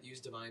priests that use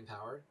divine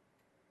power.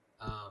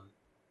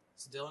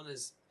 So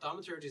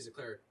thaumaturgy is a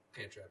cleric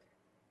cantrip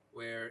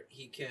where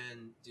he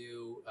can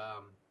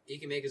he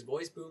can make his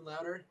voice boom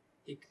louder.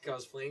 He can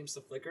cause flames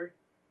to flicker.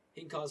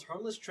 He can cause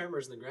harmless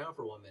tremors in the ground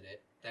for 1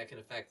 minute that can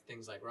affect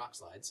things like rock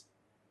slides,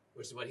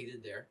 which is what he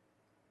did there.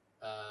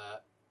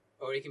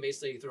 Or he can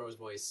basically throw his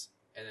voice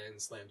and then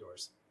slam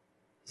doors.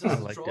 So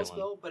it's a like control Dylan.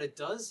 spell, but it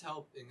does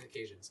help in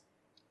occasions.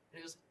 And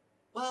he goes,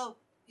 "Well,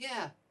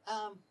 yeah,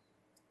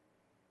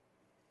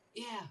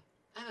 yeah,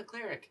 I'm a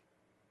cleric.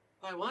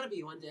 Well, I want to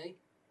be one day.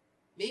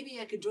 Maybe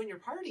I could join your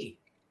party."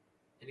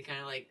 And he kind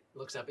of like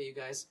looks up at you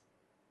guys.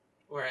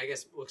 Or I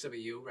guess looks up at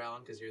you,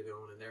 Rowland, because you're the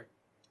only one in there.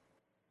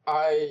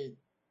 I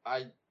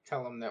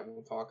tell him that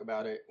we'll talk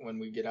about it when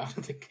we get out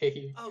of the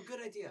cave. Oh, good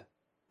idea.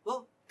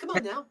 Well, come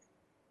on now.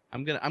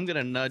 I'm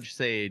gonna nudge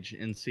Sage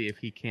and see if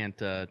he can't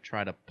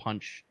try to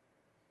punch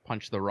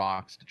the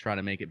rocks to try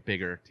to make it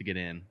bigger to get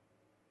in.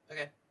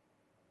 Okay.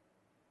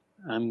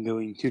 I'm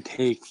going to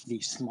take the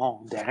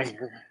small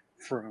dagger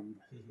from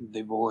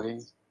the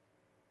boy,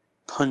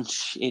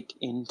 punch it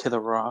into the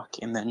rock,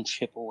 and then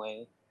chip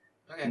away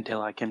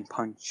until I can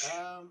punch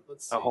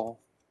let's see. a hole.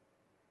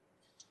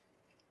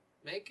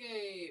 Make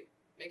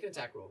an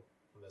attack roll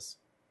on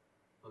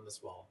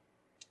this wall.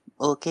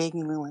 Okay,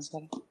 give me 1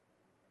 second.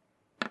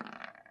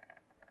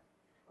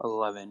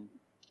 11.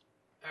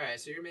 All right,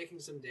 so you're making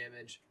some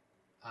damage.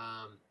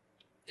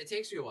 It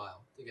takes you a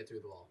while to get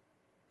through the wall.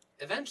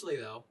 Eventually,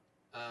 though,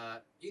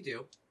 you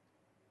do.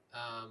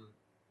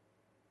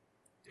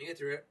 You get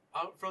through it.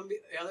 From the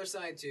other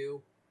side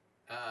too,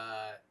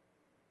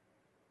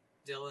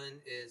 Dylan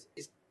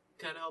he's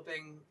kind of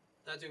helping,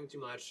 not doing too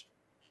much.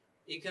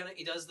 He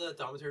does the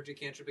thaumaturgy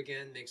cantrip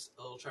again, makes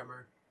a little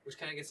tremor, which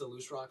kind of gets the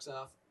loose rocks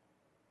off.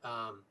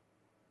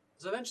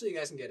 So eventually you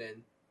guys can get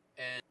in,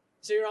 and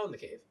so you're all in the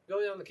cave.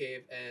 Go down the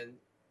cave, and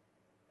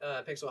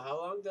Pixel, how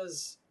long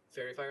does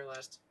Fairy Fire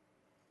last?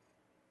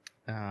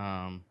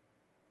 That's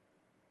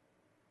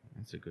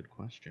a good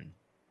question.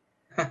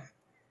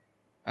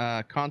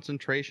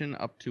 Concentration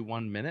up to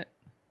 1 minute.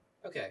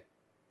 Okay.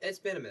 It's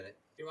been a minute.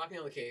 You're walking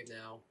out of the cave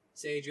now.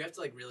 Sage, you have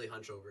to like really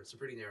hunch over. It's a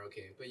pretty narrow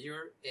cave, but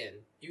you're in.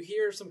 You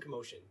hear some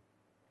commotion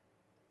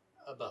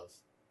above.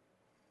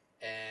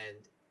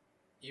 And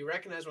you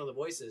recognize one of the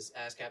voices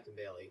as Captain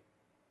Bailey.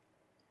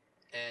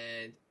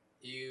 And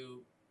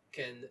you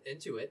can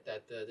intuit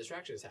that the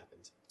distraction has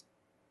happened.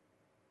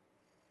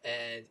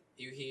 And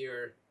you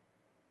hear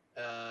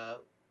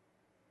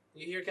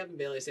Captain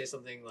Bailey say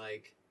something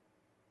like,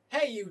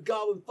 "Hey, you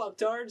goblin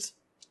fucktards!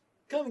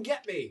 Come and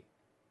get me!"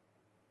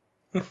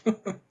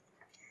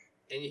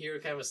 And you hear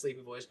kind of a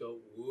sleepy voice go,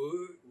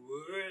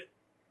 "What?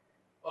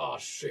 Oh,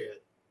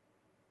 shit.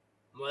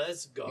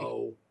 Let's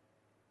go."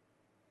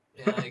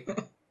 And, like,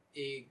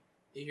 you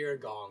hear a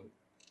gong.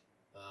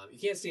 You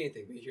can't see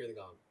anything, but you hear the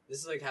gong. This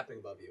is, like, happening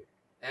above you.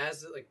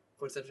 As, like,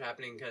 footsteps are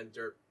happening, kind of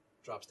dirt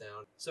drops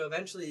down. So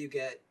eventually you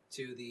get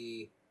to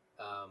the,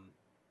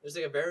 there's,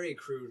 like, a very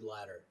crude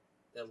ladder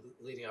that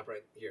leading up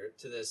right here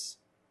to this,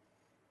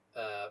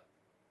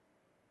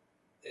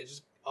 it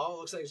just all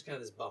looks like just kind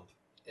of this bump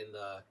in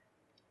the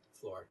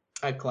floor.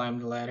 I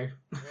climbed the ladder.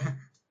 Right.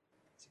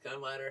 It's a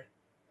gun ladder.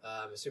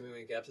 I'm assuming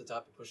when you get up to the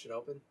top, you push it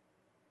open.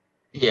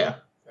 Yeah.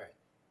 All right.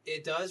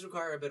 It does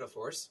require a bit of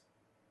force,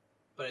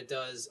 but it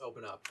does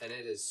open up, and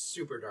it is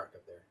super dark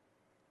up there.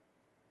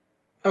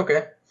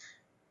 Okay.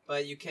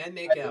 But you can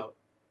make out.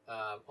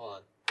 Hold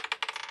on.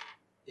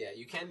 Yeah,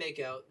 you can make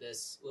out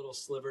this little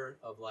sliver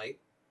of light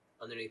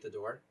underneath the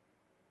door.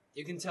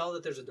 You can tell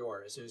that there's a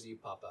door as soon as you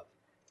pop up.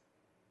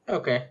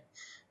 Okay.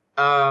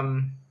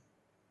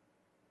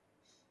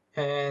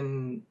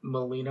 And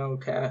Molino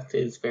cast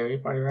his fairy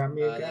fire on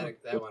me again?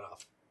 That went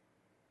off.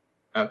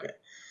 Okay.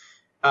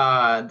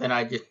 Then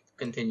I just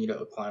continue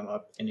to climb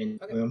up and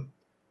into the room.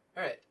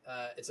 All right.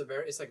 It's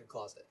like a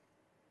closet.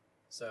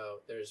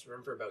 So there's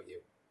room for about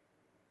you.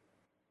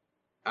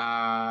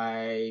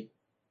 I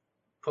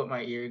put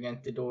my ear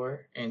against the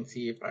door and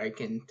see if I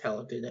can tell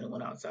if there's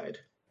anyone outside.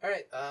 All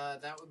right.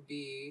 That would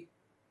be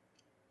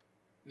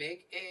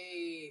make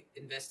a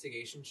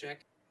investigation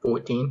check.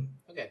 14.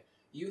 Okay.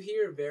 You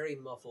hear very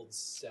muffled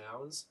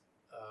sounds.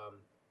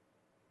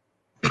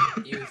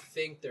 You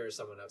think there is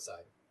someone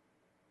outside.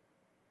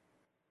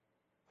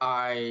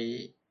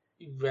 I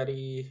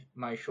ready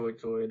my short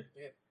sword.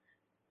 Okay.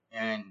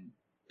 And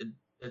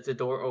does the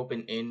door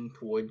open in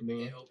towards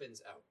me? It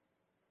opens out.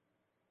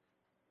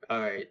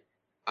 Alright.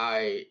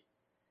 I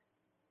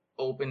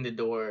open the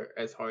door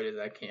as hard as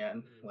I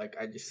can. Like,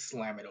 I just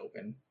slam it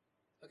open.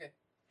 Okay.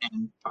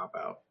 And pop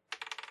out.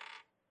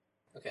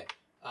 Okay.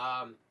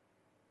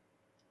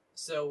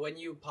 So when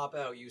you pop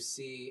out, you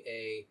see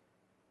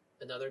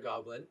another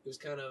goblin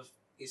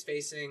he's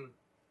facing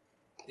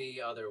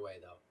the other way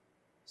though.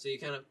 So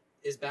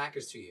his back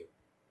is to you.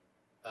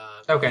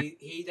 Okay.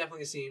 He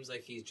definitely seems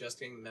like he's just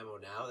getting the memo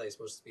now that he's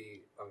supposed to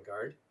be on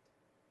guard.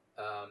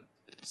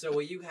 So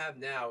what you have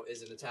now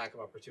is an attack of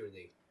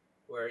opportunity,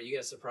 where you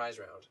get a surprise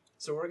round.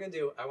 So what we're gonna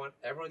do,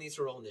 everyone needs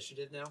to roll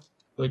initiative now.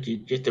 Which is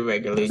just a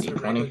regular D20.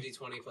 Regular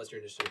D20 plus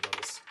your initiative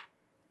bonus.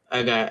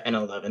 I got an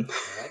 11.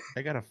 All right.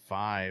 I got a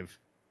 5.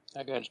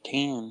 I got a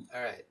 10.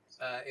 All right.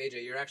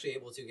 AJ, you're actually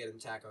able to get an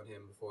attack on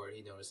him before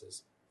he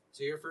notices.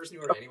 So you're first in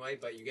the order anyway,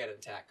 but you get an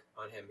attack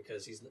on him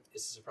because it's a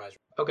surprise.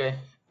 Okay.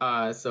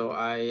 So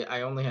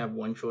I only have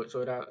one short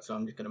sword out, so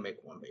I'm just gonna make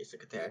one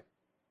basic attack.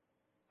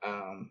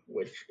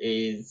 Which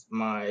is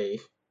my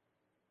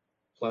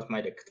plus my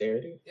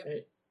dexterity. Yep.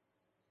 Right?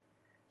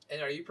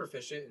 And are you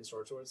proficient in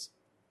sword swords?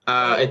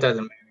 It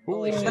doesn't matter.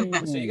 Holy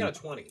shit! So you got a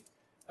 20.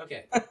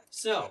 Okay.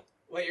 So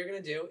what you're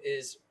gonna do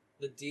is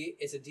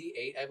it's a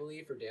D8, I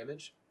believe, for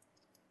damage.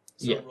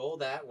 So Yeah. roll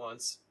that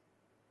once,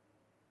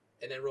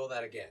 and then roll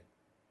that again.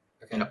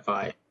 Okay. And a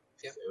 5.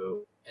 Yep.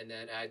 So And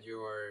then add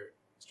your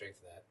strength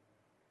to that.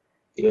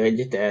 do I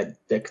just add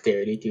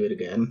dexterity to it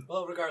again?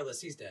 Well,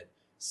 regardless, he's dead.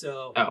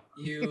 So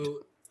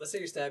let's say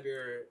you stab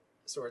your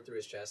sword through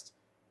his chest,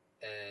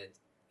 and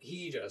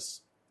he didn't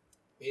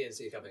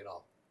see it coming at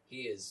all.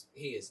 He is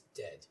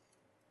dead.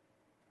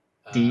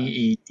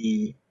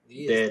 D-E-D.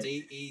 He dead. is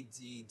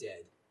D-E-D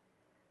dead.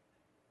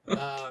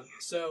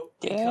 So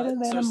Dead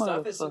than a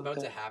stuff is about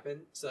motherfucker. to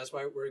happen. So that's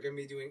why we're going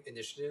to be doing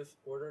initiative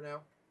order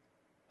now.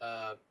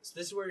 So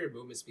this is where your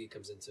movement speed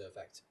comes into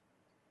effect.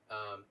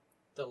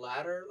 The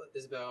ladder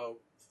is about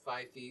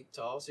 5 feet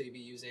tall, so you'd be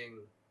using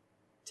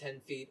 10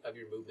 feet of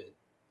your movement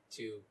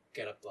to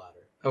get up the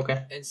ladder.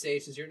 Okay. And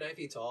Sage, since you're 9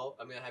 feet tall,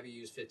 I'm gonna have you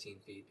use 15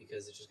 feet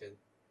because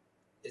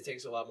it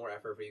takes a lot more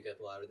effort for you to get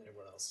the ladder than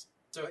everyone else.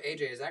 So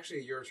AJ, it's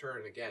actually your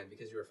turn again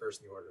because you were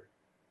first in the order.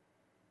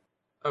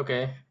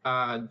 Okay.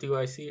 Do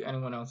I see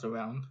anyone else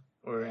around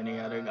or any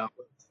other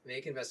goblins?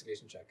 Make an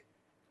investigation check.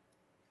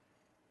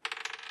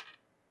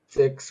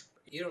 6.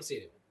 You don't see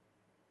anyone.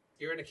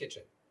 You're in a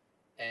kitchen,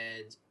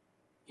 and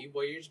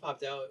where you just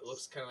popped out, it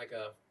looks kind of like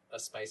a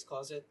spice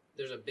closet.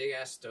 There's a big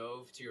ass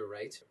stove to your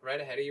right.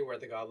 Right ahead of you, where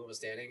the goblin was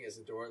standing, is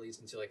the door that leads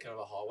into like kind of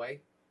a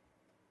hallway.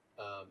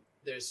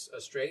 There's a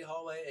straight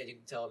hallway, and you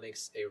can tell it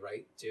makes a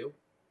right too.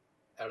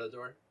 out of the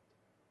door.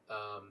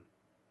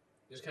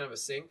 There's kind of a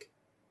sink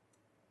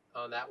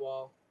on that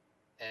wall,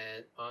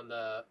 and on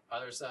the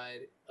other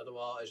side of the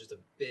wall is just a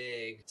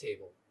big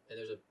table, and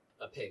there's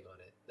a pig on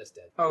it that's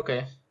dead.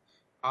 Okay.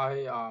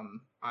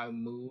 I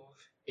move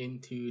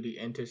into the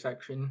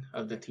intersection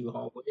of the two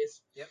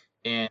hallways. Yep.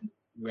 And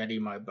ready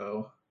my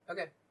bow.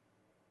 Okay.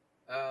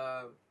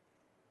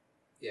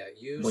 Yeah,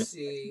 you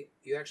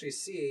actually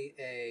see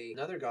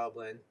another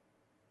goblin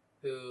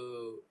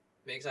who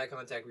makes eye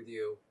contact with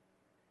you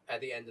at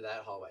the end of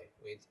that hallway.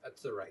 I mean,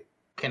 to the right.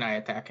 Can I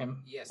attack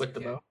him? Yes, with you the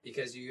can, bow?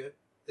 because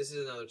this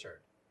is another turn.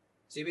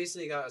 So you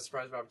basically got a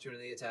surprise of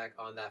opportunity attack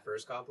on that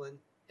first goblin,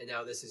 and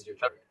now this is your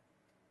turn.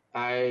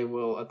 I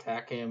will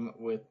attack him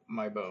with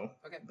my bow.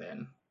 Okay.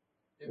 Then,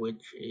 Yep.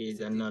 which is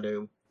It's a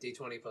another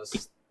D20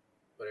 plus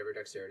whatever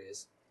dexterity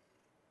is.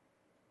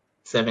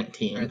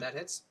 17. All right, that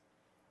hits.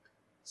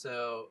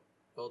 So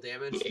roll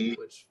damage, D8.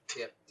 which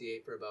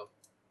D8 for a bow,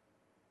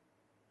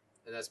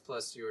 and that's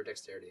plus your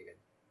dexterity again.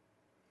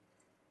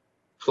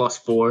 Plus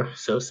 4,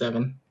 so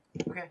 7.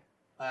 Okay.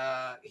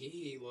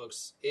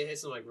 It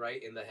hits him like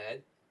right in the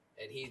head,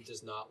 and he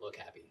does not look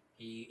happy.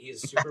 He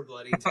is super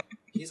bloodied.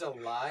 He's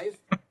alive,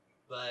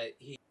 but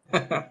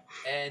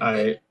and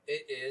Alright.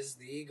 it is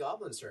the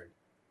goblin's turn.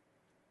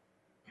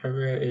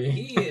 Hooray.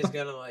 He is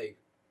gonna like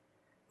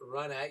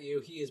run at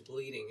you. He is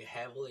bleeding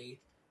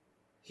heavily.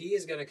 He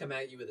is gonna come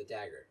at you with a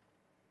dagger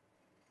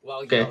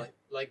while yelling,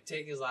 like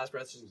take his last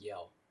breath, just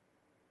yell.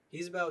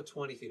 He's about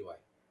 20 feet away.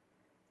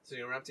 So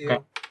you run up to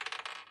you.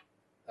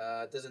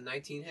 Does a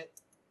 19 hit?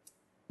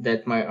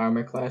 That's my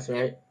armor class,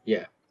 right?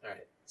 Yeah.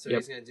 Alright. So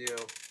he's going to do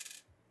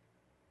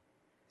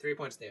 3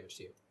 points of damage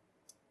to you.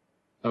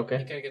 Okay.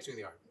 He kind of gets you in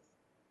the arm.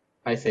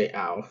 I say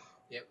ow.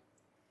 Yep.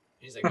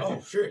 He's like,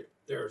 oh shit,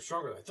 they're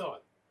stronger than I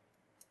thought.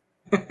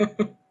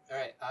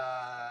 Alright,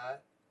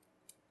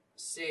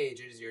 Sage,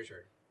 it is your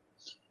turn.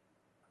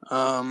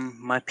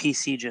 My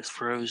PC just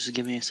froze.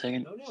 Give me a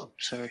second. Oh no.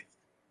 Sorry.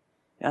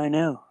 I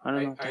know. I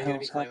don't know what the Are you hell going to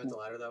be is playing with happening. the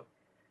ladder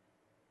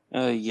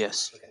though?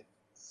 Yes. Okay.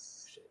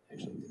 Shit,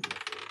 actually, didn't know if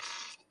it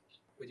was.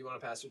 Would you want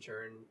to pass your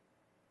turn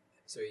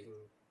so you can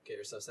get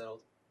your stuff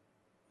settled?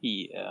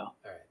 Yeah.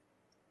 Alright.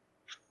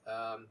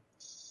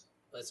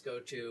 Let's go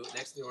to,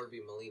 next in the order would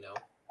be Molino.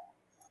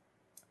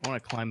 I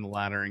want to climb the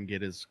ladder and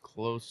get as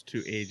close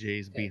to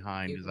AJ's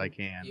behind as I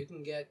can. You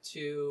can get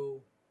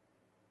to...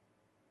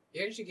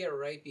 You actually get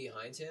right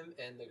behind him,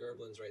 and the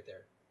Gerblin's right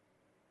there.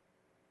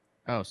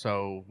 Oh,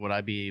 so would I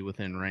be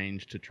within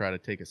range to try to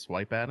take a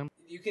swipe at him?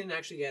 You can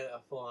actually get a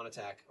full-on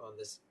attack on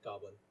this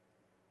goblin.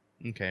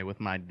 Okay, with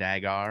my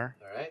dagger.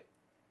 Alright.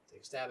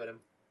 Take a stab at him.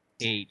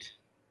 8.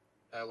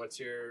 What's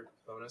your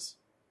bonus?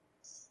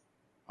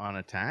 On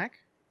attack?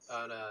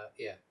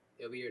 Yeah.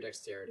 It'll be your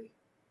dexterity.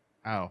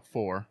 Oh,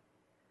 4.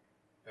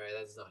 Alright,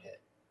 that does not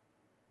hit.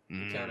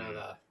 You kind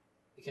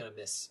of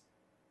miss.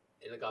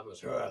 And the goblin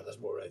goes, oh, that's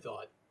more what I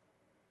thought.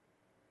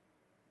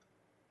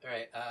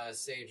 Alright,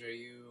 Sage, are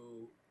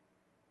you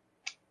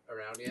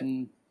around yet?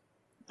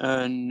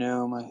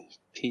 No, my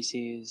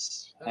PC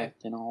is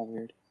acting all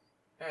weird.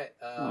 Alright,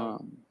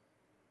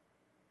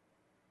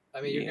 I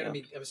mean, you're gonna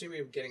be, I'm assuming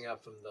you're getting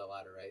up from the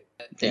ladder, right?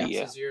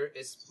 Yeah. Since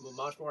it's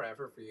much more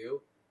effort for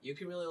you, you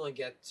can really only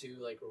get to,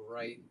 like,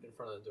 right in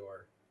front of the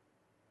door.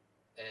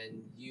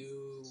 And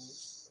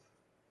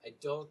I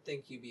don't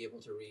think you'd be able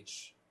to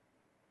reach,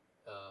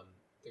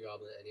 the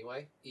goblin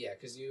anyway. Yeah,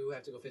 because you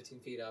have to go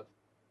 15 feet up,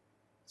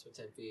 so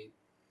 10 feet.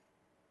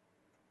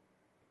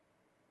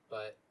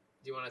 But,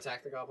 do you want to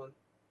attack the goblin?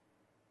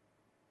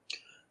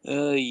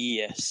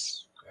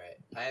 Yes. Alright,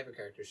 I have a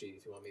character sheet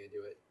if you want me to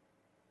do it.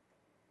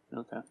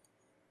 Okay.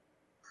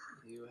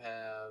 You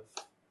have,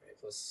 alright,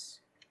 plus,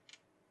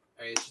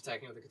 are you just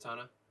attacking with the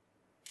katana?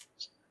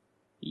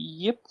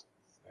 Yep.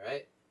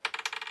 Alright.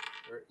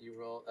 You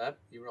roll up,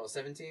 you roll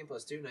 17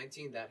 plus 2,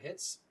 19, that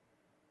hits.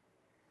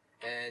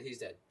 And he's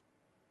dead.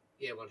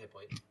 He had 1 hit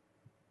point.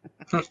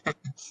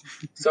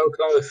 So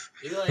close.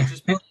 You like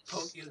just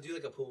poke, you do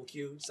like a pool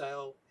cue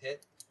style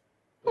hit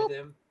with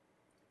him,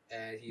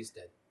 and he's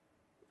dead.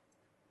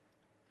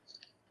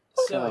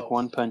 So, like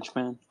One Punch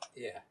Man.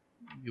 yeah.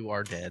 You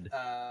are dead.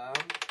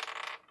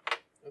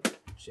 Oops,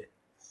 shit.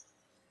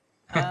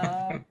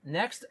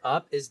 Next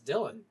up is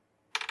Dylan.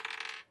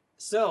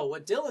 So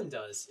what Dylan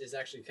does is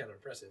actually kind of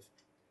impressive.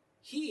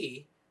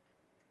 He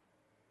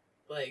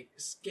like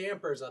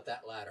scampers up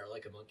that ladder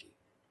like a monkey,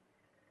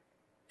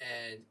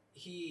 and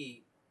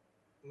he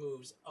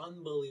moves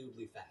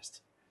unbelievably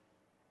fast.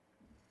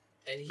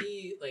 And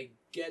he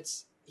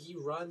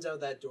runs out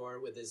that door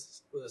with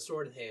a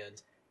sword in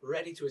hand,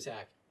 ready to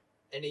attack.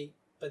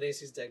 But then he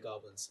sees dead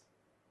goblins.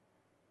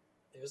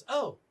 He goes,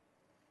 "Oh,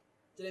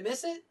 did I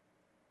miss it?"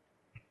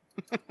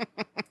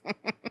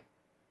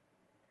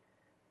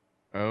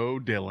 Oh,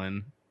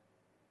 Dylan.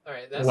 All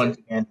right,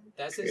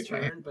 that's his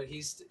turn, but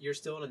you're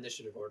still in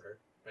initiative order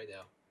right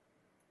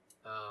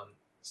now.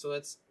 So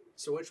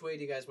which way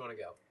do you guys want to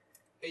go?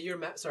 Your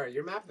map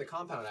of the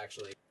compound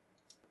actually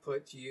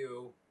put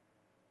you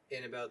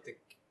in about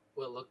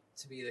what looked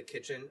to be the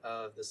kitchen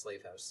of the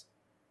slave house.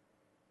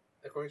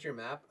 According to your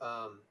map,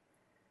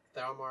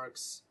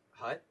 Thalmark's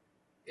hut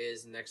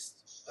is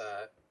next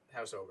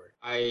house over.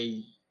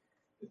 I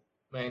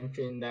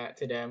mentioned that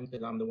to them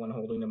because I'm the one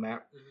holding the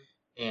map,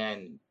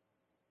 and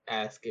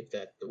ask if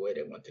that's the way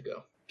they want to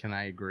go. Can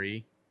I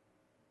agree?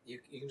 You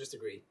can just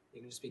agree.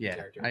 You can just speak in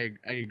character.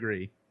 I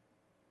agree.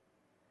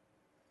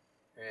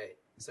 All right.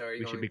 So are you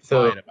We going? should be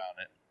quiet about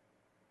it.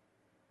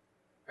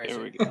 All right, There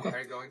so we go.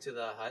 Are you going to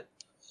the hut?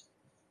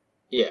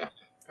 Yeah.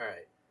 All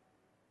right.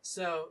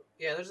 So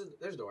yeah, there's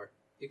a door.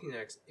 You can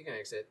exit.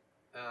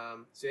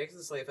 So you exit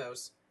the slave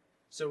house.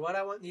 So what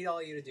I need all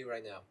of you to do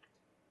right now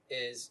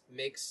is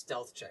make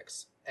stealth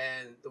checks.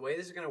 And the way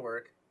this is going to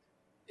work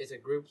is a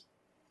group.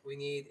 We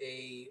need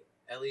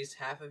at least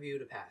half of you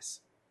to pass.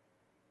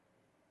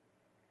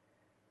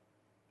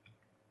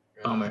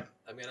 I'm gonna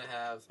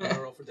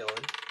roll for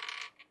Dylan.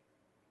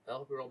 I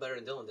hope you roll better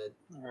than Dylan did.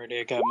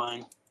 Alrighty, I got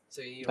mine.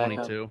 So you need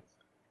 22.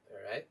 All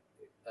right.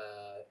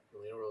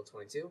 Melina rolled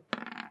 22.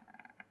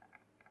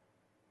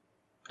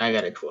 I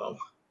got a 12.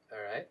 All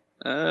right.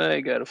 I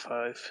got a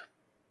 5.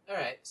 All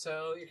right.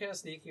 So you're kind of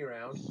sneaking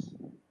around,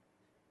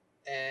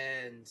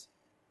 and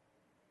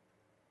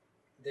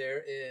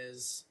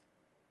there's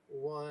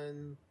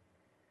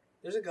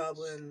a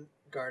goblin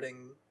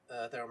guarding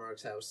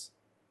Thalmark's house.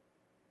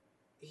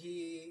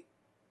 He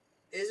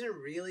isn't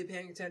really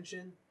paying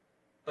attention,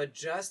 but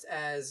just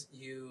as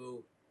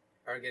you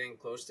are getting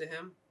close to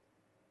him,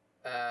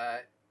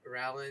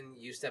 Rowland,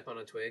 you step on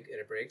a twig and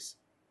it breaks.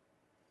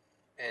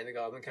 And the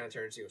goblin kind of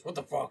turns to you and goes, "What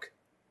the fuck?"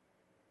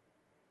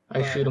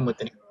 I shoot him with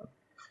an arrow.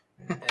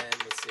 And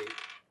let's see.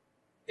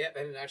 Yep,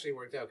 and it actually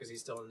worked out because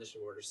he's still in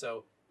initiative order.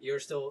 So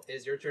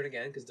is your turn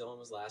again because Dylan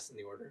was last in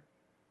the order.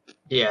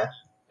 Yeah.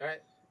 All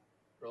right.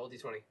 Roll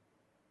d20.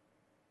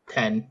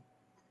 10.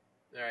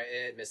 All right,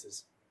 it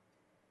misses.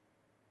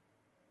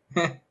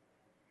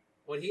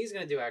 What he's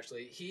going to do,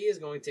 actually, he is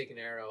going to take an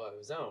arrow of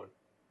his own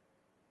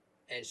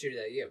and shoot it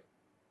at you.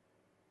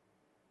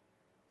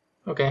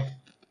 Okay.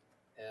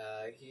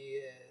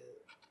 He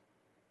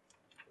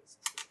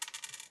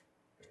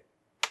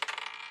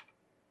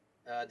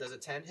does a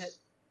 10 hit?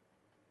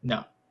 No.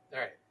 All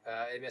right,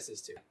 it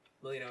misses too.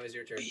 Melina, is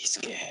your turn. Be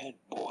scared,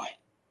 boy.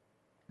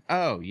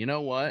 Oh, you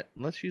know what?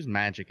 Let's use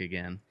magic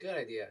again. Good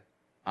idea.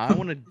 I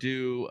want to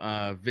do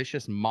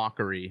vicious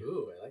mockery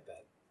Ooh, I like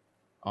that.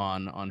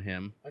 on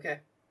him. Okay.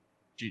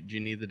 Do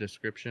you need the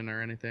description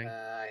or anything?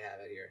 I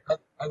have it here.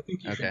 I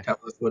think you Okay. should tell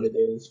us what it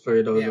is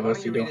for those Yeah, of why us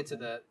don't who you read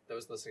don't. it to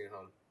those listening at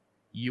home?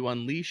 You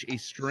unleash a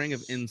string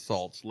of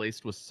insults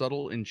laced with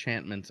subtle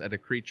enchantments at a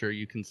creature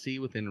you can see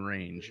within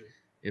range. Mhm.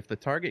 If the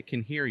target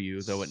can hear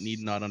you, though it need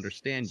not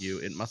understand you,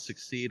 it must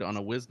succeed on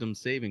a wisdom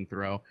saving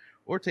throw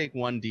or take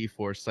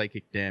 1d4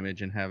 psychic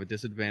damage and have a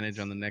disadvantage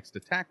on the next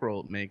attack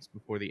roll it makes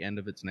before the end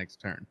of its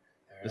next turn.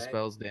 All The right.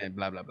 spell's dead,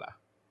 blah, blah, blah.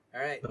 All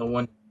right. The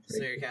one.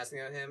 So you're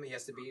casting on him. He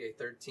has to beat a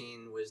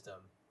 13 wisdom.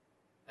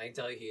 I can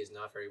tell you he is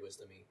not very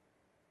wisdomy.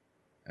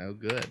 Oh,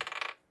 good.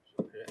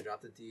 I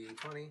dropped the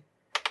d20.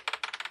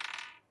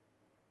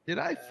 Did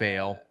I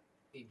fail?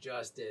 He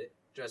just did it.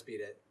 Just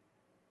beat it.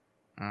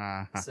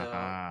 Ah, ha, So ha,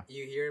 ha.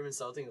 you hear him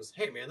insulting. He goes,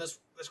 "Hey man, that's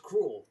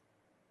cruel."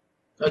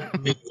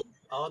 Me.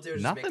 All I'll do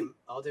is Nothing.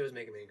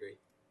 make him angry.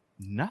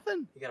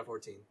 Nothing. He got a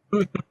 14.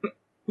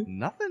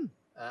 Nothing.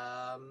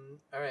 All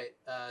right.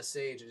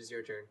 Sage, it is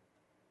your turn.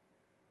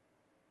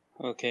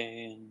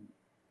 Okay, and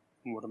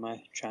what am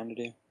I trying to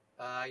do?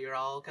 You're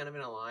all kind of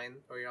in a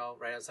line, or you're all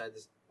right outside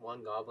this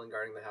one goblin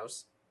guarding the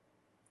house,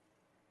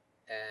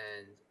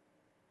 and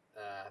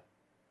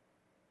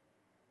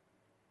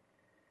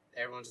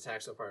everyone's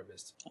attack so far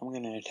missed. I'm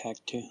gonna attack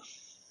too.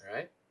 All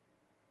right.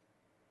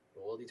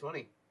 Roll a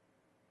d20.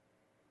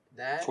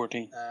 That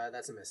 14.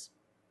 That's a miss.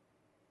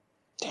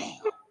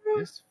 Damn.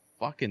 This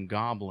fucking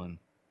goblin.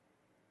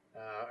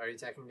 Are you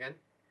attacking again?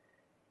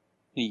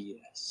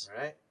 Yes.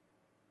 All right.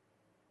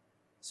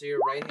 So your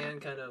right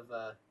hand kind of.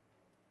 All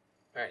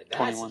right,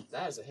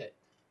 that is a hit.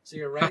 So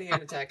your right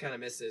hand attack kind of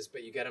misses,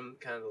 but you get him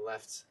kind of the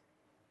left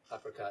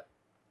uppercut.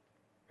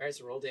 All right,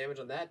 so roll damage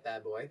on that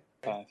bad boy.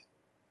 5.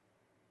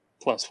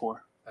 Plus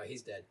 4. Oh,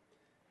 he's dead.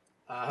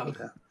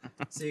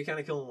 So you kind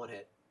of kill him in one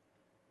hit.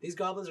 These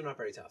goblins are not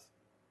very tough.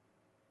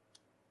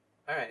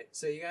 All right,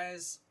 so you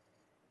guys,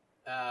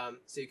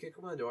 so you kick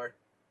open the door.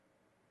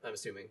 I'm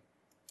assuming.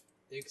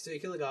 So you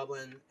kill the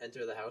goblin,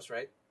 enter the house,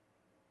 right?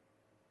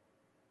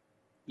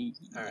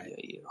 All right.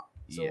 Yeah.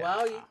 So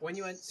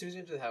as soon as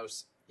you enter the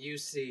house, you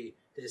see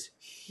this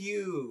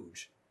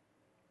huge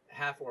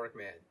half-orc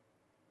man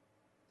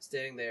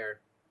standing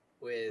there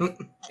with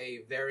a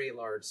very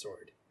large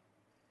sword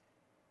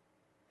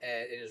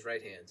in his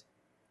right hand.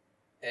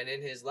 And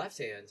in his left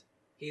hand,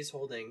 he's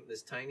holding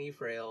this tiny,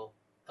 frail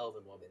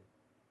elven woman.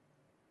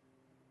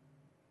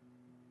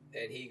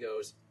 And he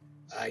goes,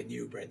 "I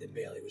knew Brendan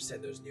Bailey would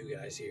send those new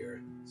guys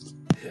here.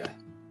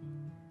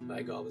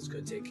 My goblins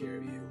couldn't take care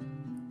of you,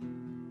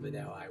 but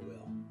now I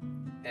will."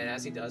 And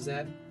as he does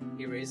that,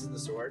 he raises the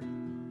sword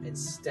and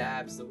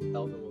stabs the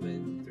elven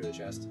woman through the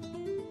chest.